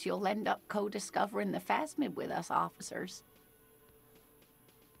 Perhaps you'll end up co-discovering the phasmid with us, officers.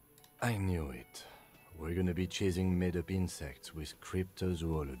 I knew it. We're gonna be chasing made-up insects with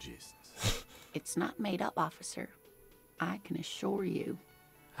cryptozoologists. It's not made up, officer. I can assure you.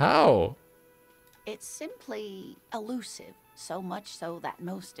 How? It's simply elusive, so much so that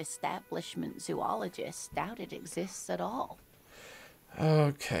most establishment zoologists doubt it exists at all.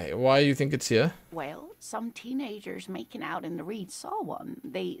 Okay, why do you think it's here? Well, some teenagers making out in the reeds saw one.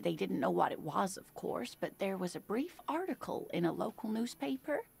 They didn't know what it was, of course, but there was a brief article in a local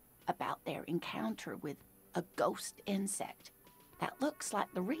newspaper about their encounter with a ghost insect that looks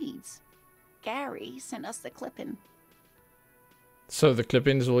like the reeds. Gary sent us the clipping. So the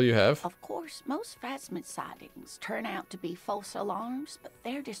clipping is all you have? Of course, most phasmid sightings turn out to be false alarms, but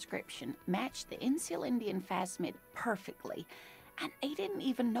their description matched the Insulindian phasmid perfectly, and they didn't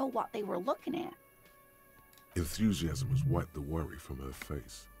even know what they were looking at. Enthusiasm has wiped the worry from her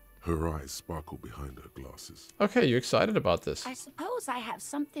face. Her eyes sparkle behind her glasses. Okay, you excited about this? I suppose I have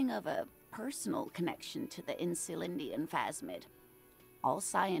something of a personal connection to the Insulindian phasmid. All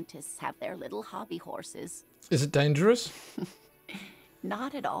scientists have their little hobby horses. Is it dangerous?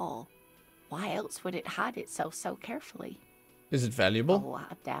 Not at all. Why else would it hide itself so carefully? Is it valuable? Oh,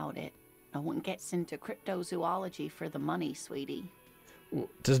 I doubt it. No one gets into cryptozoology for the money, sweetie.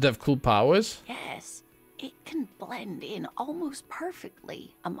 Does it have cool powers? Yes, it can blend in almost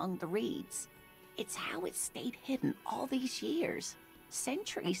perfectly among the reeds. It's how it stayed hidden all these years.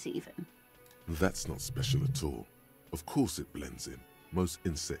 Centuries, even. That's not special at all. Of course it blends in. Most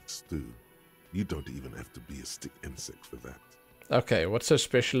insects do. You don't even have to be a stick insect for that. Okay, what's so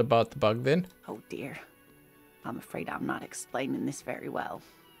special about the bug then? Oh dear. I'm afraid I'm not explaining this very well.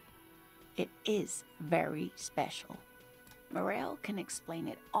 It is very special. Morel can explain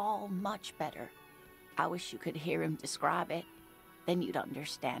it all much better. I wish you could hear him describe it. Then you'd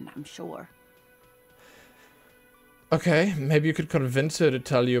understand, I'm sure. Okay, maybe you could convince her to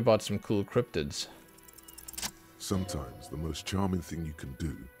tell you about some cool cryptids. Sometimes the most charming thing you can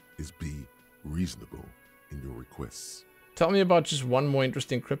do is be reasonable in your requests. Tell me about just one more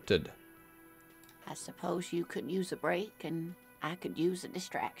interesting cryptid. I suppose you could use a break and I could use a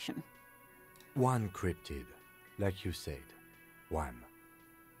distraction. One cryptid, like you said. One.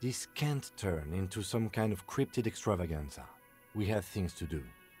 This can't turn into some kind of cryptid extravaganza. We have things to do.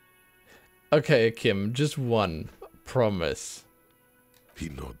 Okay, Kim, just one. Promise. He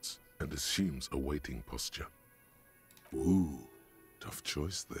nods and assumes a waiting posture. Ooh, tough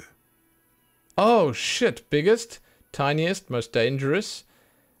choice there. Oh shit, biggest, tiniest, most dangerous.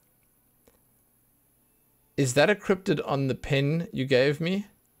 Is that a cryptid on the pen you gave me?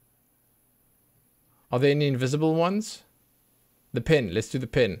 Are there any invisible ones? The pen, let's do the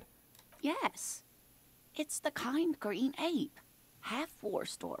pen. Yes. It's the kind green ape. Half war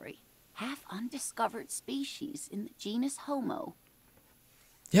story, half undiscovered species in the genus Homo.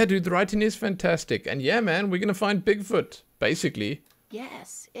 Yeah, dude, the writing is fantastic. And yeah, man, we're gonna find Bigfoot, basically.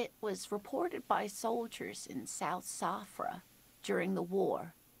 Yes, it was reported by soldiers in South Safra during the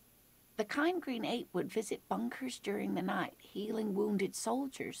war. The kind green ape would visit bunkers during the night, healing wounded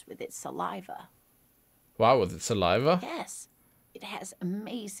soldiers with its saliva. Wow, with its saliva? Yes, it has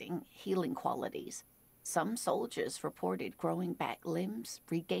amazing healing qualities. Some soldiers reported growing back limbs,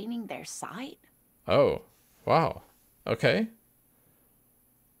 regaining their sight. Oh, wow. Okay.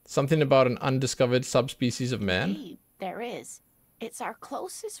 Something about an undiscovered subspecies of man? Indeed, there is. It's our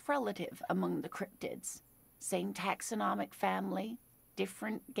closest relative among the cryptids. Same taxonomic family,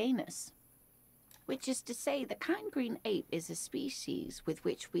 different genus. Which is to say, the kind green ape is a species with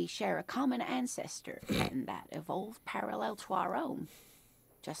which we share a common ancestor, and that evolved parallel to our own.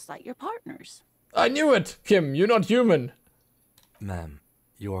 Just like your partners. I knew it! Kim, you're not human! Ma'am,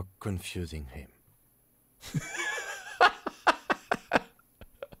 you are confusing him.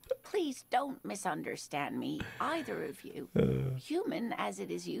 Please don't misunderstand me, either of you. Human, as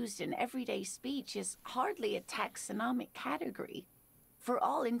it is used in everyday speech, is hardly a taxonomic category. For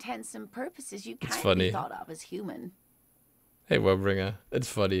all intents and purposes, you can't be thought of as human. Hey, Webbringer, it's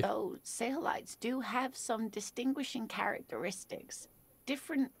funny. Though Sailites do have some distinguishing characteristics.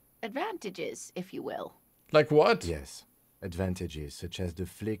 Different advantages, if you will. Like what? Yes, advantages such as the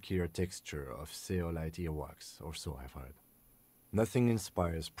flakier texture of Sailite earwax, or so I've heard. Nothing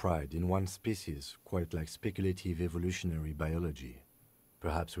inspires pride in one species quite like speculative evolutionary biology.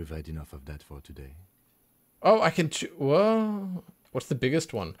 Perhaps we've had enough of that for today. Oh, I can Whoa. What's the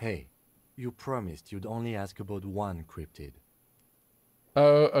biggest one? Hey, you promised you'd only ask about one cryptid.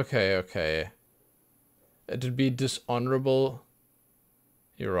 Oh, okay, okay. It'd be dishonorable.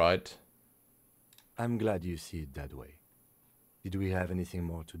 You're right. I'm glad you see it that way. Did we have anything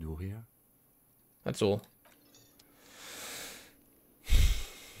more to do here? That's all.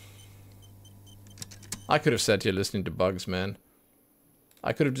 I could have sat here listening to bugs, man.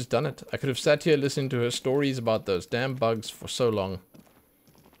 I could have just done it. I could have sat here listening to her stories about those damn bugs for so long.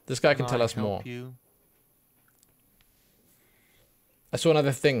 This guy can tell us more. I saw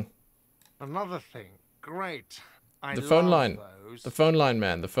another thing. Another thing. Great. The phone line. Those. The phone line,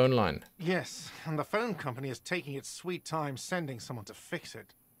 man. The phone line. Yes, and the phone company is taking its sweet time sending someone to fix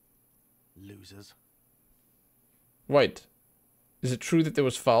it. Losers. Wait. Is it true that there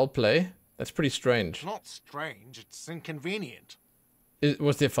was foul play? That's pretty strange. Not strange, it's inconvenient.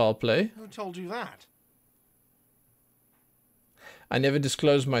 Was there foul play? Who told you that? I never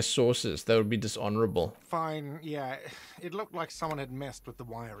disclose my sources. That would be dishonorable. Fine, yeah. It looked like someone had messed with the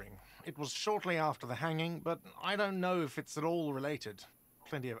wiring. It was shortly after the hanging, but I don't know if it's at all related.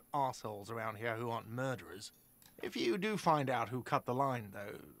 Plenty of assholes around here who aren't murderers. If you do find out who cut the line,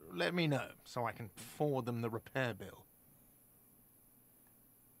 though, let me know, so I can forward them the repair bill.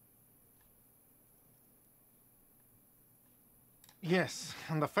 Yes,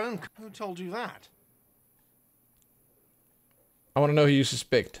 and the phone... Who told you that? I want to know who you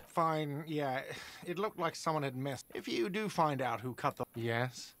suspect. Fine, yeah. It looked like someone had messed... If you do find out who cut the...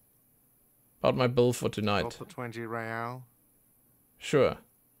 Yes? About my bill for tonight. Got the 20 real? Sure.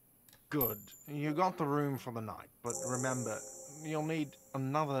 Good. You got the room for the night, but remember, you'll need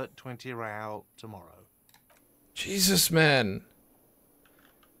another 20 real tomorrow. Jesus, man.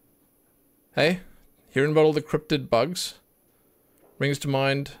 Hey, hearing about all the cryptid bugs brings to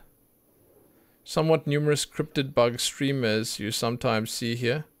mind Somewhat numerous cryptid bug streamers you sometimes see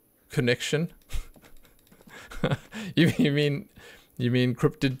here. Connection. you mean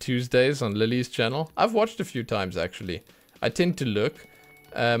Cryptid Tuesdays on Lily's channel? I've watched a few times actually. I tend to look.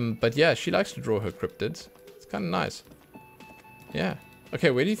 But yeah, she likes to draw her cryptids. It's kind of nice. Yeah. Okay,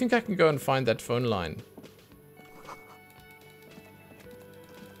 where do you think I can go and find that phone line?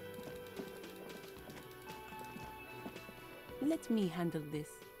 Let me handle this.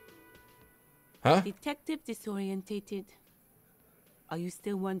 Huh? Detective disorientated. Are you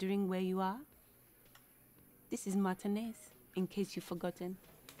still wondering where you are? This is Martinez, in case you've forgotten.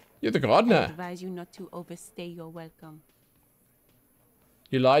 You're the I gardener. advise you not to overstay your welcome.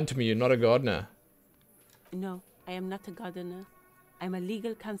 You lied to me, you're not a gardener. No, I am not a gardener. I'm a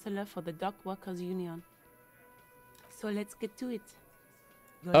legal counselor for the Dock Workers Union. So let's get to it.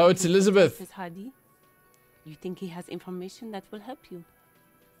 You're Oh, it's looking for Elizabeth. Titus Hardie. You think he has information that will help you?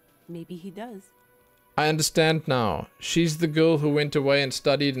 Maybe he does. I understand now. She's the girl who went away and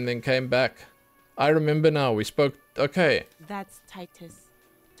studied and then came back. I remember now, we spoke... Okay. That's Titus.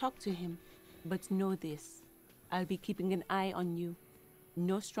 Talk to him. But know this. I'll be keeping an eye on you.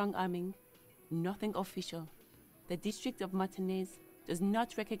 No strong arming. Nothing official. The District of Martinez does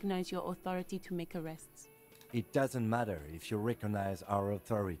not recognize your authority to make arrests. It doesn't matter if you recognize our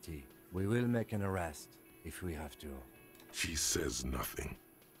authority. We will make an arrest if we have to. She says nothing.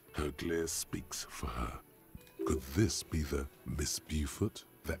 Her glare speaks for her. Could this be the Miss Buford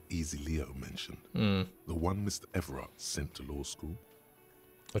that Easy Leo mentioned? The one Mr. Everard sent to law school?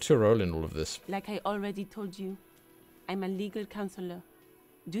 What's your role in all of this? Like I already told you, I'm a legal counselor.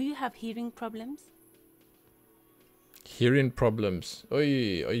 Do you have hearing problems? Hearing problems.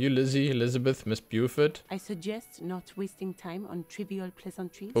 Oi, are you Lizzie, Elizabeth, Miss Buford? I suggest not wasting time on trivial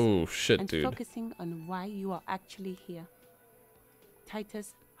pleasantries. Oh, shit, and dude. focusing on why you are actually here.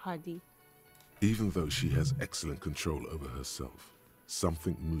 Titus Hardie. Even though she has excellent control over herself,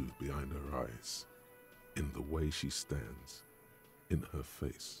 something moved behind her eyes. In the way she stands. In her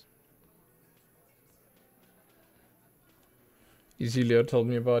face. Easy Leo told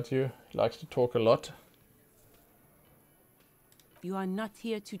me about you. He likes to talk a lot. You are not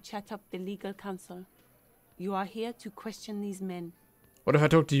here to chat up the legal counsel. You are here to question these men. What if I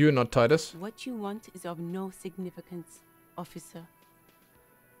talk to you, not Titus? What you want is of no significance, officer.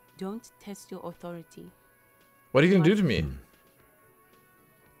 Don't test your authority. What are you going to do to me?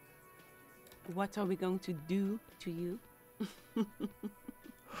 What are we going to do to you?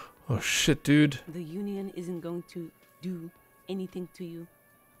 Oh shit, dude. The union isn't going to do anything to you.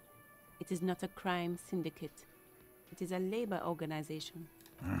 It is not a crime syndicate. It is a labor organization.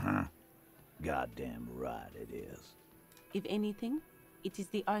 Goddamn right it is. If anything, it is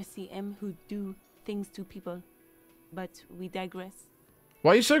the RCM who do things to people. But we digress.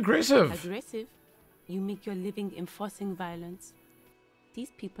 Why are you so aggressive? Aggressive? You make your living enforcing violence.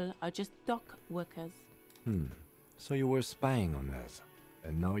 These people are just dock workers. So you were spying on us,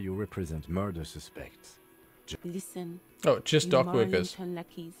 and now you represent murder suspects. Listen. Oh, just you dock Marlington workers.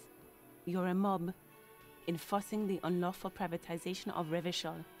 lackeys. You're a mob, enforcing the unlawful privatization of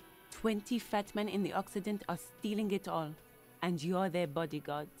Revachol. 20 fat men in the Occident are stealing it all, and you're their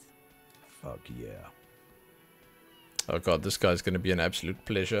bodyguards. Fuck yeah. Oh god, this guy's gonna be an absolute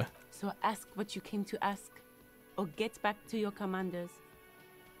pleasure. So ask what you came to ask, or get back to your commanders.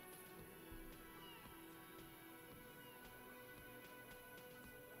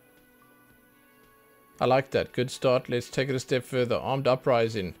 I like that. Good start. Let's take it a step further. Armed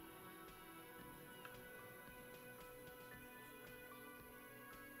uprising.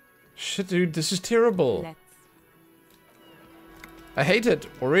 Shit, dude, this is terrible. Let's. I hate it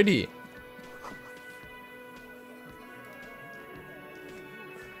already.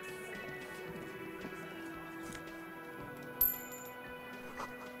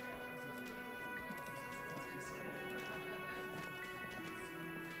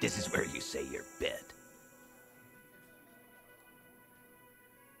 This is where you say your bit.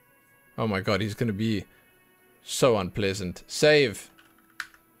 Oh my god, he's gonna be so unpleasant. Save.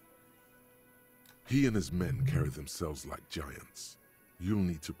 He and his men carry themselves like giants. You'll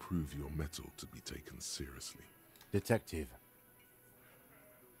need to prove your mettle to be taken seriously. Detective.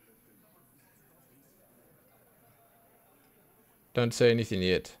 Don't say anything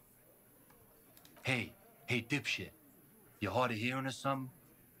yet. Hey, dipshit. You hard of hearing or something?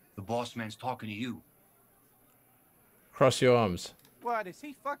 The boss man's talking to you. Cross your arms. What, is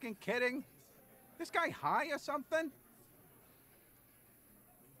he fucking kidding? This guy high or something?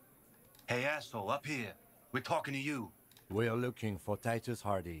 Hey, asshole, up here. We're talking to you. We are looking for Titus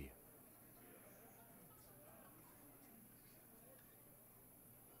Hardie.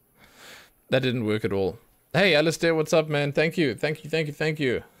 That didn't work at all. Hey, Alistair, what's up, man? Thank you. Thank you, thank you, thank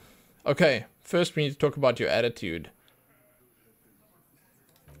you. Okay, first we need to talk about your attitude.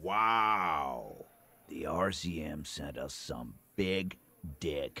 Wow. The RCM sent us some big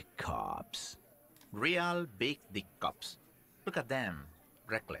dick cops. Real big dick cops. Look at them.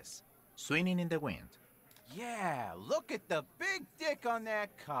 Reckless. Swinging in the wind. Yeah, look at the big dick on that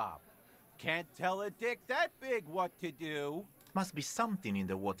cop. Can't tell a dick that big what to do. Must be something in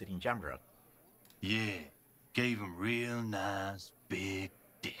the water in Jamrock. Yeah, gave him real nice big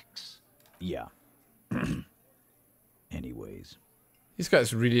dicks. Yeah. Anyways. These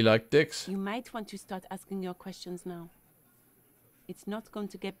guys really like dicks. You might want to start asking your questions now. It's not going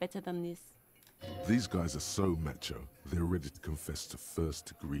to get better than this. These guys are so macho, they're ready to confess to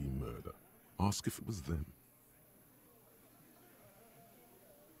first-degree murder. Ask if it was them.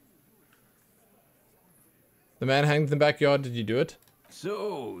 The man hanged in the backyard. Did you do it?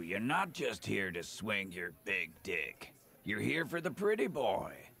 So, you're not just here to swing your big dick. You're here for the pretty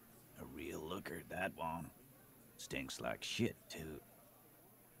boy. A real looker, that one. Stinks like shit, too.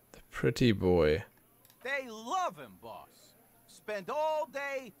 The pretty boy. They love him, boss. Spend all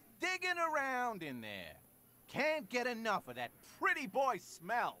day digging around in there. Can't get enough of that pretty boy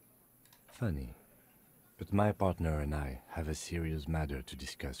smell. Funny, but my partner and I have a serious matter to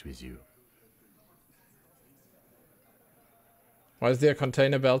discuss with you. Why is there a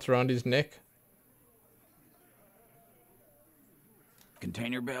container belt around his neck?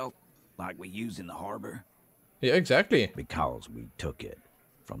 Container belt? Like we use in the harbor? Yeah, exactly. Because we took it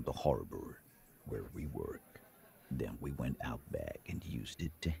from the harbor where we work. Then we went out back and used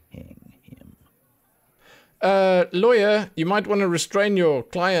it to hang him. Lawyer, you might want to restrain your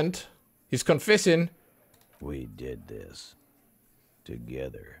client. He's confessing. We did this.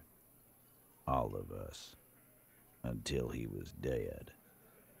 Together. All of us. Until he was dead.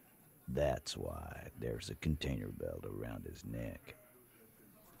 That's why there's a container belt around his neck.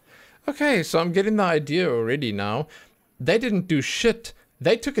 Okay, so I'm getting the idea already now. They didn't do shit.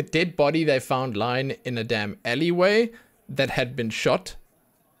 They took a dead body they found lying in a damn alleyway that had been shot.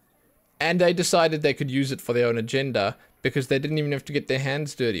 And they decided they could use it for their own agenda because they didn't even have to get their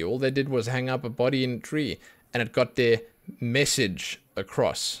hands dirty. All they did was hang up a body in a tree and it got their message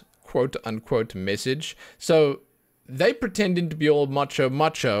across. Quote unquote message. So they pretending to be all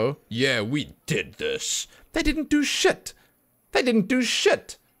macho. Yeah, we did this. They didn't do shit. They didn't do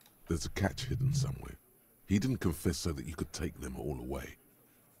shit. There's a catch hidden somewhere. He didn't confess so that you could take them all away.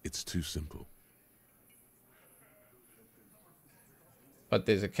 It's too simple. But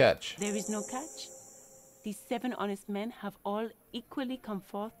there's a catch. There is no catch. These 7 honest men have all equally come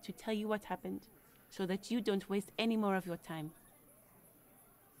forth to tell you what happened, so that you don't waste any more of your time.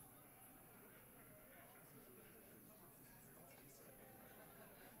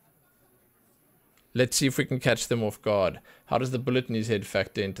 Let's see if we can catch them off guard. How does the bullet in his head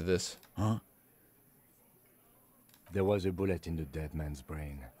factor into this? Huh? There was a bullet in the dead man's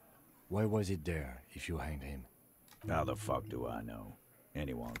brain. Why was it there if you hanged him? How the fuck do I know?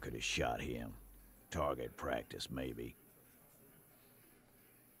 Anyone could have shot him. Target practice, maybe.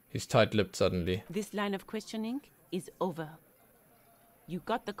 He's tight-lipped suddenly. This line of questioning is over. You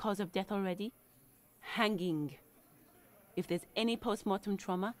got the cause of death already? Hanging. If there's any post-mortem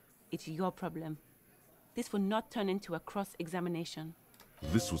trauma, it's your problem. This will not turn into a cross-examination.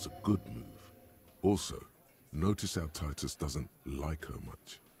 This was a good move. Also, notice how Titus doesn't like her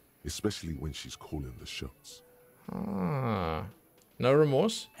much. Especially when she's calling the shots. Ah. No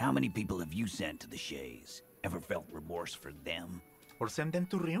remorse? How many people have you sent to the Shays? Ever felt remorse for them? Or send them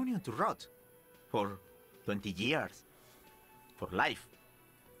to Reunion to rot. For 20 years. For life.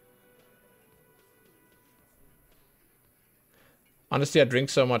 Honestly, I drink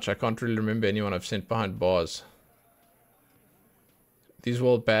so much I can't really remember anyone I've sent behind bars. These were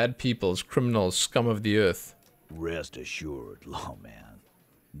all bad peoples, criminals, scum of the earth. Rest assured, lawman.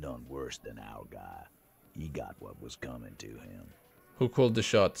 None worse than our guy. He got what was coming to him. Who called the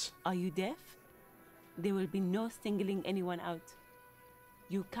shots? Are you deaf? There will be no singling anyone out.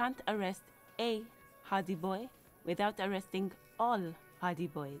 You can't arrest a Hardie boy without arresting all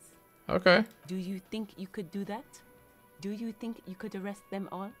Hardie boys. Okay. Do you think you could do that? Do you think you could arrest them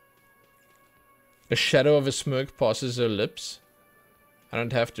all? A shadow of a smirk passes her lips. I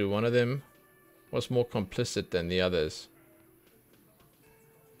don't have to. One of them was more complicit than the others.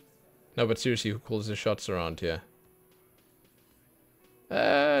 No, but seriously, who calls the shots around here?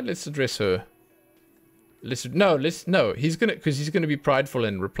 Let's address her. No. He's gonna be prideful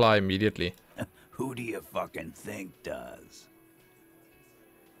and reply immediately. Who do you fucking think does?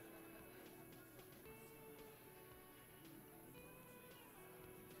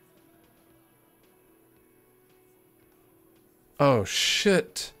 Oh,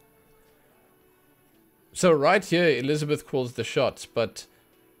 shit. So right here, Elizabeth calls the shots, but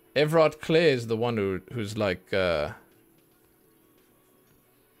Everard Clare is the one who's like,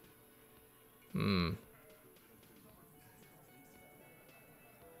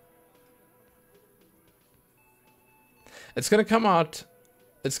 It's gonna come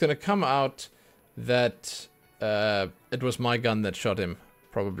out that it was my gun that shot him,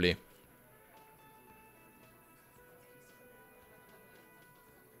 probably.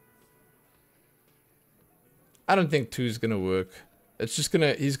 I don't think 2's gonna work. It's just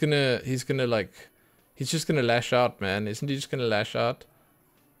gonna, he's just gonna lash out, man. Isn't he just gonna lash out?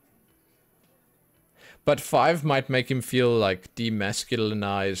 But 5 might make him feel like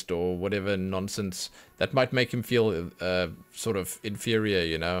demasculinized or whatever nonsense. That might make him feel sort of inferior,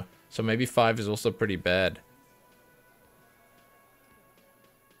 you know? So maybe 5 is also pretty bad.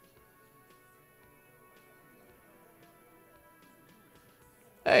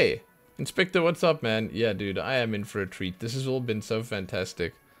 Hey, Inspector, what's up, man? Yeah, dude, I am in for a treat. This has all been so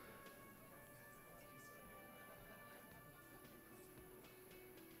fantastic.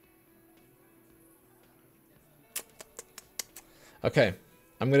 Okay,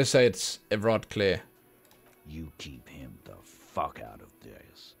 I'm gonna say it's Everard Clare. You keep him the fuck out of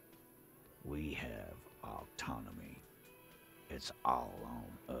this. We have autonomy. It's all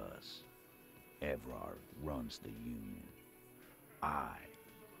on us. Everard runs the Union. I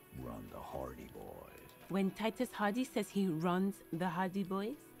run the Hardie Boys. When Titus Hardie says he runs the Hardie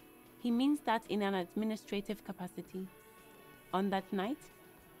Boys, he means that in an administrative capacity. On that night,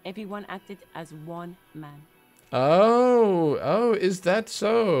 everyone acted as one man. Oh, is that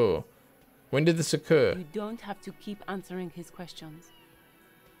so? When did this occur? You don't have to keep answering his questions.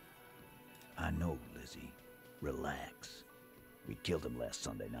 I know, Lizzie. Relax. We killed him last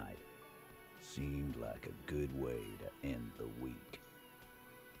Sunday night. Seemed like a good way to end the week.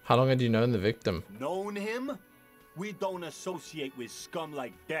 How long had you known the victim? Known him? We don't associate with scum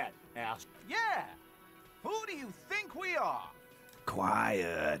like that, ass. Yeah! Who do you think we are?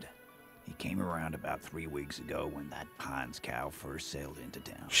 Quiet. He came around about 3 weeks ago when that Pines cow first sailed into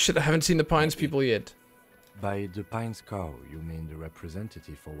town. Shit, I haven't seen the Pines people yet. By the Pines cow, you mean the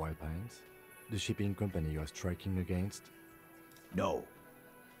representative for Wild Pines? The shipping company you're striking against? No.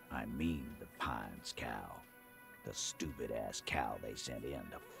 I mean the Pines cow. The stupid-ass cow they sent in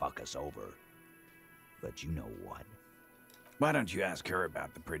to fuck us over. But you know what? Why don't you ask her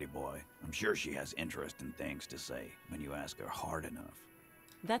about the pretty boy? I'm sure she has interesting things to say when you ask her hard enough.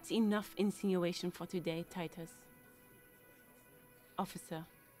 That's enough insinuation for today, Titus. Officer,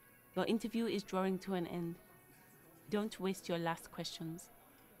 your interview is drawing to an end. Don't waste your last questions.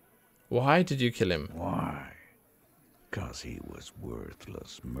 Why did you kill him? Why? 'Cause he was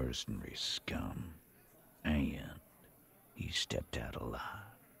worthless mercenary scum. And he stepped out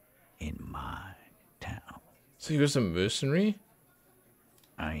alive in my town. So he was a mercenary?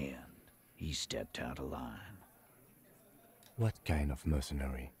 And he stepped out of line. What kind of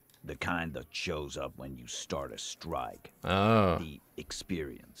mercenary? The kind that shows up when you start a strike. Oh. The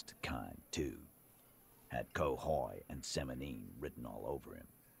experienced kind, too. Had Cohoy and Semenine written all over him.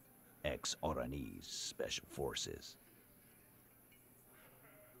 Ex-Oranese Special Forces.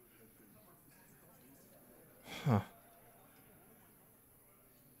 Huh.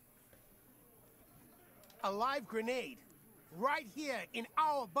 A live grenade. Right here in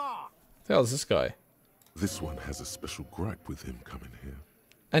our bar. What the hell is this guy? This one has a special gripe with him coming here.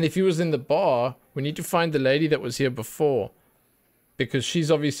 And if he was in the bar, we need to find the lady that was here before. Because she's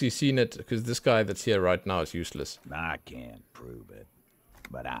obviously seen it, because this guy that's here right now is useless. I can't prove it,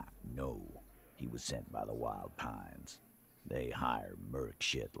 but I know he was sent by the Wild Pines. They hire merc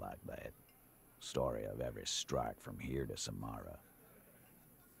shit like that. Story of every strike from here to Samara.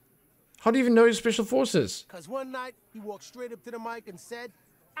 How do you even know he's Special Forces? Cause one night, he walked straight up to the mic and said,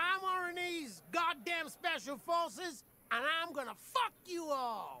 I'm Oranese goddamn Special Forces, and I'm gonna fuck you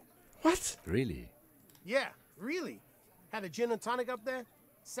all. What? Really? Yeah, really. Had a gin and tonic up there,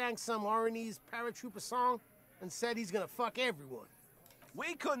 sang some Oranese paratrooper song, and said he's gonna fuck everyone.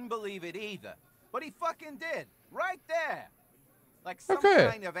 We couldn't believe it either, but he fucking did, right there. Like some Okay.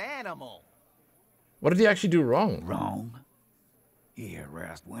 kind of animal. What did he actually do wrong? Wrong? He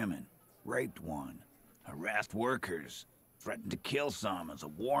harassed women, raped one, harassed workers, threatened to kill some as a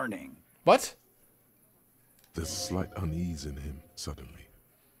warning. What? There's slight unease in him suddenly.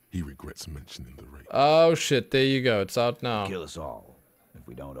 He regrets mentioning the rape. Oh shit, there you go. It's out now. Kill us all if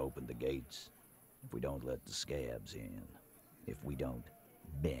we don't open the gates, if we don't let the scabs in, if we don't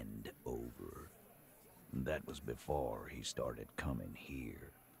bend over. That was before he started coming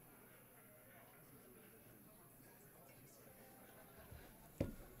here.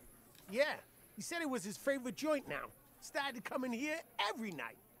 Yeah, he said it was his favorite joint now. Started to come in here every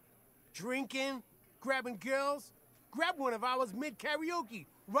night. Drinking, grabbing girls. Grabbed one of ours mid-karaoke,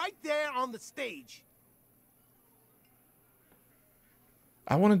 right there on the stage.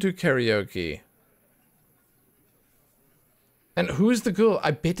 I want to do karaoke. And who is the girl?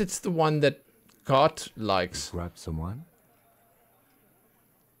 I bet it's the one that God likes. Grab someone?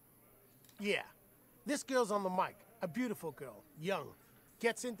 Yeah. This girl's on the mic. A beautiful girl. Young.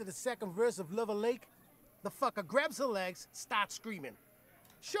 Gets into the second verse of Lover Lake. The fucker grabs her legs, starts screaming.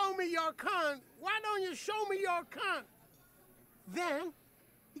 Show me your cunt! Why don't you show me your cunt? Then,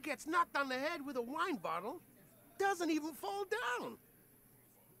 he gets knocked on the head with a wine bottle. Doesn't even fall down.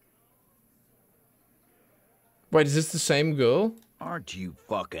 Wait, is this the same girl? Aren't you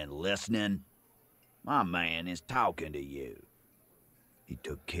fucking listening? My man is talking to you. He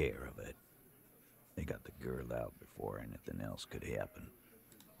took care of it. They got the girl out before anything else could happen.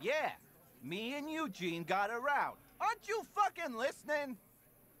 Yeah, me and Eugene got her out. Aren't you fucking listening?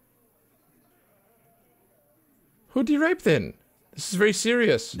 Who'd he rape then? This is very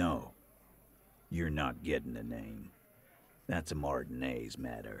serious. No. You're not getting the name. That's a Martinez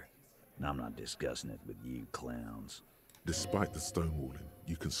matter. And I'm not discussing it with you clowns. Despite the stonewalling,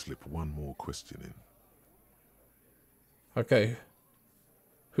 you can slip one more question in. Okay.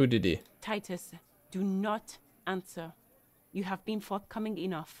 Who did he? Titus, do not answer. You have been forthcoming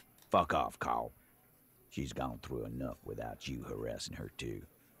enough. Fuck off, Carl. She's gone through enough without you harassing her too.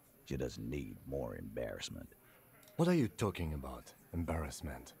 She doesn't need more embarrassment. What are you talking about?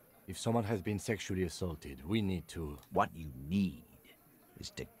 Embarrassment. If someone has been sexually assaulted, we need to... What you need is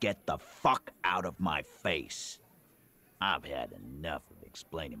to get the fuck out of my face. I've had enough of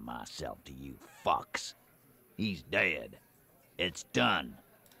explaining myself to you fucks. He's dead. It's done.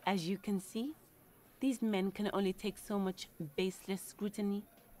 As you can see, these men can only take so much baseless scrutiny.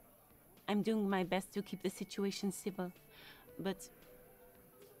 I'm doing my best to keep the situation civil, but...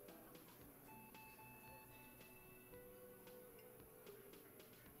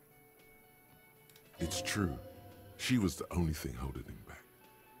 It's true. She was the only thing holding him back.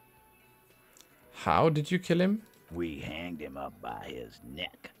 How did you kill him? We hanged him up by his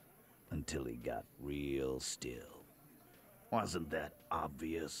neck until he got real still. Wasn't that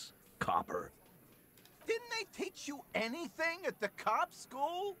obvious, copper? Didn't they teach you anything at the cop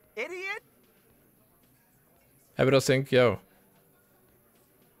school, idiot? Have it all sync, yo.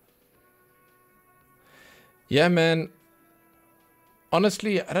 Yeah, man.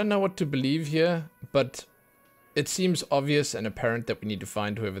 Honestly, I don't know what to believe here, but it seems obvious and apparent that we need to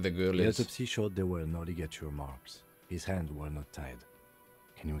find whoever the girl The is. autopsy showed there were no ligature marks. His hands were not tied.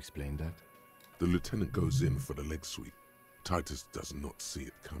 Can you explain that? The lieutenant goes in for the leg sweep. Titus does not see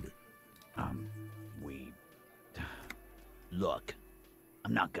it coming. Look,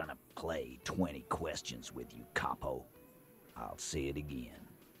 I'm not gonna play 20 questions with you, capo. I'll say it again.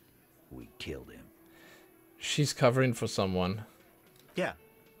 We killed him. She's covering for someone. Yeah,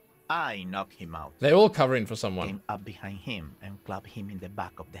 I knocked him out. They're all covering for someone. Came up behind him and clapped him in the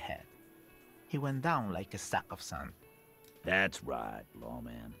back of the head. He went down like a sack of sand. That's right,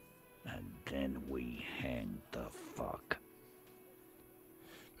 lawman. And then we hanged the fuck.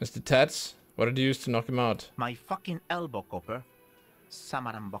 Mr. Tats, what did you use to knock him out? My fucking elbow, copper.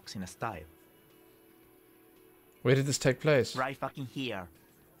 Samurai boxing style. Where did this take place? Right fucking here.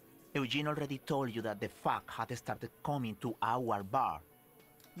 Eugene already told you that the fuck had started coming to our bar.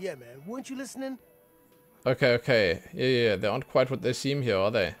 Yeah, man. Weren't you listening? Okay. Yeah. They aren't quite what they seem here,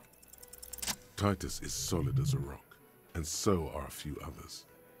 are they? Titus is solid as a rock, and so are a few others.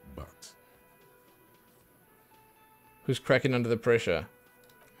 But... who's cracking under the pressure?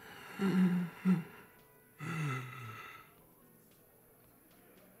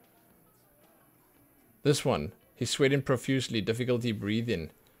 This one. He's sweating profusely, difficulty breathing.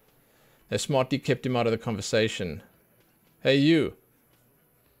 They smartly kept him out of the conversation. Hey, you.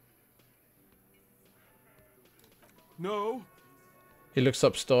 No. He looks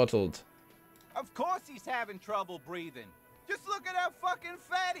up startled. Of course he's having trouble breathing. Just look at how fucking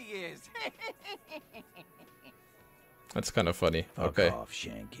fat he is. That's kind of funny. Fuck okay. off,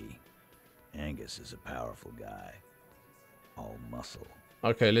 Shanky. Angus is a powerful guy. All muscle.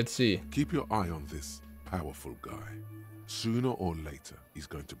 Okay, let's see. Keep your eye on this powerful guy. Sooner or later, he's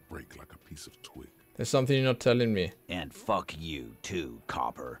going to break like a piece of twig. There's something you're not telling me. And fuck you too,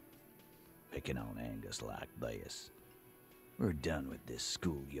 copper. Picking on Angus like this. We're done with this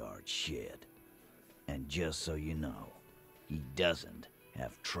schoolyard shit. And just so you know, he doesn't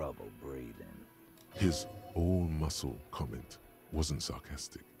have trouble breathing. His all-muscle comment wasn't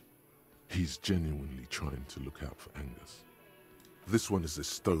sarcastic. He's genuinely trying to look out for Angus. This one is a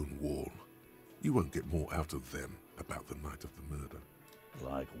stone wall. You won't get more out of them about the night of the murder.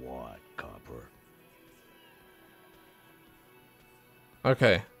 Like what, Copper?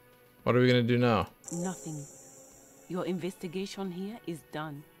 Okay. What are we gonna do now? Nothing. Your investigation here is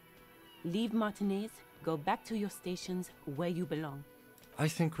done. Leave Martinez, go back to your stations where you belong. I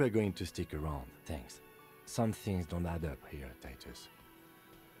think we're going to stick around, thanks. Some things don't add up here, Titus.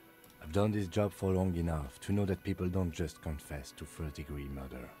 I've done this job for long enough to know that people don't just confess to first-degree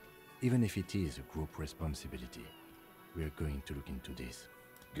murder. Even if it is a group responsibility, we're going to look into this.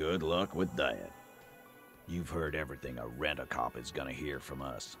 Good luck with that. You've heard everything a rent-a-cop is gonna hear from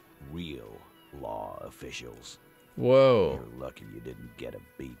us. Real law officials. Whoa. You're lucky you didn't get a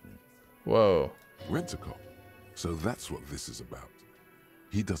beating. Whoa. Rent-a-cop? So that's what this is about.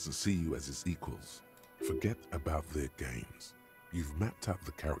 He doesn't see you as his equals. Forget about their games. You've mapped out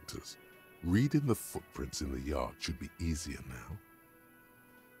the characters. Reading the footprints in the yard should be easier now.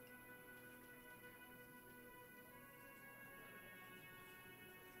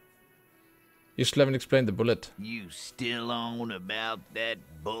 You still haven't explained the bullet. You still on about that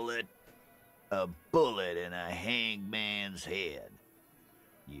bullet? A bullet in a hangman's head.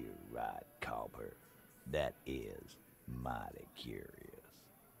 You're right, Copper. That is mighty curious.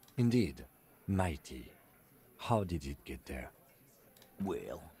 Indeed, mighty. How did it get there?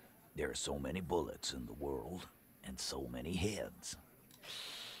 Well, there are so many bullets in the world, and so many heads.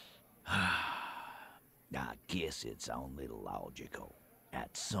 I guess it's only logical.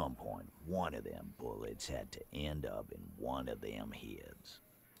 At some point, one of them bullets had to end up in one of them heads.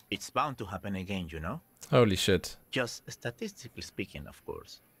 It's bound to happen again, you know? Holy shit. Just statistically speaking, of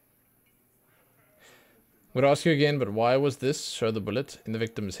course. I'm gonna ask you again, but why was this show the bullet in the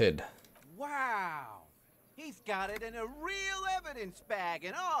victim's head? Wow! He's got it in a real evidence bag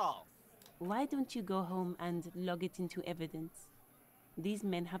and all! Why don't you go home and log it into evidence? These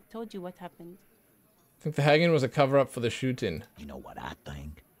men have told you what happened. I think the hanging was a cover-up for the shooting. You know what I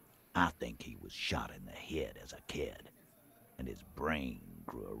think? I think he was shot in the head as a kid, and his brain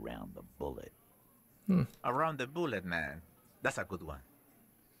grew around the bullet. Around the bullet, man. That's a good one.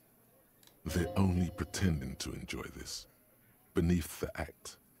 They're only pretending to enjoy this. Beneath the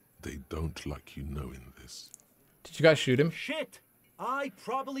act, they don't like you knowing this. Did you guys shoot him? Shit! I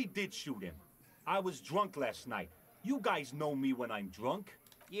probably did shoot him. I was drunk last night. You guys know me when I'm drunk.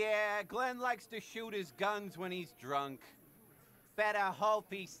 Yeah, Glenn likes to shoot his guns when he's drunk. Better hope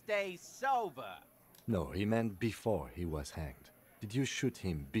he stays sober. No, he meant before he was hanged. Did you shoot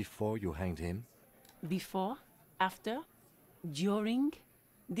him before you hanged him? Before? After? During?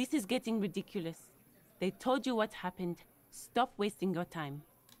 This is getting ridiculous. They told you what happened. Stop wasting your time.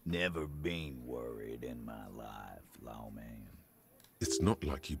 Never been worried in my life, lawman. It's not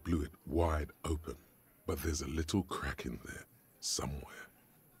like you blew it wide open, but there's a little crack in there, somewhere.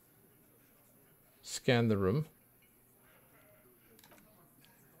 Scan the room.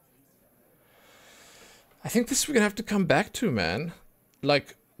 I think this we're gonna have to come back to, man.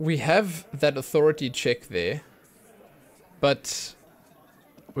 Like, we have that authority check there, but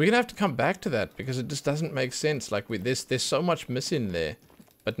we're gonna have to come back to that because it just doesn't make sense. Like, with this, there's so much missing there.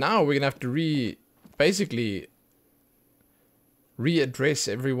 But now we're gonna have to basically readdress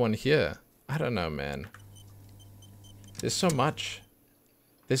everyone here. I don't know, man. There's so much.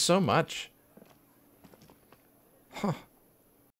 There's so much. Huh.